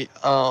reality,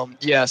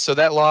 so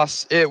that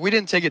loss, we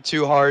didn't take it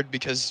too hard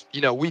because,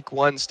 week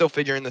 1, still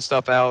figuring the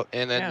stuff out.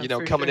 And then,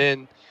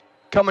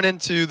 coming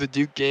into the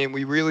Duke game,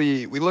 we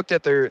looked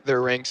at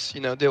their ranks,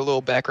 did a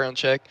little background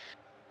check.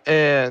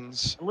 And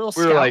a little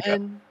we were like,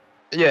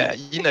 yeah,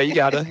 you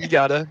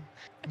gotta.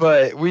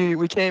 But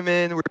we came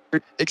in, we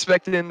were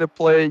expecting to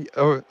play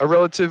a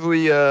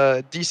relatively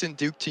decent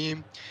Duke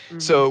team.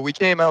 So we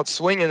came out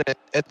swinging at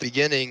the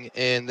beginning,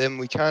 and then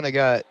we kind of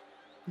got,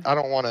 I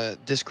don't want to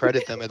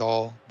discredit them at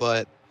all,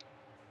 but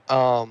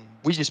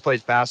we just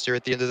played faster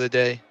at the end of the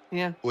day.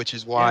 Yeah. Which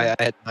is why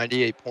I had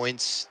 98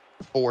 points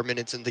 4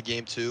 minutes into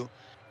game 2.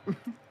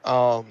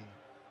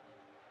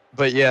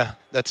 But yeah,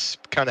 that's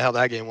kind of how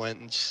that game went,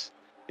 and just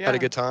had a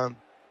good time.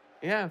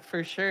 Yeah,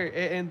 for sure.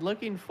 And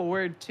looking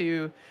forward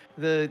to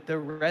the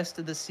rest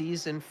of the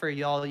season for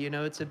y'all.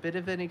 It's a bit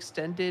of an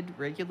extended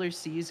regular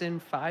season,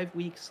 5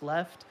 weeks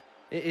left.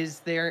 Is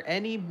there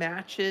any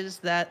matches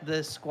that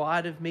the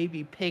squad have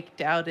maybe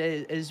picked out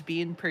as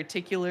being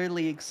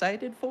particularly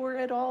excited for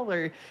at all,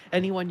 or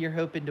anyone you're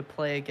hoping to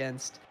play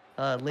against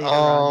later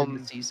on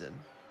in the season?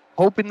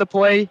 Hoping to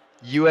play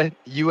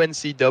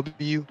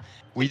UNCW.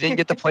 We didn't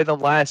get to play them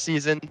last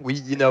season.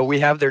 We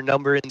have their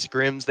number in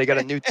scrims. They got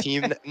a new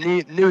team,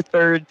 new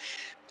third.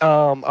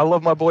 I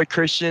love my boy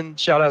Christian.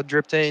 Shout out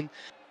Driptane.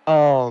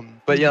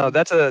 But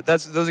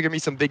those are gonna be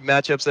some big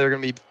matchups that are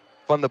gonna be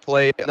fun to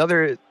play.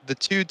 The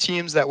two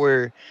teams that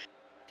we're,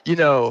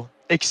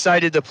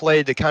 excited to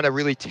play to kind of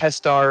really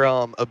test our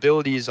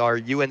abilities are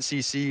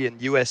UNCC and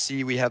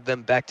USC. We have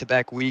them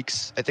back-to-back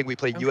weeks. I think we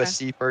played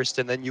USC first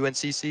and then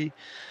UNCC.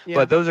 Yeah.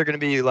 But those are going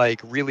to be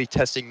like really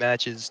testing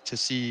matches to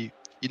see,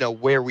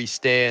 where we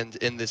stand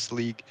in this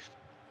league.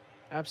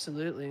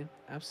 Absolutely.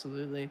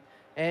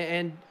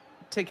 And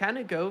to kind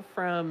of go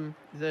from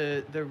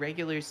the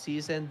regular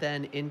season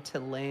then into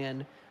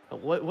LAN,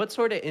 what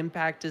sort of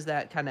impact does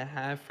that kind of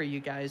have for you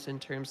guys in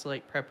terms of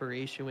like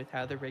preparation with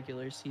how the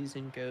regular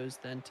season goes,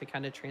 then to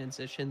kind of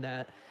transition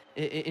that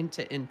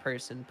into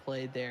in-person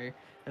play there,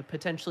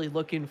 potentially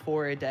looking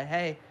forward to,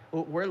 hey,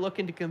 we're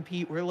looking to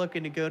compete, we're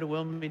looking to go to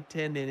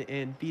Wilmington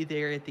and be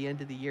there at the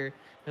end of the year.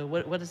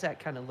 What does that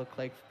kind of look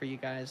like for you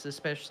guys,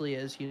 especially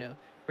as,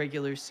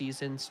 regular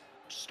seasons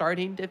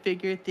starting to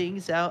figure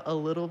things out a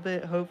little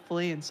bit,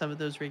 hopefully, and some of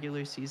those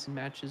regular season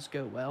matches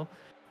go well?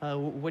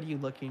 What are you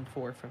looking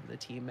for from the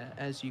team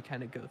as you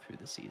kind of go through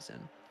the season?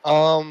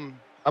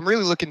 I'm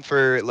really looking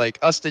for like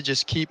us to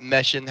just keep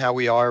meshing how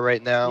we are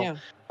right now. Yeah.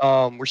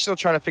 We're still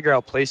trying to figure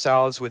out play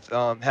styles with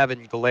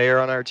having Galere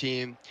on our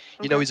team.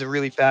 He's a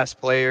really fast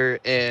player,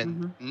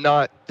 and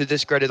not to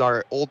discredit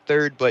our old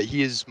third, but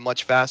he is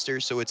much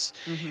faster. So it's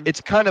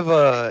kind of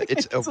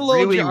it's a little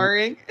really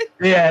jarring.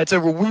 Yeah, it's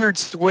a weird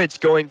switch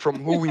going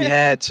from who we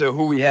had to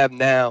who we have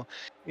now.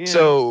 Yeah.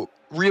 So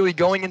really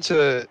going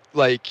into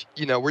like,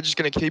 we're just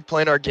going to keep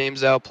playing our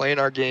games out, playing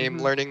our game,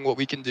 learning what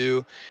we can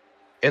do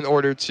in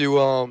order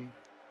to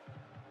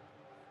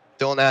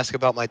don't ask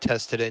about my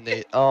test today,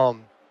 Nate.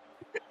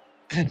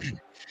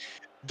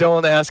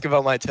 Don't ask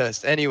about my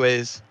test.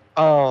 Anyways,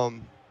 we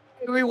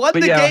won the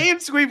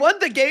games. We won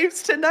the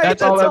games tonight.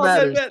 That's all that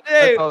matters.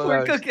 Hey,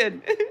 we're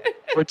cooking.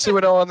 We're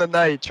 2-0 on the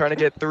night, trying to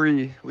get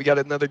 3. We got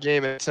another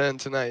game at 10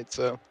 tonight,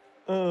 so.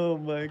 Oh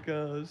my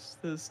gosh,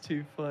 that's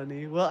too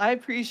funny. Well, I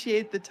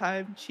appreciate the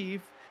time,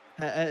 Chief,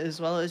 as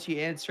well as you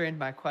answering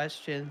my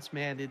questions,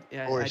 man.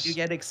 I do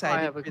get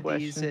excited for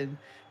these, and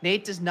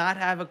Nate does not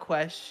have a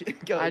question.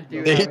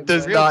 Nate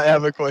does not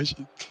have a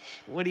question.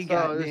 What do you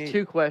got, There's Nate?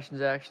 2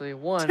 questions, actually.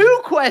 1.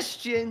 2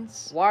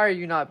 questions? Why are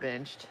you not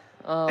benched?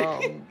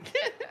 2.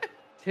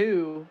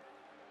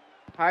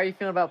 How are you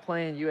feeling about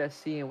playing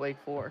USC in week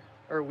 4?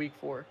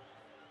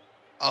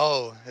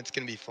 Oh, that's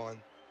going to be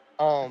fun.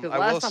 Because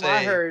last time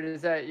I heard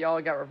is that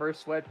y'all got reverse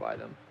swept by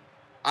them.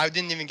 I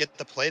didn't even get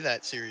to play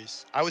that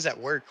series. I was at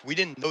work. We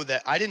didn't know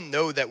that. I didn't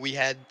know that we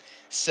had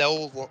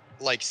cell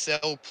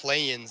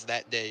play-ins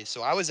that day.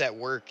 So I was at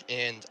work,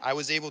 and I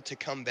was able to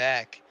come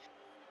back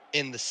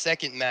in the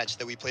second match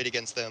that we played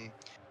against them.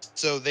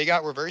 So they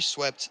got reverse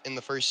swept in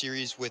the first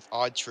series with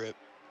Odd Trip,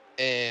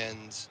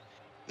 and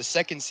the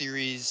second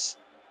series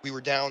we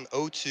were down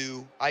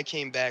 0-2. I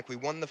came back. We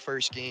won the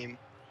first game.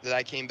 that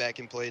I came back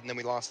and played, and then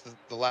we lost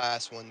the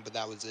last one, but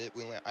that was it.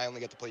 I only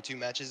got to play 2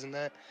 matches in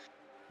that.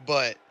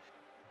 But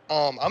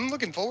I'm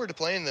looking forward to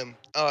playing them.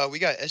 We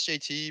got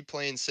SJT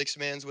playing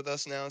 6-mans with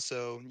us now,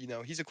 so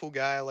he's a cool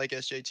guy. I like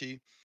SJT.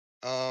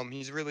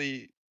 He's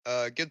really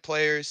a good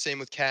player. Same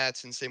with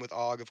Cats and same with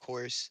Og, of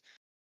course.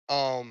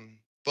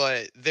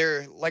 But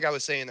they're, like I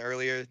was saying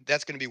earlier,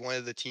 that's going to be one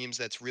of the teams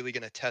that's really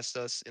going to test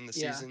us in the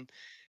season,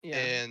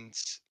 and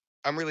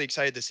I'm really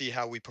excited to see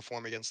how we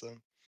perform against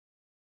them.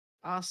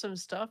 Awesome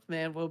stuff,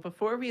 man. Well,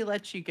 before we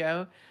let you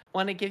go,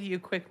 want to give you a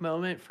quick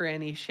moment for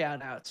any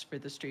shout outs for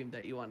the stream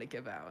that you want to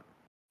give out.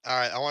 All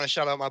right, I want to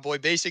shout out my boy,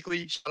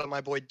 basically. Shout out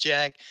my boy,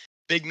 Jack.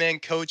 Big man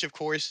coach, of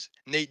course.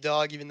 Nate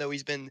Dogg, even though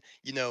he's been,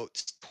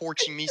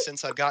 torching me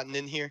since I've gotten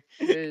in here.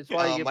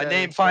 My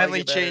name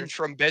finally changed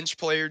from bench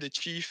player to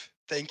chief.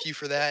 Thank you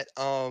for that.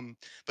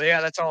 But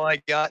yeah, that's all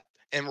I got.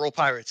 And roll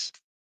Pirates.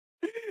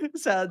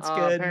 Sounds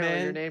good, apparently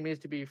man. Your name needs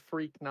to be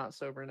Freak Not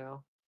Sober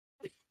now.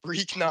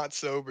 Freak Not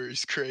Sober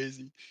is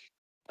crazy.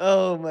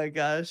 Oh my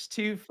gosh,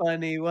 too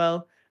funny.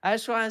 Well, I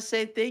just want to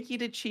say thank you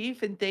to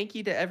Chief and thank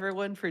you to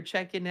everyone for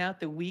checking out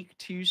the week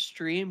 2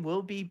 stream.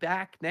 We'll be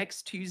back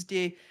next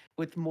Tuesday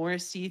with more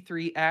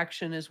C3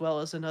 action as well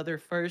as another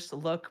first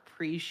look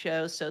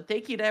pre-show. So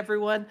thank you to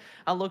everyone.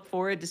 I look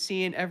forward to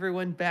seeing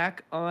everyone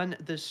back on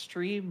the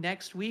stream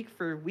next week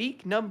for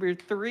week number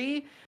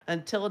 3.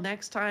 Until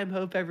next time,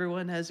 hope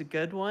everyone has a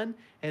good one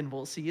and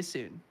we'll see you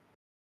soon.